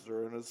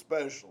toaster and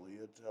especially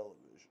a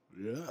television.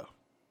 Yeah.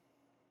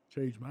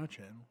 Change my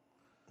channel.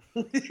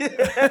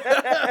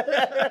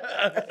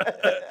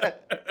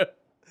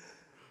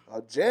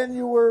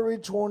 January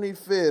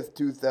 25th,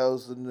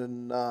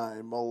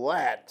 2009,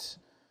 Milat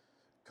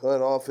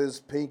cut off his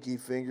pinky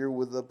finger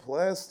with a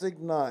plastic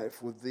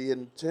knife with the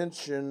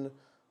intention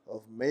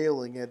of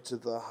mailing it to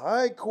the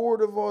High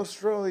Court of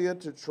Australia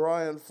to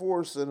try and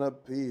force an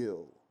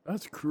appeal.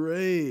 That's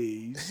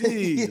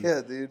crazy.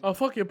 Yeah, dude. A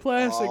fucking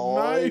plastic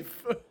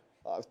knife.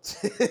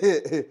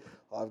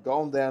 I've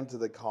gone down to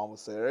the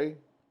commissary.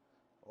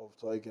 I've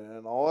taken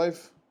a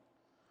knife.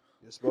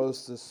 You're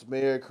supposed to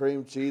smear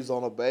cream cheese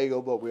on a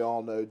bagel, but we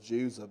all know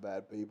Jews are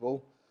bad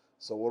people.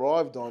 So what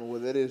I've done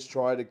with it is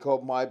try to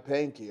cut my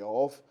pinky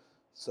off,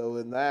 so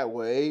in that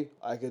way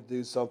I could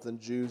do something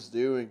Jews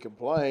do and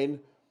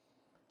complain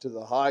to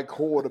the High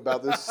Court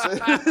about this to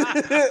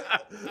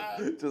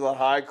the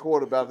High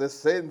Court about this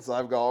sentence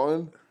I've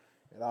gotten,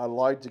 and I'd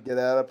like to get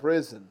out of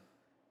prison.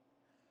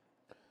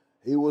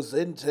 He was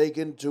then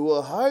taken to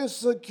a high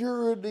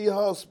security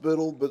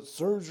hospital, but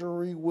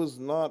surgery was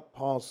not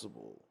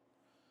possible.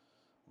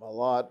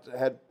 Milat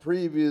had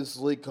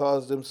previously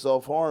caused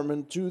himself harm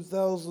in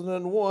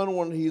 2001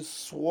 when he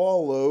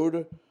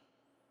swallowed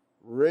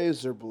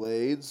razor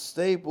blades,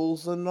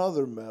 staples, and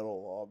other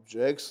metal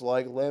objects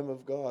like Lamb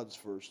of God's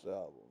first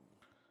album.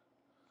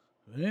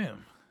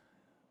 Damn.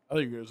 I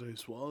think you're going to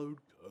say swallowed.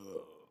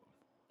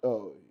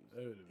 Oh,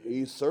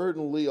 he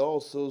certainly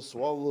also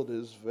swallowed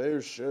his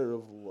fair share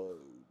of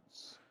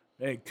loads.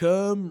 Hey,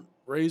 come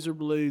razor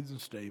blades and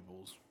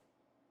staples.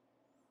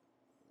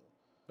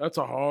 That's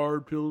a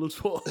hard pill to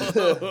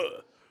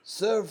swallow.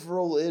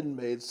 Several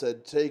inmates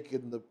had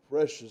taken the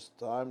precious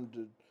time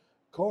to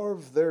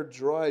carve their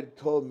dried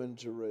cum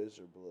into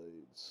razor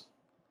blades.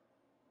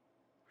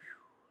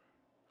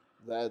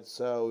 That's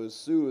how his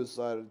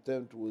suicide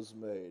attempt was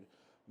made.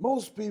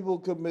 Most people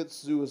commit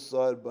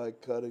suicide by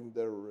cutting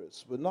their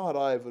wrists, but not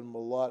Ivan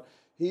Milat.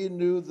 He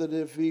knew that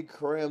if he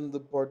crammed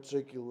the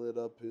particulate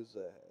up his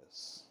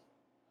ass,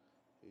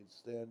 he'd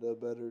stand a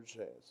better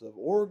chance of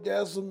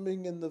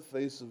orgasming in the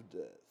face of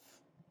death.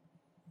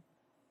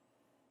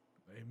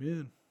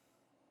 Amen.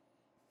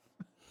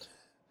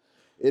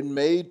 In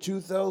May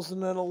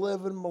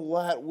 2011,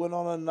 Milat went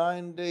on a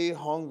 9-day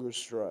hunger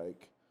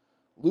strike,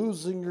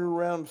 losing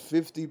around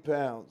 50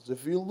 pounds.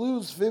 If you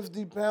lose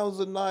 50 pounds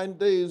in 9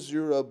 days,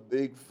 you're a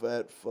big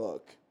fat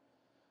fuck.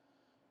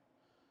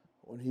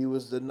 When he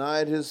was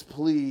denied his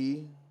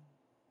plea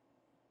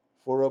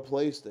for a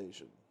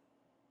PlayStation.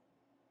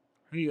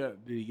 Did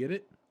he get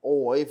it?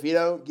 Oh, if you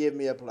don't give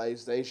me a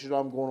PlayStation,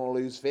 I'm going to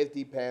lose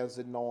 50 pounds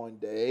in 9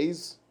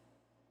 days.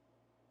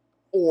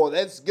 Oh,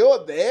 that's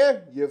good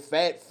there, you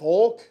fat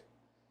fuck.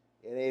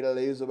 You need to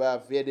lose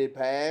about 50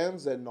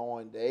 pounds in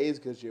 9 days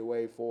because you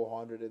weigh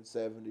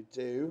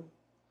 472.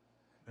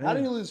 How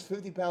do you lose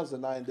 50 pounds in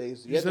 9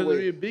 days? You have to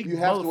weigh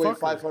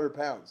 500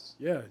 pounds.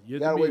 Yeah. You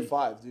gotta weigh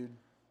 5, dude.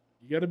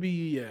 You gotta be,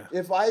 yeah.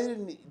 If I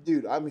didn't,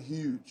 dude, I'm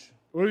huge.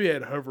 What if you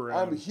had hover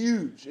around? I'm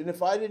huge. And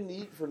if I didn't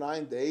eat for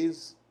 9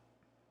 days,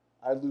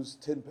 I'd lose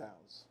 10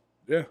 pounds.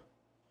 Yeah.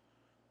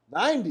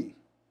 90.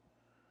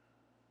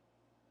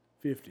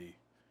 50.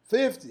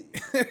 50.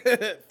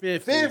 50.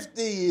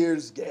 50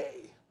 years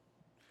gay.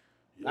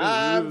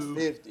 I'm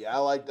 50. I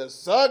like to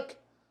suck.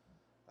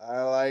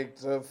 I like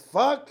to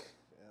fuck.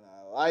 And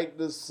I like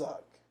to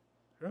suck.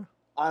 Yeah.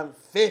 I'm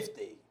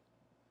 50.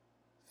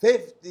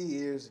 50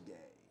 years gay.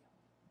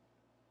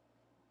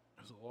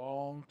 That's a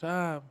long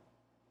time.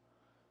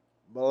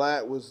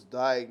 Milat was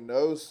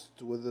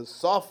diagnosed with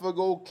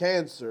esophageal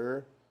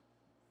cancer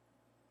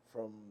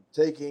from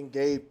taking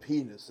gay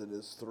penis in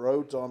his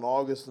throat on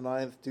August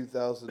 9th,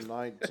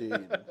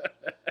 2019.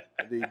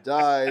 And he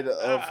died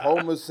of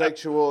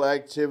homosexual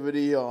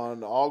activity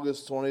on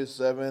August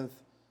 27th,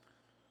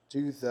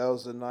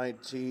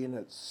 2019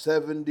 at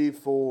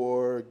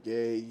 74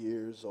 gay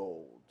years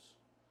old.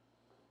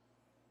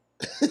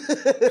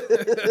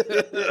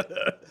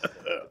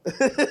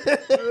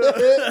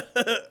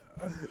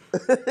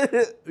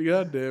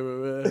 God damn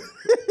it, man.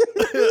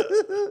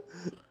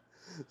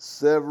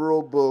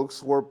 Several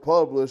books were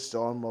published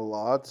on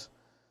Milat,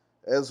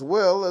 as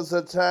well as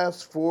a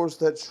task force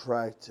that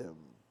tracked him.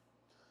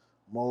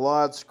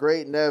 Milat's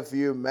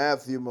great-nephew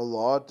Matthew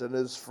Milat and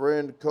his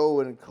friend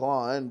Cohen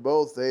Klein,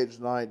 both aged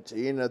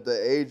 19 at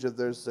the age of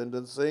their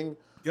sentencing,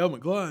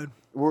 Klein.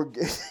 were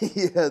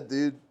yeah,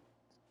 dude.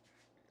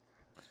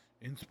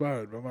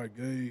 Inspired by my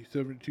gay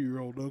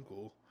 72-year-old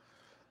uncle.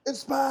 In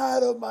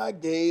spite of my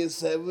gay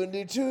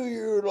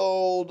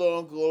 72-year-old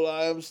uncle,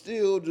 I am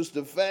still just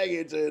a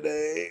faggot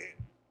today.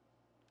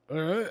 All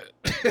right.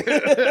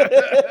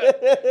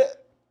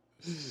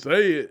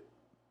 Say it.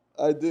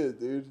 I did,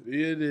 dude.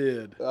 You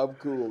did. I'm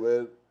cool,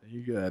 man.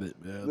 You got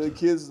it, man. The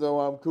kids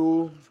know I'm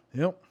cool.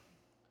 Yep.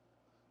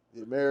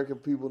 The American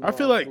people know I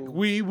feel I'm like cool.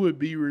 we would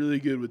be really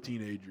good with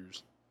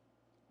teenagers.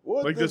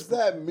 What like does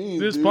that mean,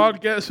 This dude?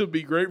 podcast would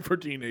be great for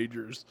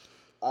teenagers.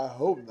 I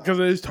hope not. Because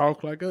they just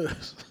talk like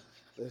us.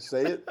 They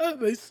say it?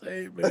 They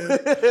say it,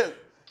 man.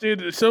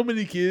 Dude, so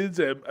many kids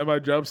at my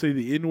job say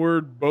the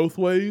N-word both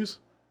ways.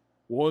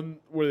 One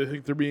where they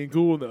think they're being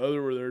cool, and the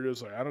other where they're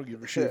just like, I don't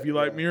give a shit if you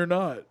like me or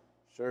not.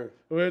 Sure.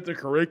 We have to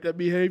correct that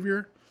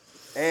behavior.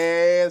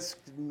 Ask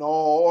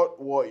not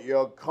what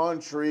your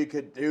country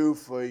could do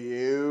for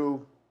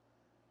you.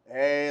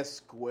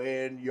 Ask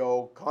when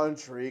your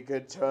country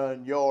could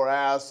turn your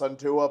ass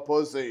into a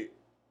pussy.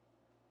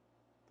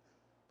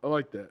 I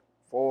like that.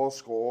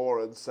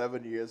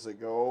 7 years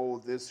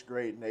ago, this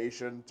great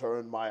nation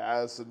turned my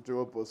ass into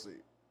a pussy.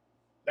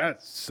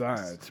 That's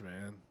science,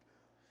 man.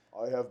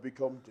 I have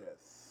become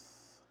death,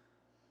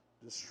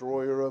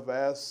 destroyer of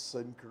ass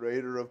and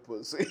creator of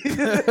pussy.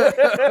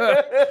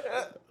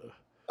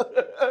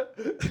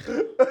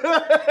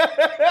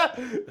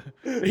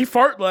 He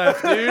fart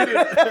laughed, dude.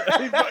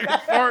 He fucking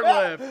fart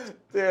laughed.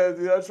 Yeah,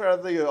 dude, I'm trying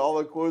to think of all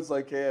the quotes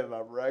I can, and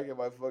I'm racking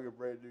my fucking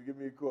brain, dude. Give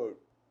me a quote.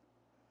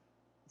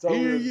 Tell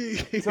me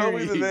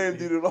the name,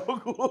 dude, and I'll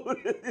quote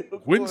it.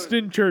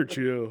 Winston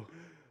Churchill.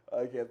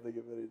 I can't think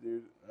of any,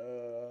 dude.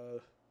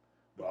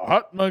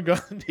 Mahatma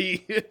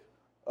Gandhi.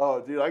 Oh,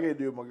 dude, I can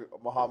do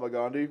Mahatma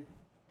Gandhi.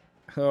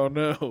 Oh,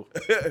 no.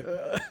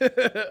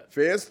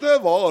 First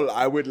of all,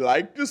 I would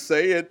like to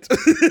say it.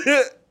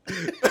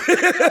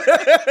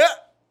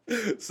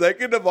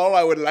 Second of all,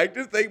 I would like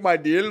to thank my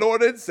dear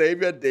Lord and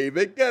Savior,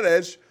 David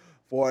Ganesh,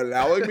 for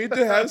allowing me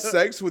to have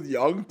sex with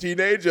young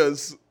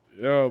teenagers.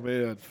 Oh,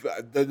 man.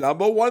 The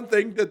number one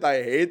thing that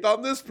I hate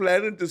on this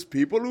planet is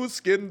people whose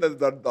skin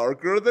that are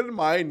darker than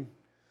mine.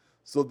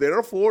 So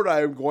therefore,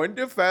 I am going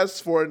to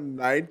fast for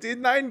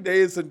 99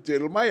 days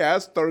until my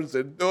ass turns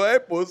into a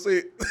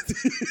pussy.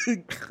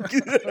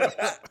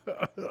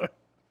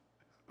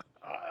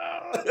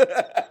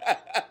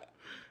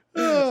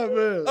 Oh,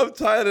 man. I'm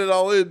tying it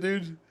all in,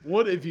 dude.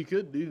 What if you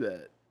could do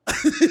that?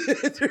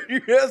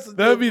 Yes,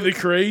 That would be the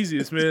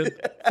craziest, man.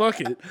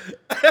 Fuck it.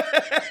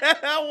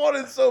 I want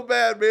it so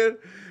bad, man.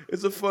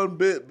 It's a fun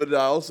bit, but I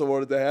also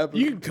want it to happen.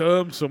 You can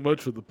come so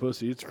much with the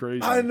pussy. It's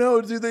crazy. I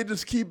know, dude. They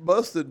just keep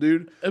busting,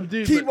 dude.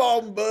 Dude, Keep but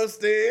on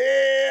busting.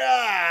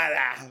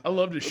 I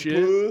love the shit.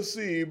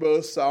 Pussy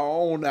bust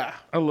on. I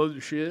love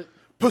the shit.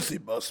 Pussy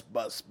bust,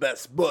 bust,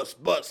 bust,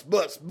 bust, bust,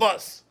 bust,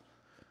 bust.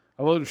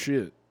 I love the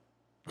shit.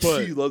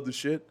 But You love the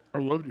shit? I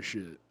love the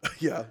shit.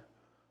 Yeah.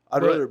 I'd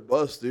But rather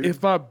bust, dude.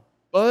 If my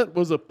butt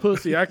was a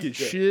pussy, I could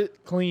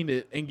shit, clean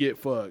it, and get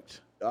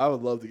fucked. I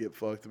would love to get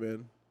fucked,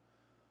 man.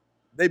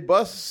 They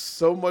bust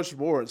so much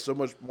more and so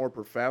much more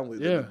profoundly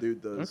than the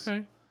dude does.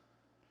 Okay.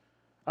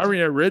 I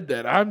mean, I read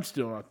that. I'm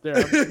still not there.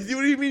 What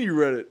do you mean you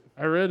read it?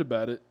 I read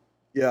about it.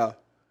 Yeah.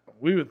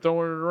 We've been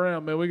throwing it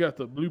around, man. We got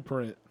the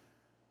blueprint.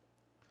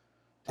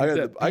 I got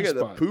that the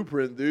spot. poo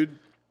print, dude.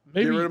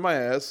 Maybe, Get rid of my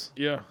ass.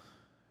 yeah.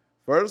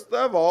 First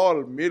of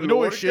all, me know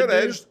what Lord shit,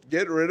 Ganesh,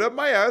 get rid of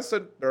my ass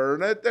and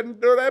turn it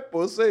into that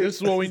pussy. This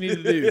is what we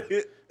need to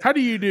do. How do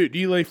you do it? Do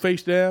you lay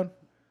face down?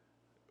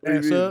 What do you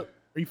Ass mean? up?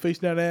 Are you face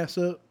down, ass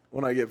up?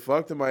 When I get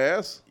fucked in my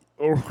ass?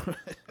 Or,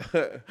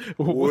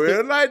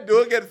 When I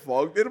do get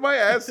fucked in my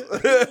ass?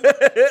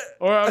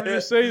 or I'm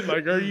just saying,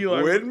 like, are you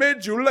like, When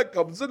Majula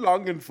comes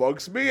along and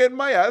fucks me in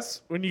my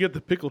ass? when you get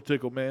the pickle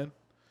tickle, man?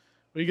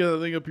 When you got that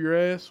thing up your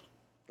ass?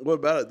 What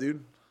about it,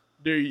 dude?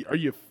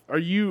 Are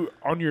you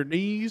on your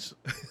knees,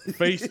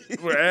 face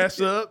or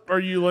ass up? Or are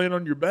you laying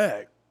on your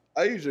back?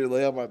 I usually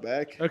lay on my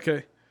back.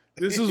 Okay,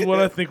 this is what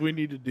I think we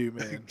need to do,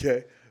 man.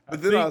 Okay. But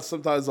I then think-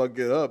 sometimes I'll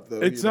get up, though.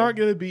 It's not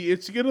gonna be.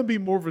 It's gonna be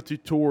more of a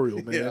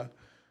tutorial, man. Yeah.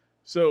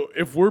 So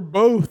if we're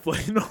both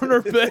laying on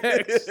our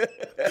backs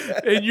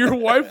and your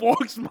wife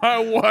walks my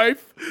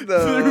wife through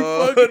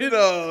No, fucking,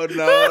 no,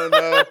 no,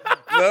 no,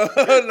 no,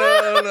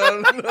 no,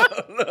 no,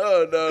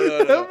 no,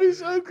 no. that'd be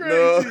so No.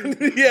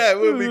 crazy. Yeah, it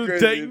would be This is a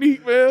crazy.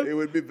 technique, man. It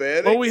would be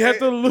bad. But we have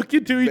to look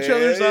into each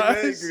other's very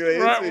eyes crazy.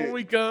 right when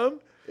we come,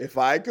 If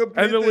I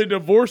complete and then we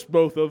divorce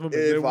both of them,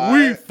 and If then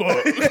we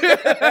fuck.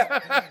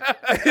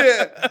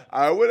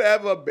 I would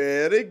have a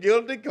very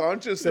guilty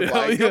conscience if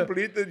I Yeah.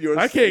 completed your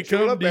I can't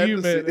sexual come to you,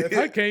 man. fantasy. If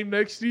I came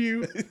next to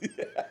you,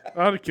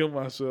 I'd have killed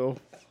myself.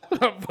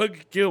 I'd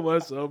fucking kill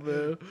myself,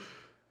 man.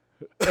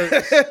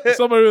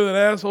 Somebody with an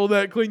asshole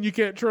that clean, you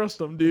can't trust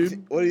them,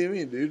 dude. What do you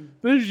mean, dude?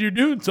 You're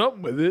doing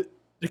something with it.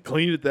 You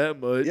clean it that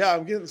much. Yeah,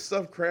 I'm getting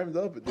stuff crammed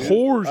up. Dude.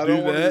 Whores I do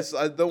don't want that.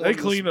 I don't They want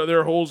clean up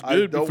their holes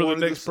good don't before the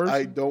want it next to, person.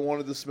 I don't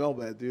want it to smell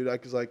bad, dude,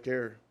 because I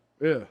care.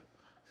 Yeah.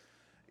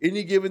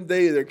 Any given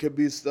day, there could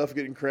be stuff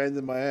getting crammed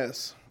in my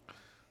ass.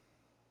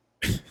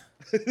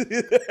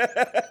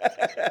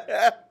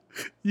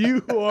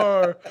 You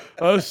are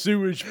a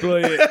sewage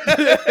plant.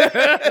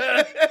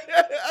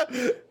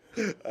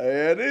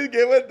 Any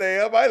given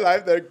day of my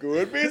life, there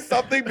could be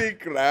something being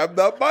crammed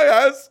up my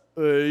ass.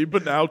 You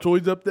putting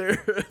Altoids up there?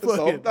 Fucking-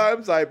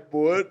 Sometimes I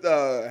put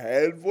a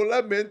handful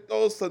of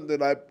Mentos and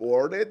then I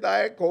pour the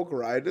Diet Coke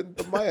right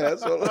into my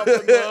ass. I would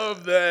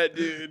love that,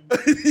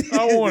 dude.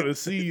 I want to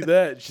see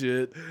that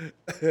shit.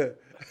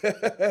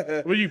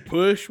 When you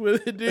push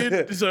with it,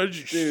 dude, so it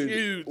just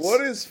Dude,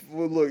 shoots.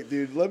 look,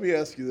 dude, let me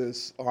ask you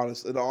this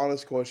an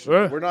honest question.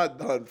 Yeah. We're not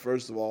done,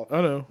 first of all.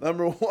 I know.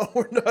 Number one,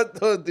 we're not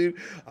done, dude.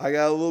 I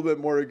got a little bit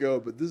more to go,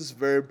 but this is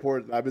very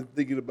important. I've been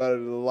thinking about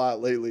it a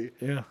lot lately.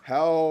 Yeah.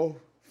 How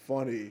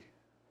funny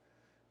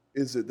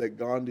is it that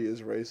Gandhi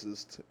is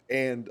racist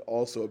and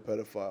also a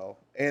pedophile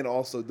and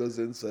also does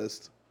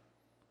incest?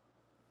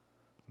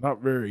 Not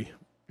very.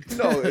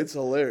 No, it's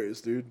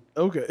hilarious, dude.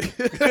 Okay.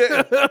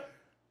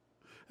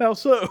 How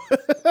so?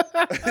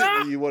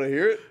 You want to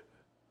hear it?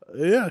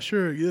 Yeah,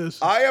 sure, yes.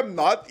 I am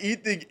not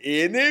eating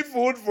any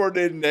food for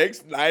the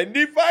next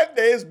 95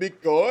 days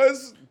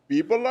because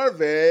people are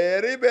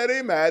very,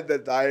 very mad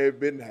that I have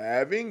been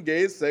having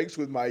gay sex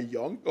with my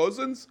young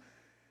cousins,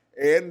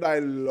 and I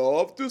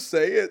love to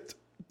say it.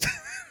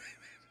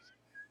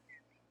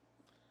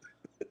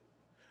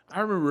 I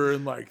remember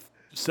in like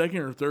second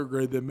or third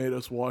grade they made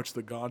us watch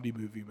the Gandhi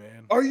movie,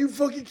 man. Are you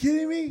fucking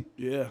kidding me?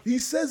 Yeah. He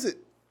says it.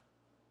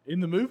 In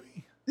the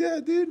movie? Yeah,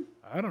 dude.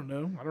 I don't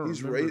know. I don't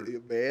He's remember.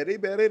 very,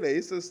 very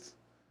racist.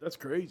 That's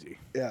crazy.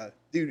 Yeah,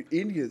 dude.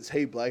 Indians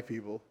hate black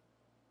people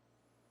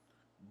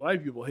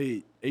Black people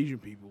hate Asian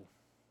people.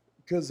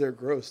 because they're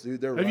gross, dude.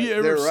 They're Have right. you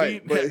ever they're seen?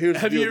 right. But here's the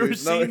Have deal, you ever dude.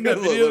 seen No,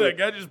 that look, video look,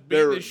 that guy just beat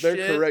They're the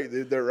shit? correct,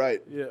 dude. They're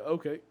right. Yeah.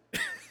 Okay.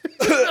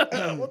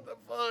 What the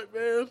fuck,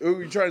 man?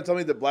 Ooh, you trying to tell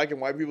me that black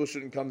and white people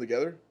shouldn't come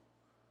together?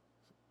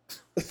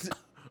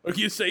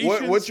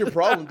 accusations. What's your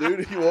problem,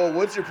 dude? Well,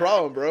 what's your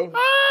problem, bro?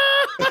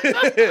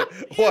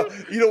 What?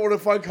 You don't want to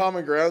find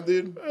common ground,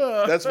 dude?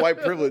 That's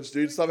white privilege,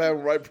 dude. Stop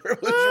having white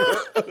privilege.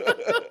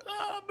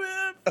 Oh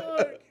man,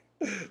 fuck.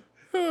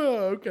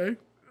 Okay.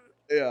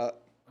 Yeah.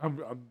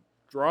 I'm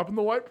dropping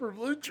the white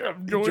privilege.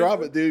 I'm joining.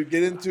 Drop it, dude.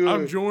 Get into it.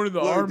 I'm joining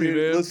the army,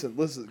 dude, man.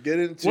 Listen. Get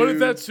into. What if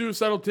that's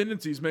suicidal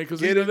tendencies, man? Because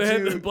they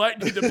had the black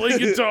dude that played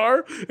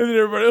guitar, and then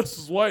everybody else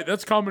is white.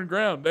 That's common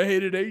ground. They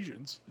hated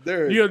Asians.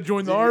 There, you got to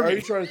join the army. Are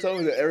you trying to tell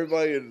me that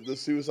everybody in the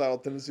suicidal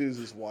tendencies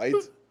is white?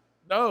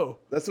 No.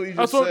 That's what you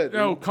just said.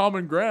 No,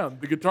 common ground.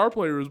 The guitar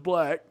player was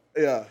black.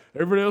 Yeah.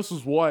 Everybody else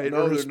was white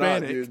or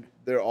Hispanic. They're not, dude.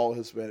 They're all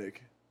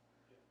Hispanic.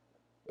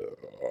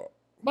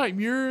 Mike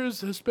Muir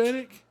is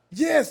Hispanic?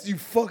 Yes, you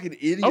fucking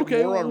idiot,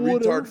 moron,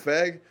 retard,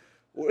 fag.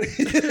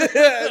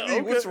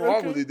 Dude, what's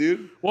wrong with you,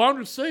 dude? Well, I'm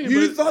just saying.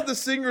 You thought the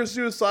singer of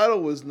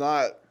Suicidal was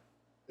not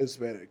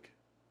Hispanic?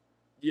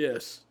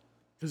 Yes.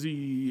 Because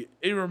it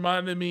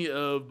reminded me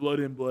of Blood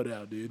In, Blood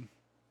Out, dude.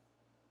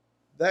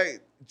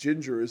 That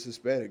ginger is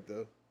Hispanic,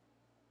 though.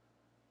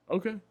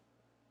 Okay.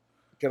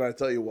 Can I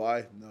tell you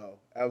why? No,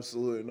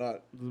 absolutely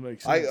not. Doesn't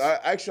make sense.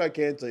 I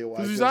can't tell you why.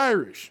 Because he's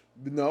Irish.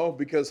 No,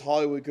 because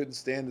Hollywood couldn't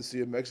stand to see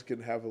a Mexican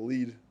have a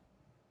lead.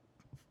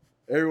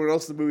 Everyone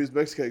else in the movie is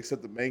Mexican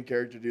except the main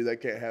character, dude.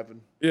 That can't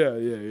happen.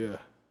 Yeah.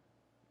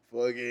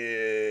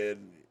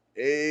 Fucking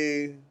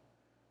hey.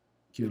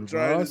 You're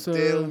trying to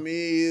tell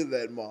me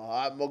that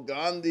Mahatma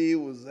Gandhi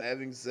was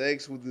having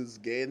sex with his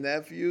gay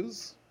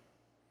nephews?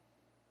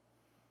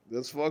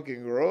 That's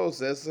fucking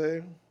gross,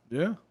 essay.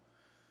 Yeah.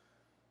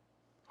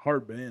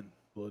 Hard band.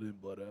 Blood In,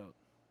 Blood Out.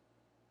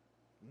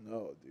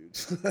 No, dude.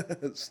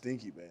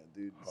 Stinky band,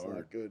 dude. It's hard.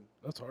 Not good.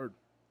 That's hard.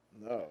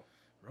 No.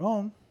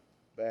 Wrong.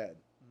 Bad.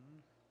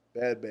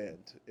 Bad band.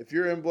 If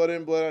you're in Blood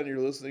Out and you're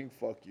listening,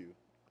 fuck you.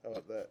 How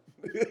about that?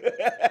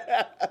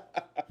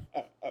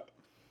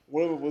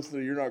 One of them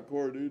listening, you're not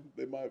core, dude.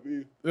 They might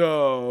be.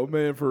 Oh,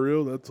 man, for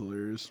real? That's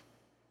hilarious.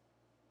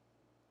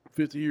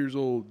 50 years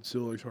old and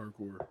still likes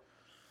hardcore.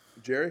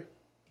 Jerry?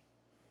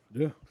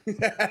 Yeah.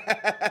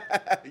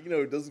 You know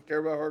who doesn't care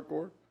about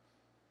hardcore?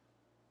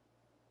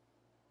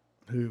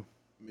 Who?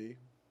 Me.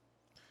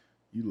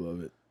 You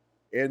love it.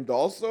 And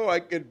also, I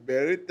can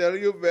tell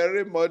you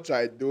very much,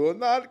 I do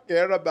not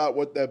care about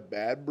what the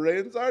bad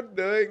brains are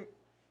doing.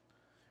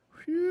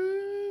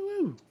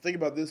 Whew. Think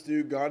about this,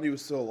 dude. Gandhi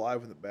was still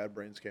alive when the Bad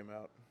Brains came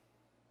out.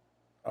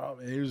 Oh,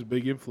 man, he was a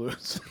big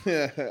influence.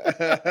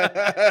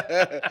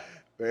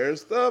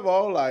 First of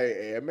all, I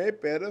am a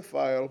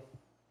pedophile.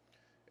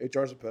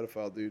 HR's a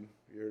pedophile, dude.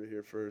 You heard it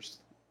here first.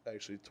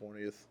 Actually,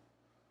 20th.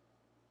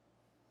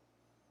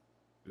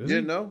 You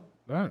didn't know?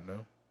 I don't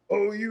know.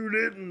 Oh, you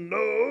didn't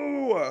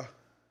know?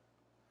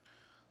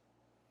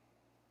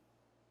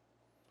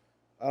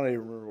 I don't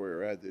even remember where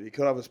you're at, dude. He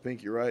cut off his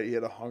pinky, right? He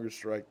had a hunger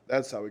strike.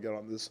 That's how we got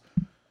on this.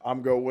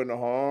 I'm going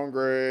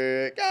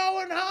hungry.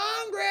 Going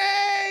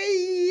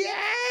hungry.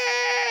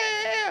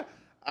 Yeah.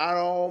 I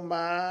don't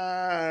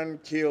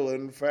mind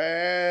killing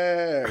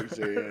fags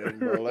in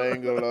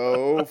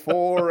Belangolo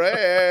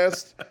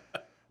Forest.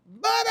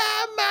 But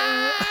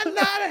I might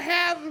not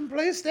having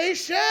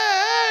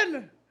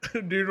PlayStation.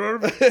 Dude,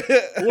 what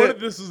if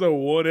this is a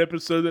one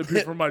episode that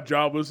people from my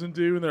job listen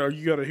to and they're like,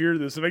 you got to hear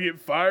this, and I get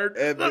fired?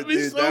 That'd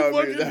be so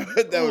fucking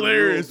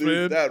hilarious, rule, dude.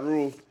 man. That'd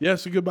rule. Yeah,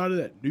 so goodbye to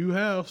that new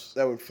house.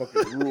 That would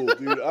fucking rule,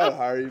 dude. I'd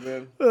hire you,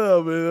 man.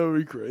 Oh, man, that would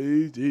be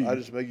crazy. I'd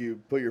just make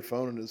you put your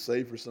phone in the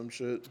safe or some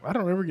shit. I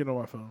don't ever get on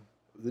my phone.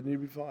 Then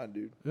you'd be fine,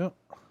 dude. Yeah.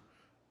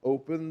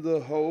 Open the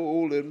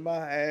hole in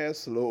my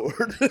ass,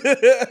 Lord.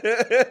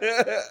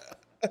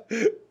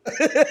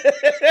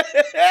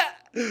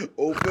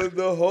 Open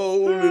the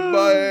hole in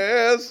my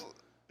ass.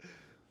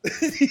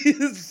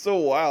 It's so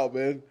wild,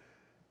 man.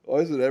 Why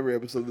isn't every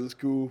episode this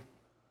cool?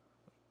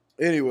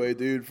 Anyway,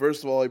 dude,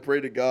 first of all, he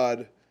prayed to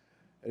God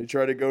and he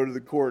tried to go to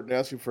the court and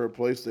ask him for a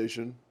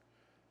PlayStation.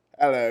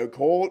 Hello,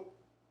 court.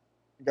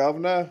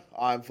 Governor,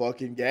 I'm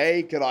fucking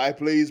gay. Could I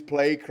please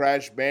play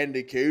Crash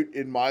Bandicoot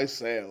in my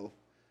cell?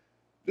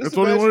 That's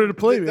what he wanted to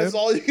play, man. That's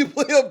all you can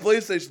play on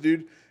PlayStation,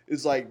 dude.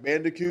 Is like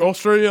Bandicoot.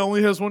 Australia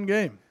only has one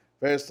game.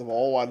 First of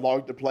all, I'd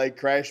like to play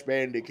Crash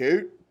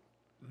Bandicoot.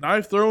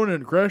 Knife throwing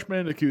and Crash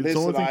Bandicoot.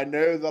 Listen, I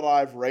know that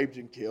I've raped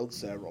and killed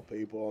several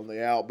people on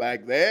the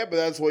Outback there, but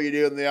that's what you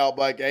do in the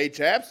Outback,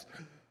 chaps?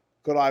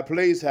 Could I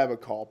please have a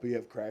copy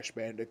of Crash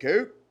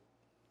Bandicoot?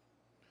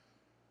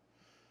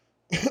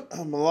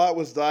 Milat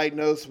was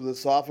diagnosed with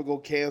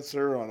esophageal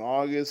cancer on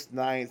August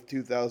 9th,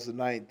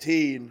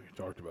 2019. We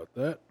talked about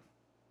that.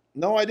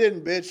 No, I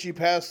didn't, bitch. He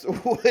passed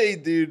away,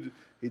 dude.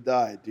 He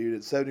died, dude,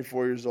 at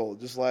 74 years old,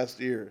 just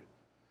last year.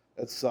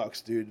 That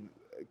sucks, dude.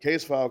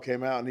 Case file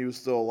came out and he was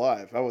still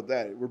alive. How about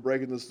that? We're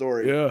breaking the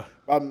story. Yeah.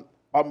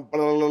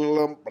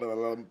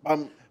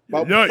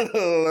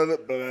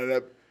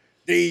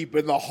 Deep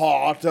in the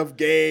heart of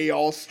gay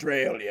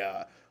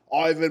Australia,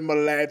 Ivan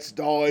Milat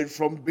died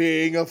from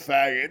being a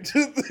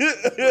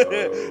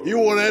faggot. You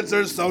want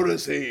answers? So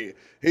does he.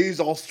 He's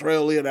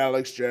Australian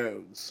Alex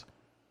Jones.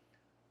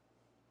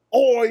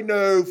 I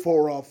know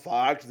for a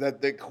fact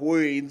that the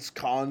Queen's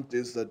cunt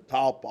is the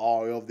top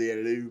eye of the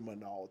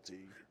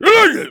Illuminati.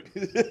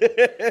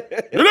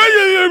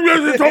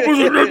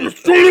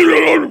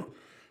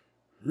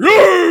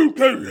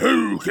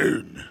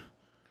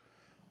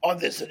 On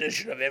this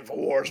edition of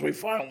InfoWars, we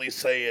finally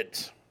say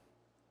it.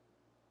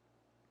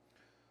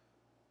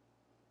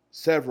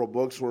 Several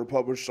books were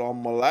published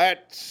on Milat.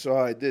 So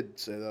I did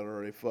say that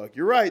already. Fuck.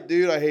 You're right,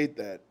 dude. I hate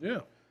that.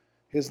 Yeah.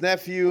 His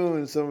nephew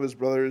and some of his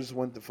brothers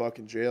went to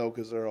fucking jail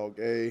because they're all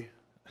gay.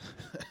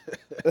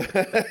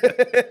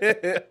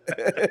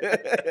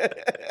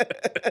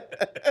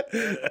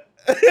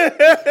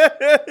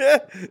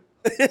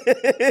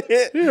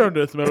 Here on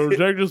Death Metal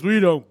Detectives, we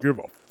don't give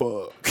a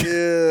fuck.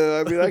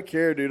 Yeah, I mean, I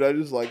care, dude. I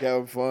just like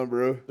having fun,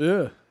 bro.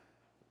 Yeah.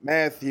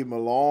 Matthew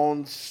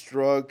Malone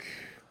struck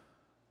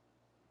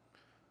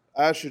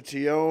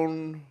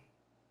Ashertion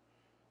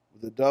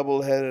with a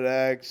double-headed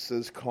axe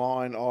as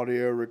Klein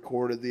Audio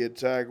recorded the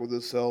attack with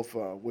his cell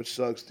phone, which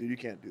sucks, dude. You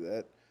can't do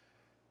that.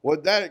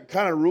 What that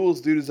kind of rules,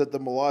 dude, is that the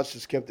Malats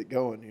just kept it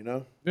going, you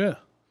know? Yeah.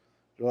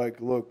 They're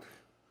like, look,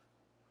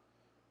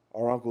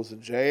 our uncle's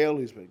in jail.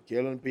 He's been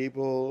killing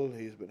people.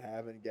 He's been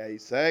having gay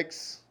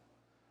sex.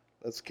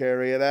 Let's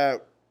carry it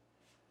out.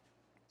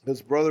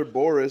 His brother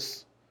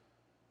Boris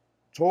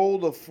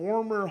told a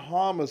former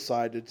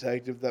homicide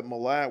detective that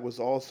Milat was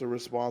also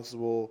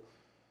responsible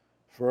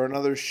for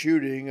another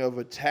shooting of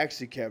a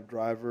taxi cab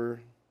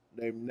driver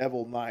named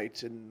Neville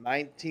Knight in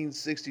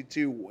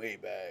 1962, way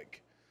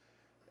back.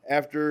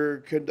 After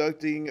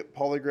conducting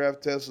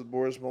polygraph tests with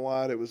Boris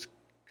Milat, it was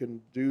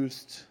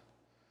conduced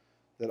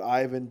that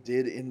Ivan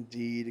did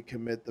indeed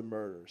commit the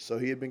murder. So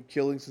he had been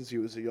killing since he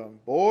was a young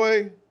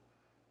boy.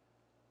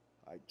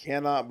 I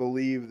cannot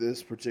believe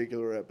this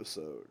particular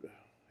episode.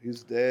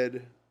 He's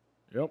dead.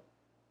 Yep.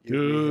 Give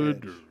me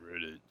Good head.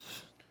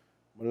 riddance.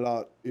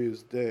 Milat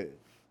is dead.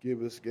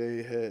 Give us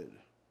gay head.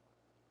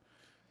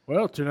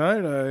 Well,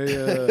 tonight I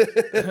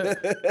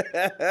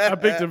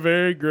picked a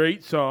very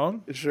great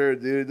song. Sure,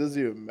 dude. It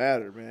doesn't even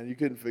matter, man. You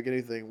couldn't pick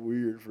anything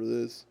weird for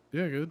this.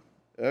 Yeah, good.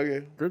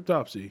 Okay.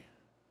 Cryptopsy.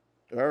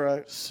 All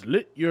right.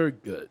 Slit your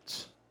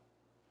guts.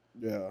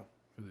 Yeah.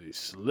 They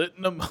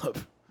slitting them up.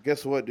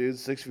 Guess what, dude?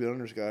 6 Feet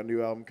Under's got a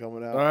new album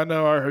coming out. I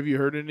know. Have you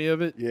heard any of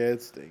it? Yeah,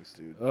 it stinks,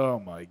 dude. Oh,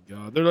 my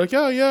God. They're like,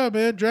 oh, yeah,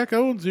 man, Jack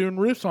Owen's doing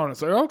riffs on it.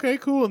 It's like, okay,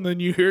 cool. And then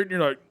you hear it and you're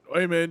like,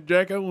 hey, man,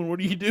 Jack Owen, what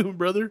are you doing,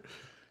 brother?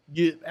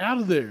 Get out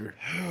of there.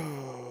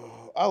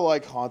 I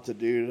like Haunted,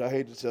 dude. I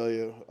hate to tell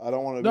you. I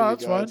don't want to be the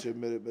guy to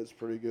admit it, but it's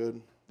pretty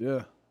good.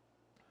 Yeah.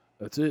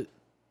 That's it.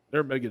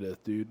 They're Megadeth,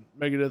 dude.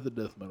 Megadeth of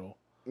death metal.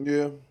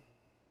 Yeah.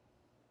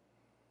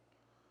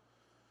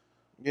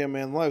 Yeah,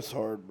 man, life's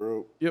hard,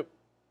 bro. Yep.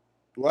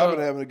 Well, I've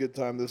been having a good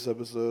time this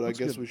episode. I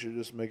guess good. we should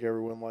just make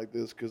everyone like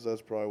this because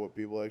that's probably what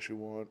people actually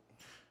want.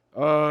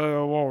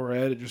 While we're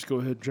at it, just go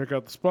ahead and check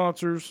out the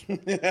sponsors.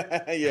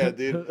 Yeah,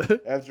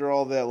 dude. After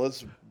all that,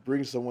 let's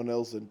bring someone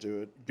else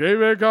into it.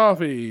 Gayback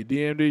Coffee,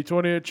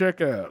 DMD20 at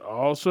checkout.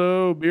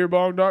 Also,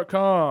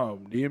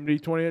 beerbong.com,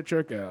 DMD20 at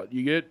checkout.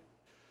 You get,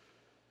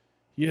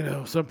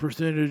 some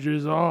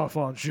percentages off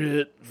on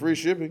shit. Free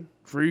shipping.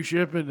 Free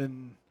shipping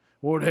and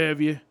what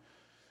have you.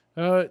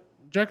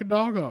 Jack a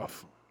dog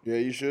off. Yeah,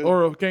 you should.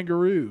 Or a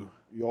kangaroo.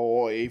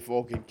 Y'all a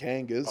fucking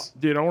kangas.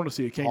 Dude, I want to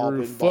see a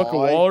kangaroo Hopping fuck a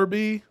by.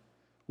 wallaby.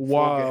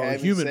 Wow, Fucking having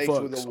human sex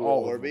fucks with a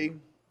all of wallaby.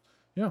 them.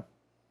 Yeah.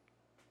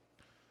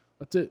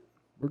 That's it.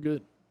 We're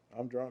good.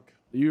 I'm drunk.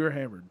 You are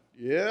hammered.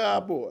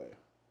 Yeah, boy.